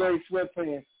hell no. Gray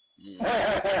sweatpants.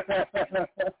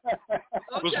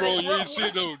 What's wrong? You ain't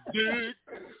see no dick.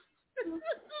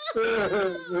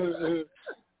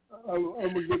 I'm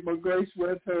gonna get my gray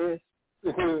sweatpants.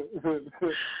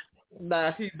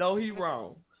 Nah, he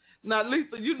wrong. Now,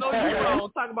 Lisa, you know you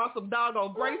wrong. Talk about some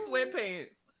doggone gray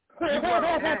sweatpants.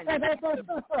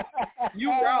 You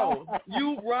wrong.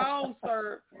 You wrong,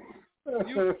 sir.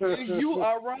 You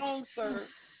are wrong, sir.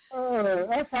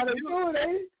 That's how they do it,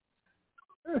 ain't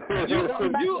it?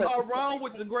 You are wrong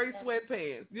with the gray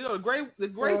sweatpants. You know, the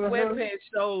gray sweatpants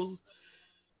shows.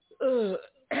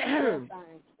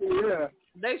 Yeah.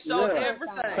 They show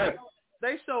everything.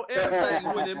 They show everything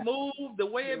when it moved, the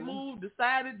way it moved, the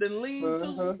side it then leaned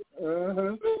to.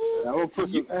 I'm gonna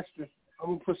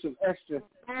put some extra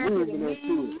movement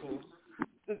into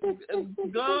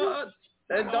it. God,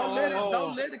 and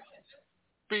don't let it.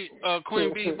 Queen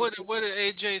B, what did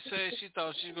AJ say? She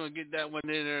thought she was gonna get that one in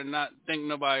there and not think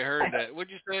nobody heard that.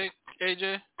 What'd you say,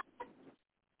 AJ?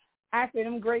 I said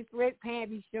them great sweatpants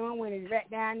be showing when it's right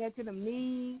down there to the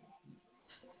knees.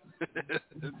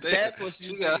 That's what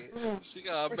she got. She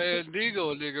got a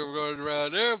Bandigo nigga running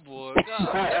around there, boy.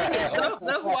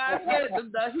 That's why I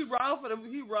said that he wrong for them.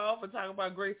 He wrong for talking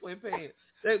about gray sweatpants.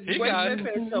 That gray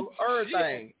sweatpants show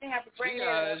everything.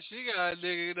 She got a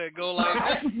nigga that go like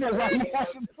that.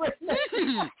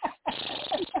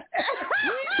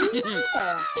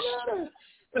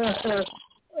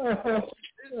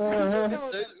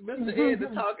 Mr. Ed, the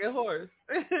talking horse.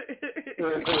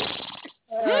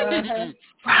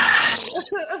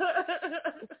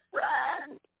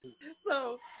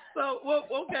 So what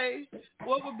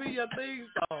would be your theme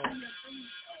song?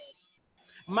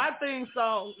 My theme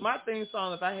song,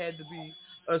 if I had to be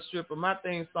a stripper, my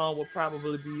theme song would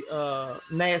probably be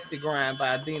Nasty Grind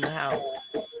by Adina House.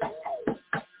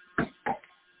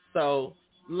 So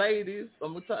ladies,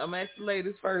 I'm asking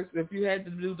ladies first, if you had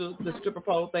to do the stripper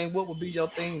pole thing, what would be your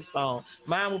theme song?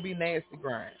 Mine would be Nasty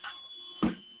Grind.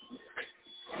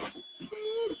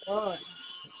 I'm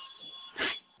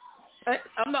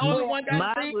the only one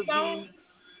got a theme song.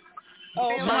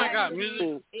 Somebody got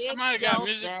music. Somebody got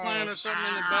music playing or something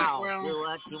in the background. Do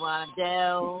what you want to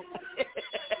do.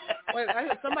 Wait, I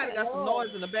hear somebody got some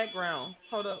noise in the background.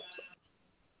 Hold up.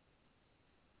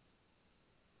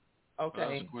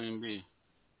 Okay. That's Queen B.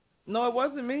 No, it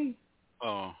wasn't me.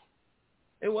 Oh.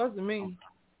 It wasn't me.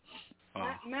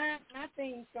 My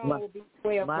theme song would be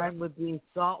 12. Mine would be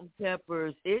Salt and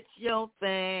Peppers. It's your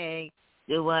thing.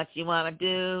 Do what you want to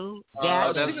do.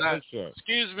 That's not,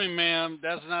 excuse me, ma'am.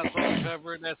 That's not Salt and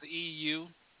Pepper. That's EU.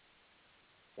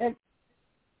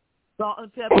 Salt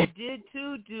and Pepper did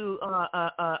too do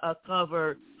a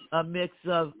cover, a mix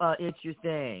of It's Your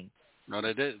Thing. No,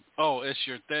 they did. Oh, It's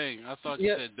Your Thing. I thought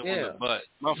you said doing the butt.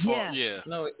 My fault. Yeah.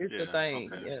 No, it's your thing.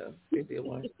 Okay. Yeah, they did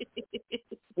one.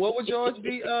 What would yours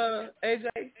be, AJ?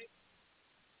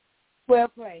 Well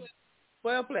played.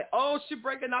 Oh, she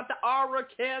breaking out the Aura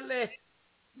Kelly.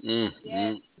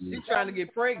 She's trying to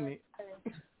get pregnant.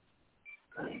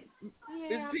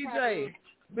 It's PJ.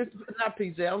 Not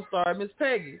PJ, I'm sorry, Miss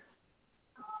Peggy.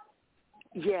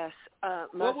 Yes,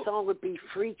 my song would be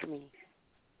Freak Me.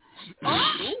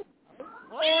 I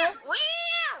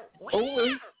told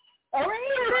you.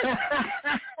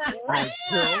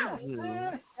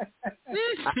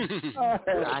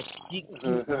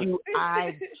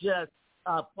 I just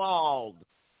appalled.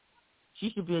 She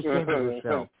should be ashamed of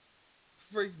herself.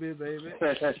 Freak me, baby.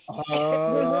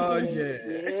 Oh, yeah.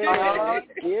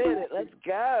 Get it. Let's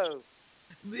go.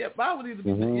 Yeah, I would either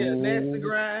be Nasty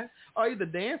Grind or either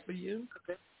Dance for You.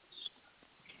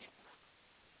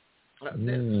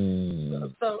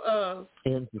 So,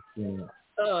 interesting.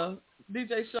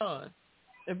 DJ Sean,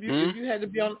 if you had to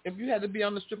be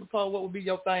on the stripper pole, what would be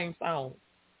your theme song?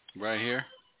 Right here.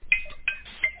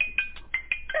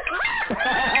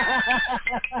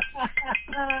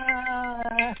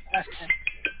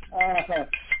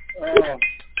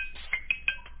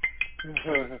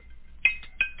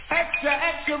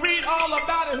 Extra, read all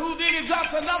about it. Who did it?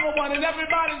 Just another one in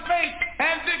everybody's face.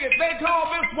 And dig it. They call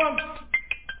this one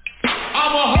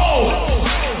I'm a hoe.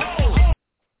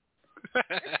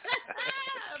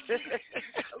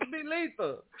 Be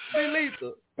lethal.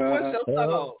 What's your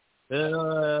song?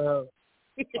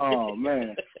 Oh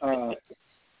man.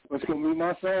 What's gonna be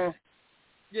my song?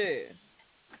 Yeah.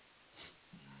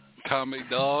 Comic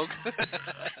Dog.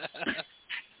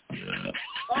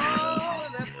 Oh,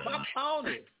 that's my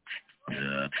pony.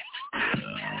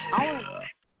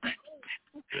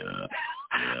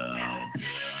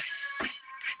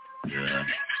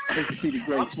 They can see the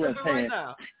great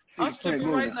sweatpants. I'm stripping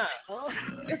right now.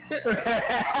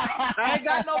 I ain't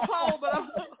got no pole,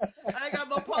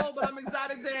 but I'm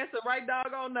exotic dancing right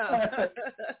doggone now.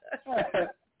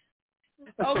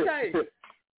 Okay.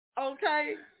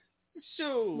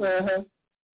 Shoot.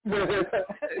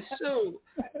 Shoot.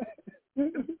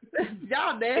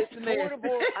 Y'all nasty. It's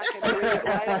portable. I can bring it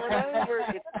right on over.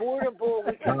 It's portable.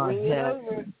 We can bring it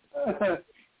over.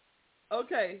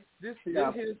 Okay. This is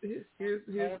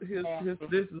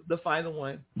the final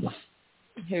one.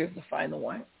 Here's the final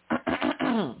one.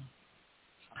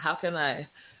 How can I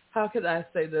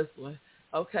say this one?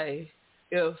 Okay.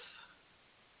 If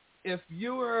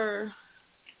you were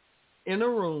in a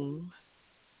room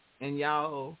and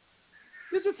you're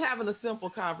just having a simple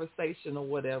conversation or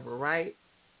whatever, right?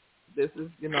 This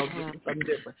is something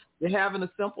different. You're having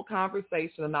a simple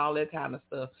conversation and all that kind of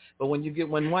stuff. But when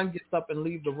one gets up and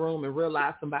leaves the room and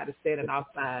realize somebody's standing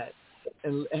outside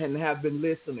and have been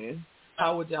listening,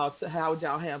 how would y'all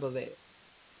handle that?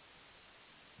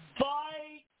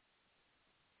 Fight.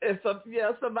 If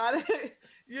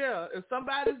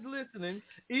somebody's listening,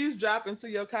 eavesdropping to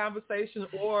your conversation,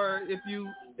 or if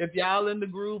y'all in the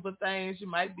groove of things, you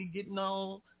might be getting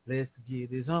on. Let's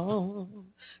get it on,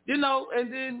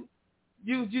 and then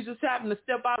you just happen to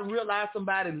step out and realize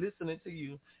somebody listening to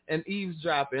you and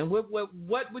eavesdropping. What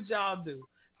would y'all do?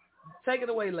 Take it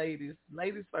away, ladies.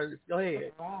 Ladies first. Go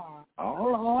ahead.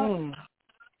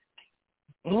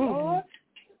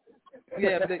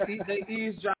 Yeah, they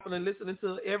eavesdropping and listening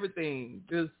to everything.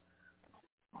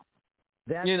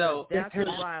 That's a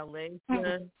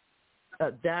violation.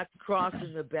 That's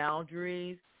crossing the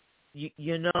boundaries.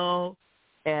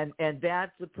 And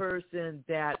that's the person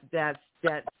that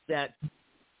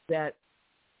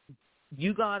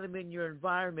you got them in your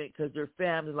environment because they're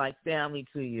family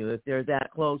to you if they're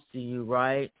that close to you,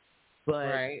 right?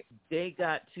 But they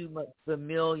got too much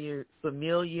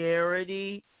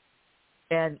familiarity,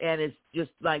 and it's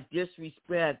just like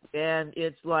disrespect, and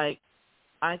it's like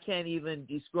I can't even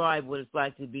describe what it's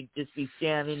like to be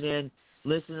standing in,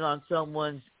 listening on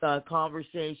someone's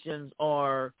conversations,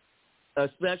 or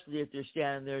especially if they're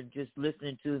standing there just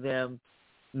listening to them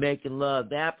making love.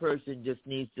 That person just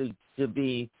needs to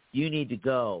be, you need to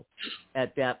go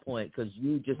at that point because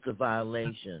you just a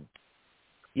violation.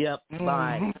 Yep,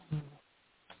 bye.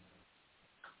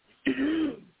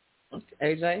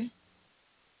 AJ?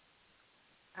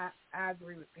 I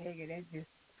agree with Peggy.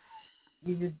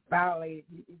 You just violated.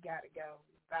 You got to go.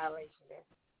 Violation.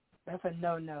 That's a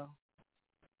no.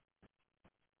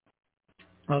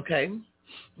 Okay.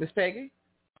 Miss Peggy?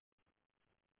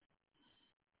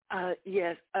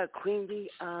 Yes. Queen Bee,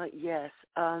 yes.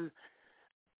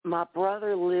 My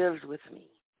brother lives with me.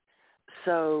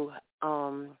 So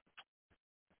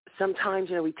sometimes,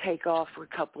 we take off for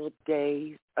a couple of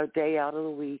days, a day out of the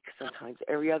week, sometimes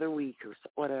every other week or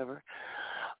whatever.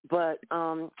 But,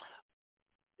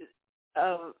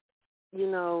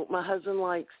 my husband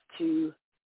likes to,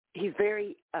 he's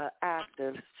very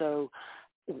active. So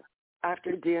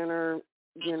after dinner,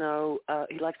 he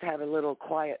likes to have a little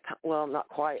quiet time. Well, not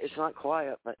quiet. It's not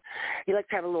quiet, but he likes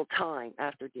to have a little time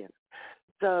after dinner.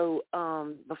 So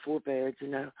before bed,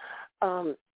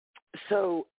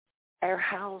 so our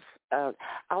house, I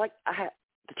had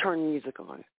to turn music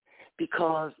on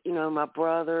because, my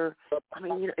brother,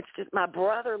 it's just my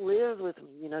brother lives with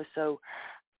me, so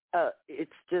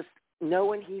it's just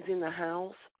knowing he's in the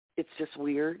house, it's just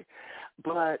weird.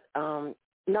 But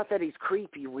not that he's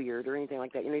creepy weird or anything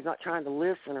like that. He's not trying to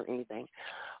listen or anything.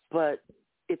 But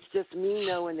it's just me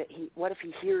knowing that what if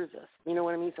he hears us? You know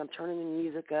what I mean? So I'm turning the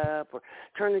music up or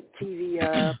turning the TV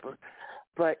up.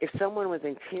 But if someone was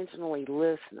intentionally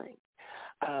listening,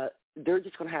 they're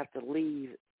just going to have to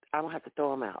leave. I don't have to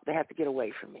throw them out. They have to get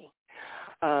away from me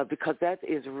because that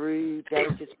is rude.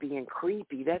 That is just being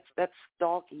creepy. That's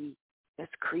stalky.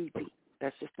 That's creepy.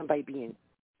 That's just somebody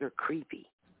they're creepy.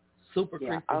 Super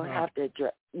creepy. I'll have to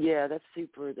address. Yeah, that's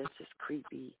just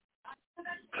creepy.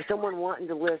 For someone wanting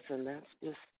to listen,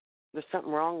 there's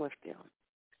something wrong with them.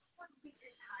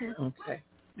 Okay.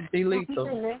 Be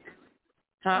lethal.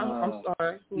 Huh? I'm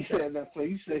sorry. You said that. So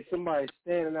you say somebody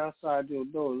standing outside your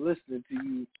door listening to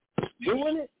you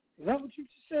doing it? Is that what you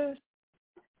just said?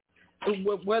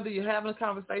 Whether you're having a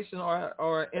conversation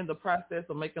or in the process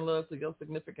of making love to your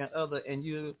significant other, and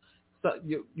you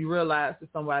realize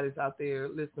that somebody's out there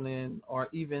listening, or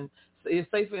even it's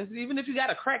safe, even if you got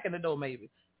a crack in the door, maybe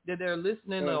that they're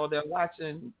listening or they're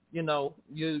watching. You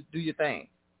do your thing.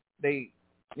 They,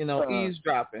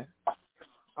 eavesdropping.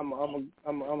 I'm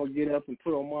gonna get up and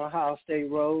put on my Ohio State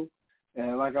robe,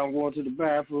 and like I'm going to the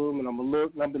bathroom, and I'm gonna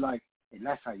look, and I'll be like, "Hey,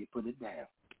 that's how you put it down."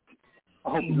 I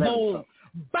hope you let it Boom. go.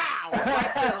 Bow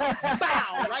right there.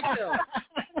 Bow right there.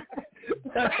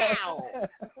 Bow.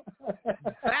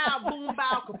 Bow, boom,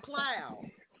 bow, kaplow.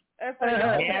 That's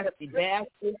nasty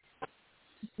bastard.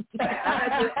 I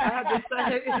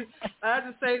had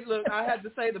to say, look, I had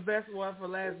to say the best one for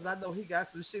last, and I know he got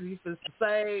some shit he supposed to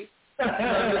say.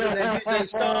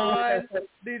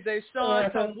 DJ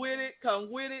Sean, come with it.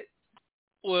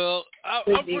 Well,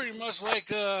 I'm pretty much like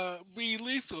Be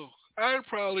Lethal. I'd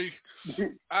probably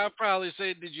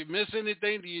say, did you miss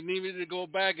anything? Do you need me to go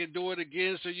back and do it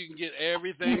again so you can get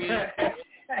everything in?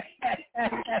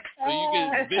 So you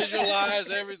can visualize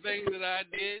everything that I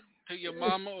did to your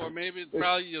mama, or maybe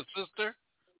probably your sister?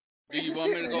 Do you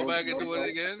want me to go back and do it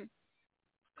again?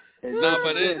 No,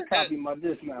 but copy my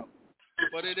dismount.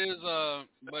 But it is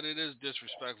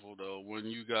disrespectful though when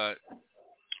you got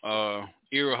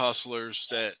ear hustlers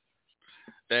that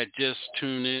just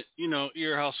tune it,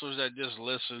 ear hustlers that just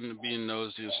listen to being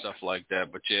nosy and stuff like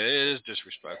that. But yeah, it is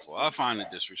disrespectful. I find it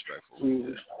disrespectful.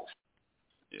 Mm.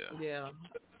 Yeah.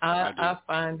 I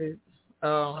find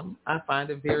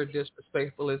it very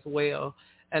disrespectful as well,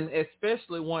 and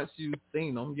especially once you've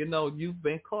seen them. You've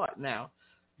been caught now.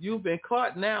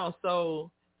 So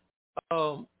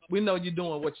we know you're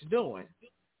doing what you're doing.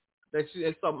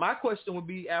 And so my question would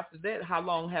be after that: how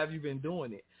long have you been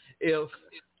doing it? If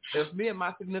me and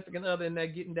my significant other in there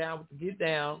getting down with the get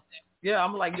down, yeah,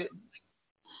 I'm like,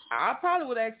 I probably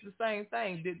would ask the same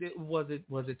thing. Was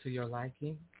it to your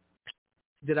liking?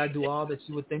 Did I do all that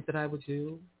you would think that I would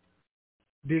do?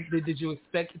 Did you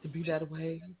expect it to be that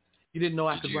way? You didn't know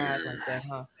I could ride like that,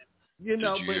 huh? Did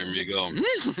you hear me go?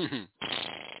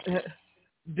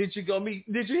 Did you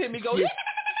hear me go?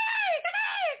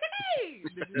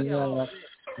 They'll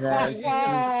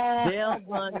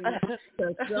money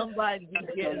because somebody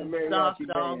getting stopped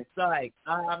on site.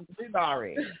 I'm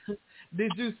sorry.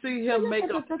 Did you see him make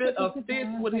a fist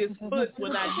with his foot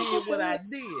when I did what I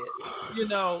did?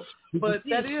 But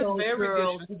that is very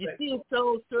disrespectful. Did you see his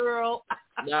toes curl?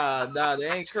 Nah, they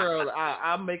ain't curled.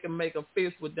 I make him make a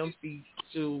fist with them feet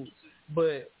shoes,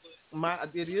 but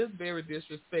it is very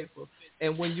disrespectful.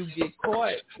 And when you get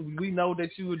caught, we know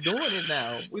that you were doing it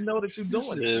now. We know that you're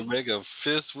doing it. Make a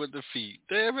fist with the feet.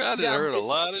 Damn it, I done heard a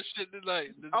lot of shit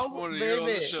tonight. This morning here on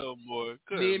the show, boy.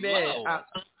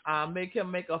 I make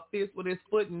him make a fist with his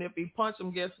foot, and if he punch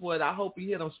him, guess what? I hope he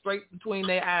hit him straight between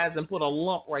their eyes and put a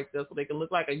lump right there so they can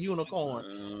look like a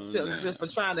unicorn, just for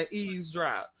trying to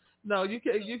eavesdrop. No, you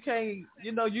can't. You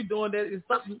doing that. It's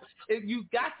something. You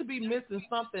got to be missing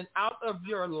something out of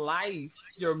your life,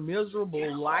 your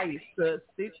miserable life, to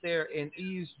sit there and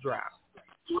eavesdrop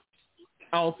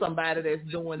on somebody that's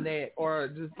doing that, or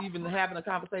just even having a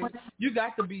conversation. You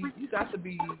got to be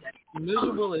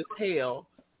miserable as hell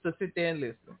to sit there and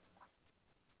listen.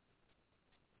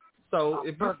 So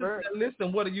if you sit there and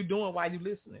listen, what are you doing while you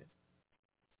listening?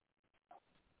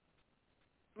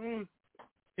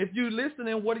 If you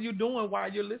listening, what are you doing while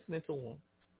you're listening to them?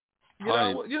 You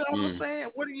know what I'm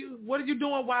saying? What are you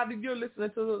doing while you're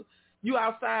listening to you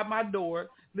outside my door,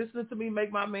 listening to me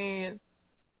make my man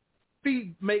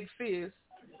feet make fists,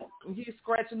 and he's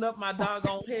scratching up my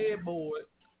doggone headboard,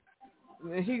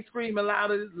 and he's screaming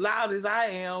loud as I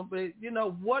am. But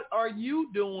what are you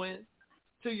doing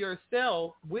to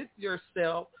yourself, with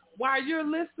yourself, while you're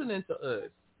listening to us?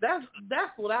 That's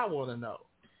what I want to know.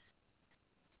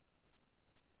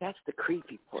 That's the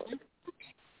creepy part.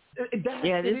 This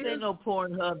ain't no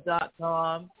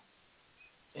Pornhub.com.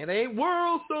 It ain't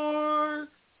World Star.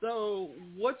 So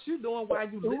what you doing while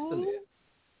you listening?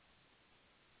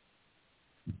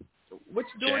 What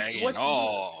you doing? Jagging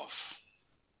off.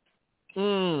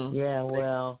 Yeah,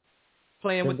 well,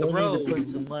 playing with the road.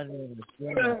 Put some money in the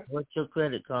screen. What's your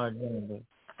credit card number?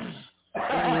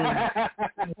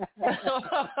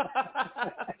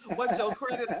 What's your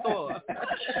credit score?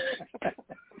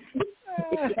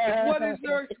 What is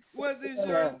your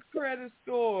credit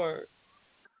score?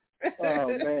 Oh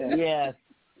man. Yes.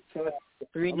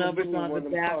 3 numbers on the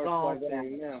back on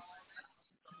now.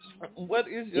 What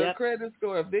is your credit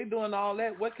score? If they're doing all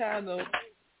that, what kind of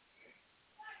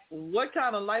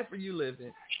life are you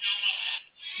living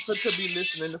to be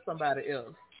listening to somebody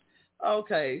else?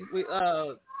 Okay, we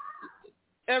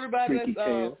everybody Freaky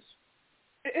Tales.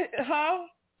 Huh?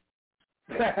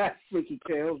 Freaky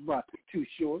Tales, but too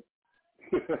short.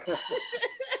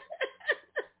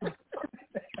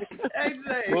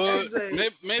 Well,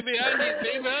 maybe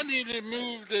I need to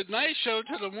move the night show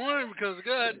to the morning because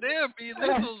goddamn, B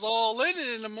Lethal's all in it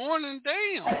in the morning.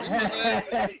 Damn,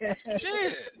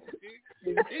 shit.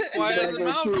 He's quiet as a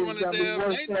mouse during the damn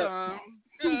nighttime.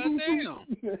 Goddamn.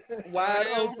 Wide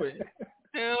open.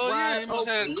 Hell yeah, he must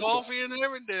have coffee and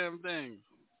every damn thing.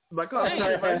 My coffee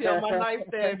is right here on my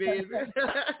nightstand, baby.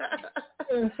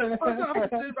 My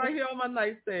coffee is right here on my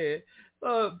nightstand.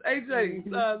 AJ,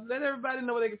 let everybody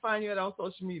know where they can find you on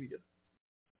social media.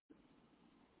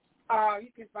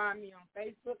 You can find me on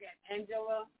Facebook at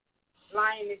Angela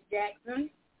Lioness Jackson.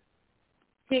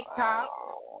 TikTok,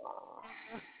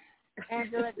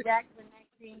 Angela Jackson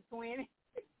 1920.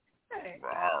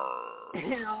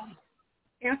 And on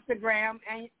Instagram,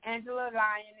 Angela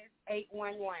Lioness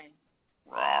 811.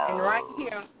 And right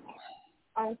here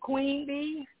on Queen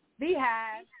Bee,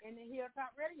 Beehive in the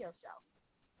Hilltop Radio Show.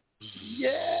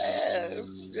 Yes.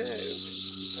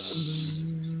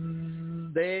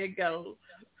 There you go.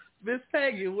 Miss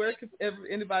Peggy, where can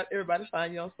everybody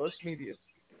find you on social media?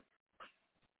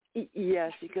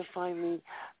 Yes, you can find me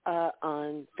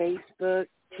on Facebook,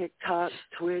 TikTok,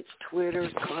 Twitch, Twitter,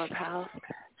 Clubhouse.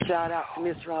 Shout out to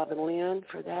Miss Robin Lynn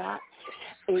for that.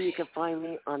 And you can find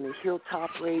me on the Hilltop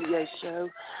Radio Show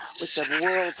with the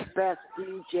world's best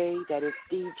DJ, that is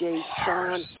DJ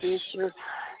Sean Fisher.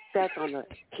 That's on the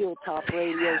Hilltop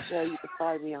Radio Show. You can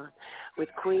find me on with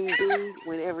Queen Bee.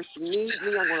 Whenever she needs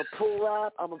me, I'm going to pull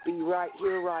up. I'm going to be right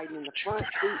here riding in the front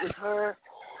seat with her.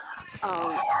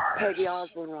 Peggy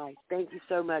Osborne Rice, thank you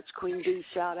so much. Queen Bee,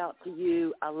 shout out to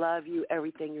you. I love you,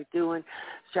 everything you're doing.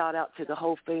 Shout out to the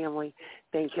whole family.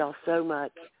 Thank y'all so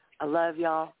much. I love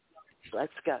y'all.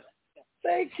 Let's go.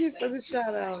 Thank you for the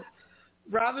shout out.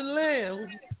 Robin Lynn,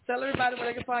 tell everybody where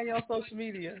they can find you on social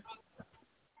media.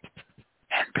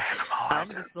 I'm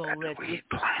just going to let you.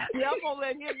 Yeah, I'm going to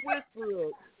let him whisper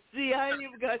it. See, I ain't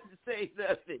even got to say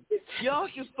nothing. Y'all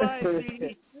can find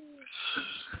me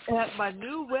at my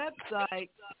new website,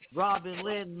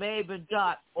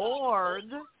 RobinLynnMaben.org.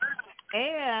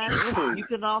 And you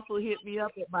can also hit me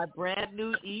up at my brand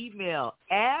new email,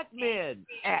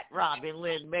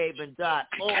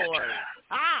 admin@RobinLynnMaben.org.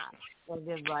 And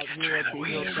then right here at the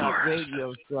Hilltop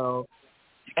Radio Show.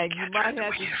 And you might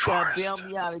have to bail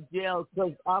me out of jail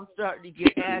because I'm starting to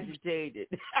get agitated.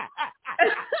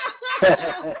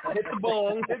 Hit the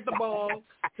bong, hit the bong,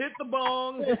 hit the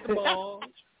bong, hit the bong.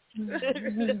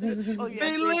 Oh, yeah,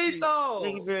 Be lethal.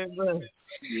 Thank you very much.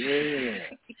 Yeah.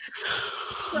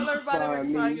 Tell everybody where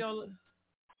to find you on.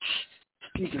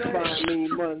 You can find me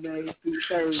Monday through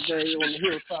Thursday on the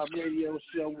Hilltop Radio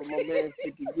Show with my man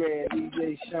 50 Grand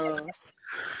DJ Sean.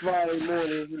 Friday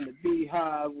mornings in the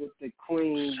Beehive with the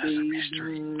Queen Bee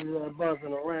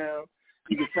buzzing around.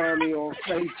 You can find me on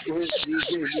Facebook, DJ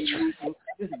B Lethal.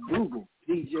 This is Google,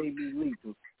 DJ B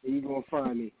Lethal. And you're going to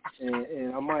find me.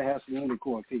 And I might have some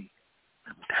unicorn pee.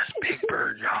 That's Big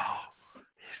Bird, y'all.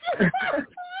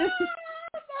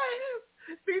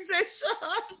 DJ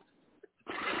Sean.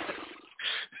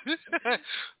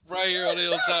 Right here on the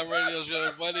Hilltop Radio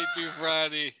Show, Monday through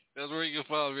Friday. That's where you can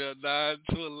find me at 9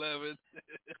 to 11.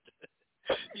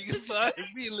 You can find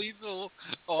me Lethal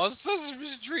on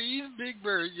Sesame Street's Big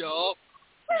Bird, y'all.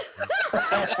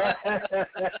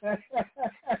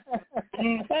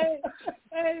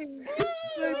 Hey.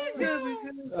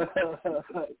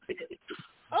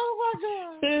 Oh, my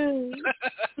God.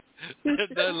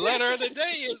 The letter of the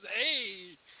day is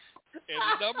A. And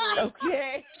the number is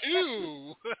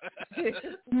 2.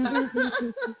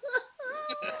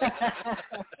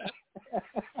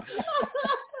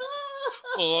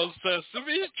 On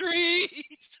Sesame Street.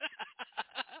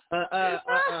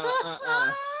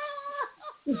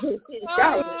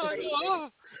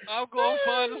 I'm going to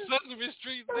find a Sesame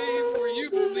Street theme for you,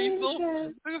 Lethal.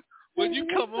 When you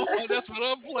come on, that's what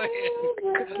I'm playing.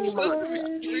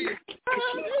 Sesame Street.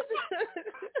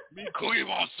 Me cookie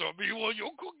monster, me want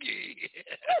your cookie.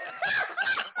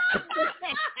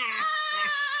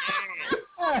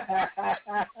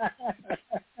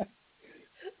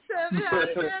 Sesame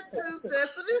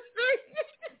Street.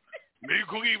 Me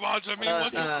cookie monster, me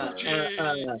want your cookie.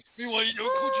 Me want your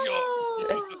cookie.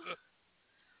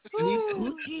 Me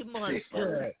cookie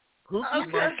monster. Cookie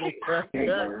monster.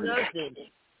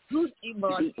 Cookie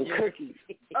monster.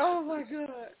 Oh my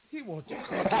God. He wants your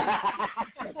cookie.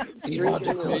 He wants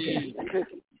your cookie.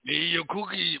 Me your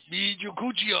cookie. Me your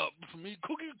cookie up. Me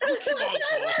cookie monster.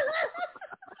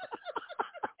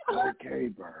 Okay,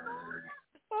 Bird.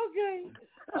 Okay.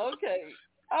 Okay.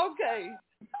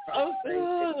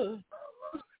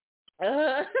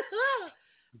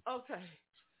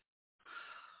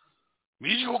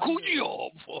 Me your cookie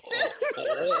up.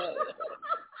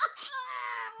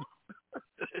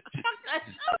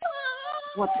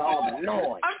 What's all the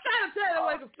noise? I'm trying to tell you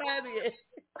where you can find me at.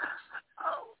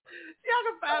 Y'all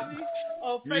can find me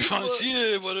on Facebook.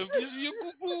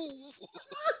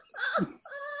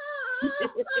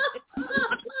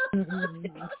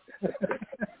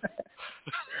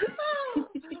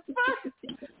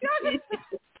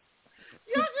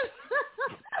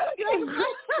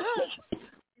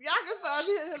 Y'all can find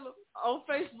me on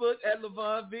Facebook at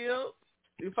LaVonville.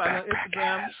 You can find me on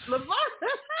Instagram,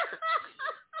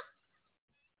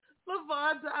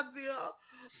 LaVon.Ville.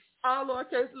 All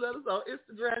lowercase letters on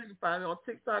Instagram. You can find me on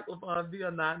TikTok,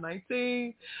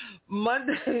 LaVonville919.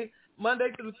 Monday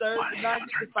through Thursday night, you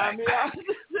can find me on.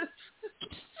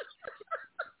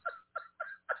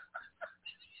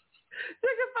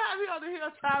 You can find me on the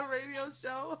Hilltop Radio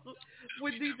Show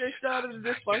with DJ Shawty and the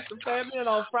Dysfunctional Family, and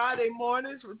on Friday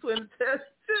mornings between 10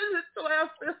 and 12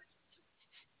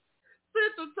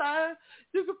 Central Time.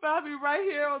 You can find me right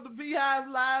here on the Beehive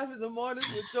Live in the mornings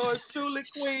with yours truly,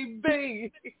 Queen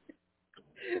B.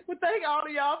 Well, thank all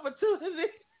of y'all for tuning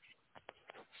in.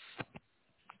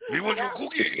 Me want your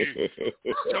cookie.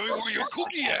 Tell me where your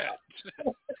cookie at.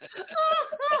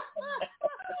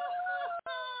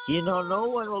 You know, no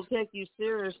one will take you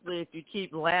seriously if you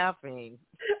keep laughing.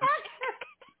 Thank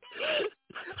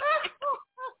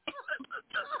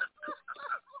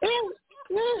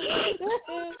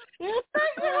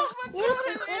you for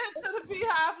tuning in to the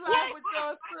Beehive Live with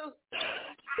yours too.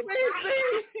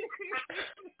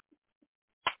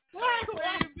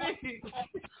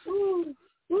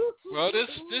 Well, this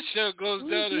show goes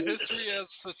down in history as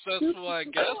successful, I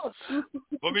guess.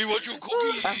 But me want your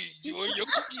cookie. You want your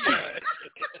cookie at?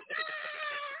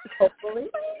 Hopefully.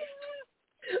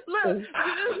 Look,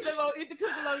 they're gonna eat the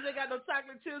cookie as long as they got no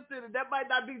chocolate chips in it. That might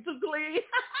not be too clean.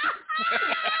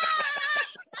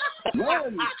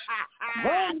 Run,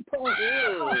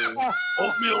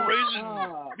 oatmeal raisin.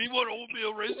 Me want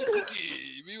oatmeal raisin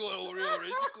cookie. Me want oatmeal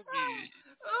raisin cookie.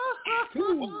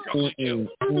 Chocolate chip.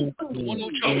 One no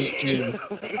chocolate chip.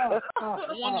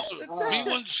 Me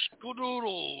want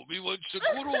scoodle. Me want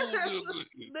scoodle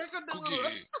cookie.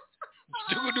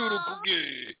 Scoodle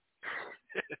cookie.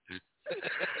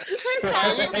 All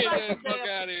right, we get that fuck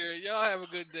out of here. Y'all have a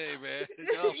good day, man.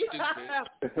 Y'all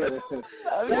stupid.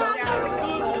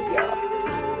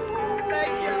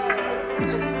 Thank you.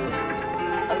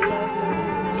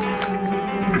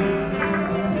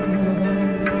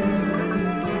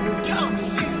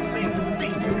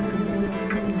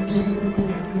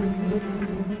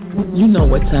 You know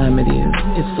what time it is.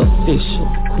 It's official.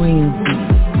 Queen B.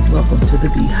 Welcome to the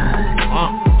Beehive.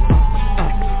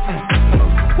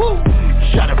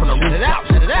 Shut it from the roof, shut it out.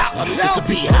 It's the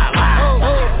Beehive Live.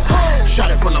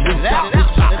 Shut it from the roof, shut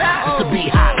it out. It's the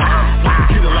Beehive Live.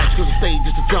 Cue the lights to the stage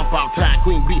just to jump outside.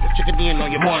 Queen B, checking in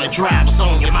on your morning drive. What's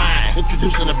on your mind?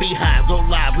 Introducing the Beehive. Go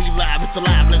live, we live. It's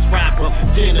alive. Let's ride from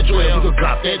 10 to 12. You can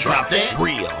drop that,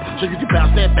 real. So you can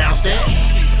bounce that.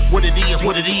 What it is.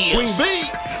 Queen B.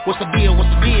 What's the deal?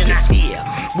 Not here.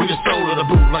 We just sold to the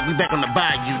booth like we back on the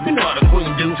bayou. You know how the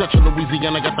Queen do. Touching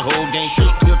Louisiana, got the whole game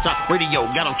shook. Hilltop Radio,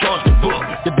 got them charged to book.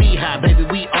 The Beehive, baby,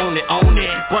 we own it.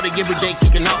 Party every day,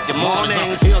 kicking off the morning.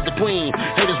 Here's the Queen,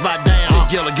 haters by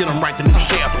down. Yellow, get them right to New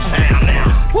Sheriff and sound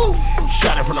now. Woo!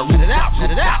 Shut it from the roof,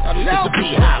 shut it out. It's the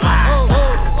Beehive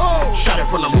Live. Shut it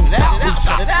from the roof,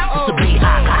 shut it out. It's the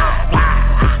Beehive Live.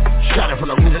 Shut it from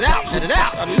the roof, shut it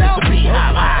out. It's the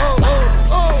Beehive Live.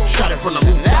 Shut it from the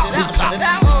roof, shut it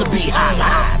out. It's the Beehive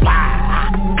Live.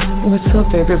 What's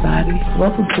up, everybody?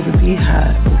 Welcome to the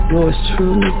Beehive with yours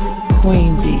truly,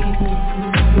 Queen B.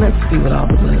 Let's see what all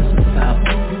the buzz is about.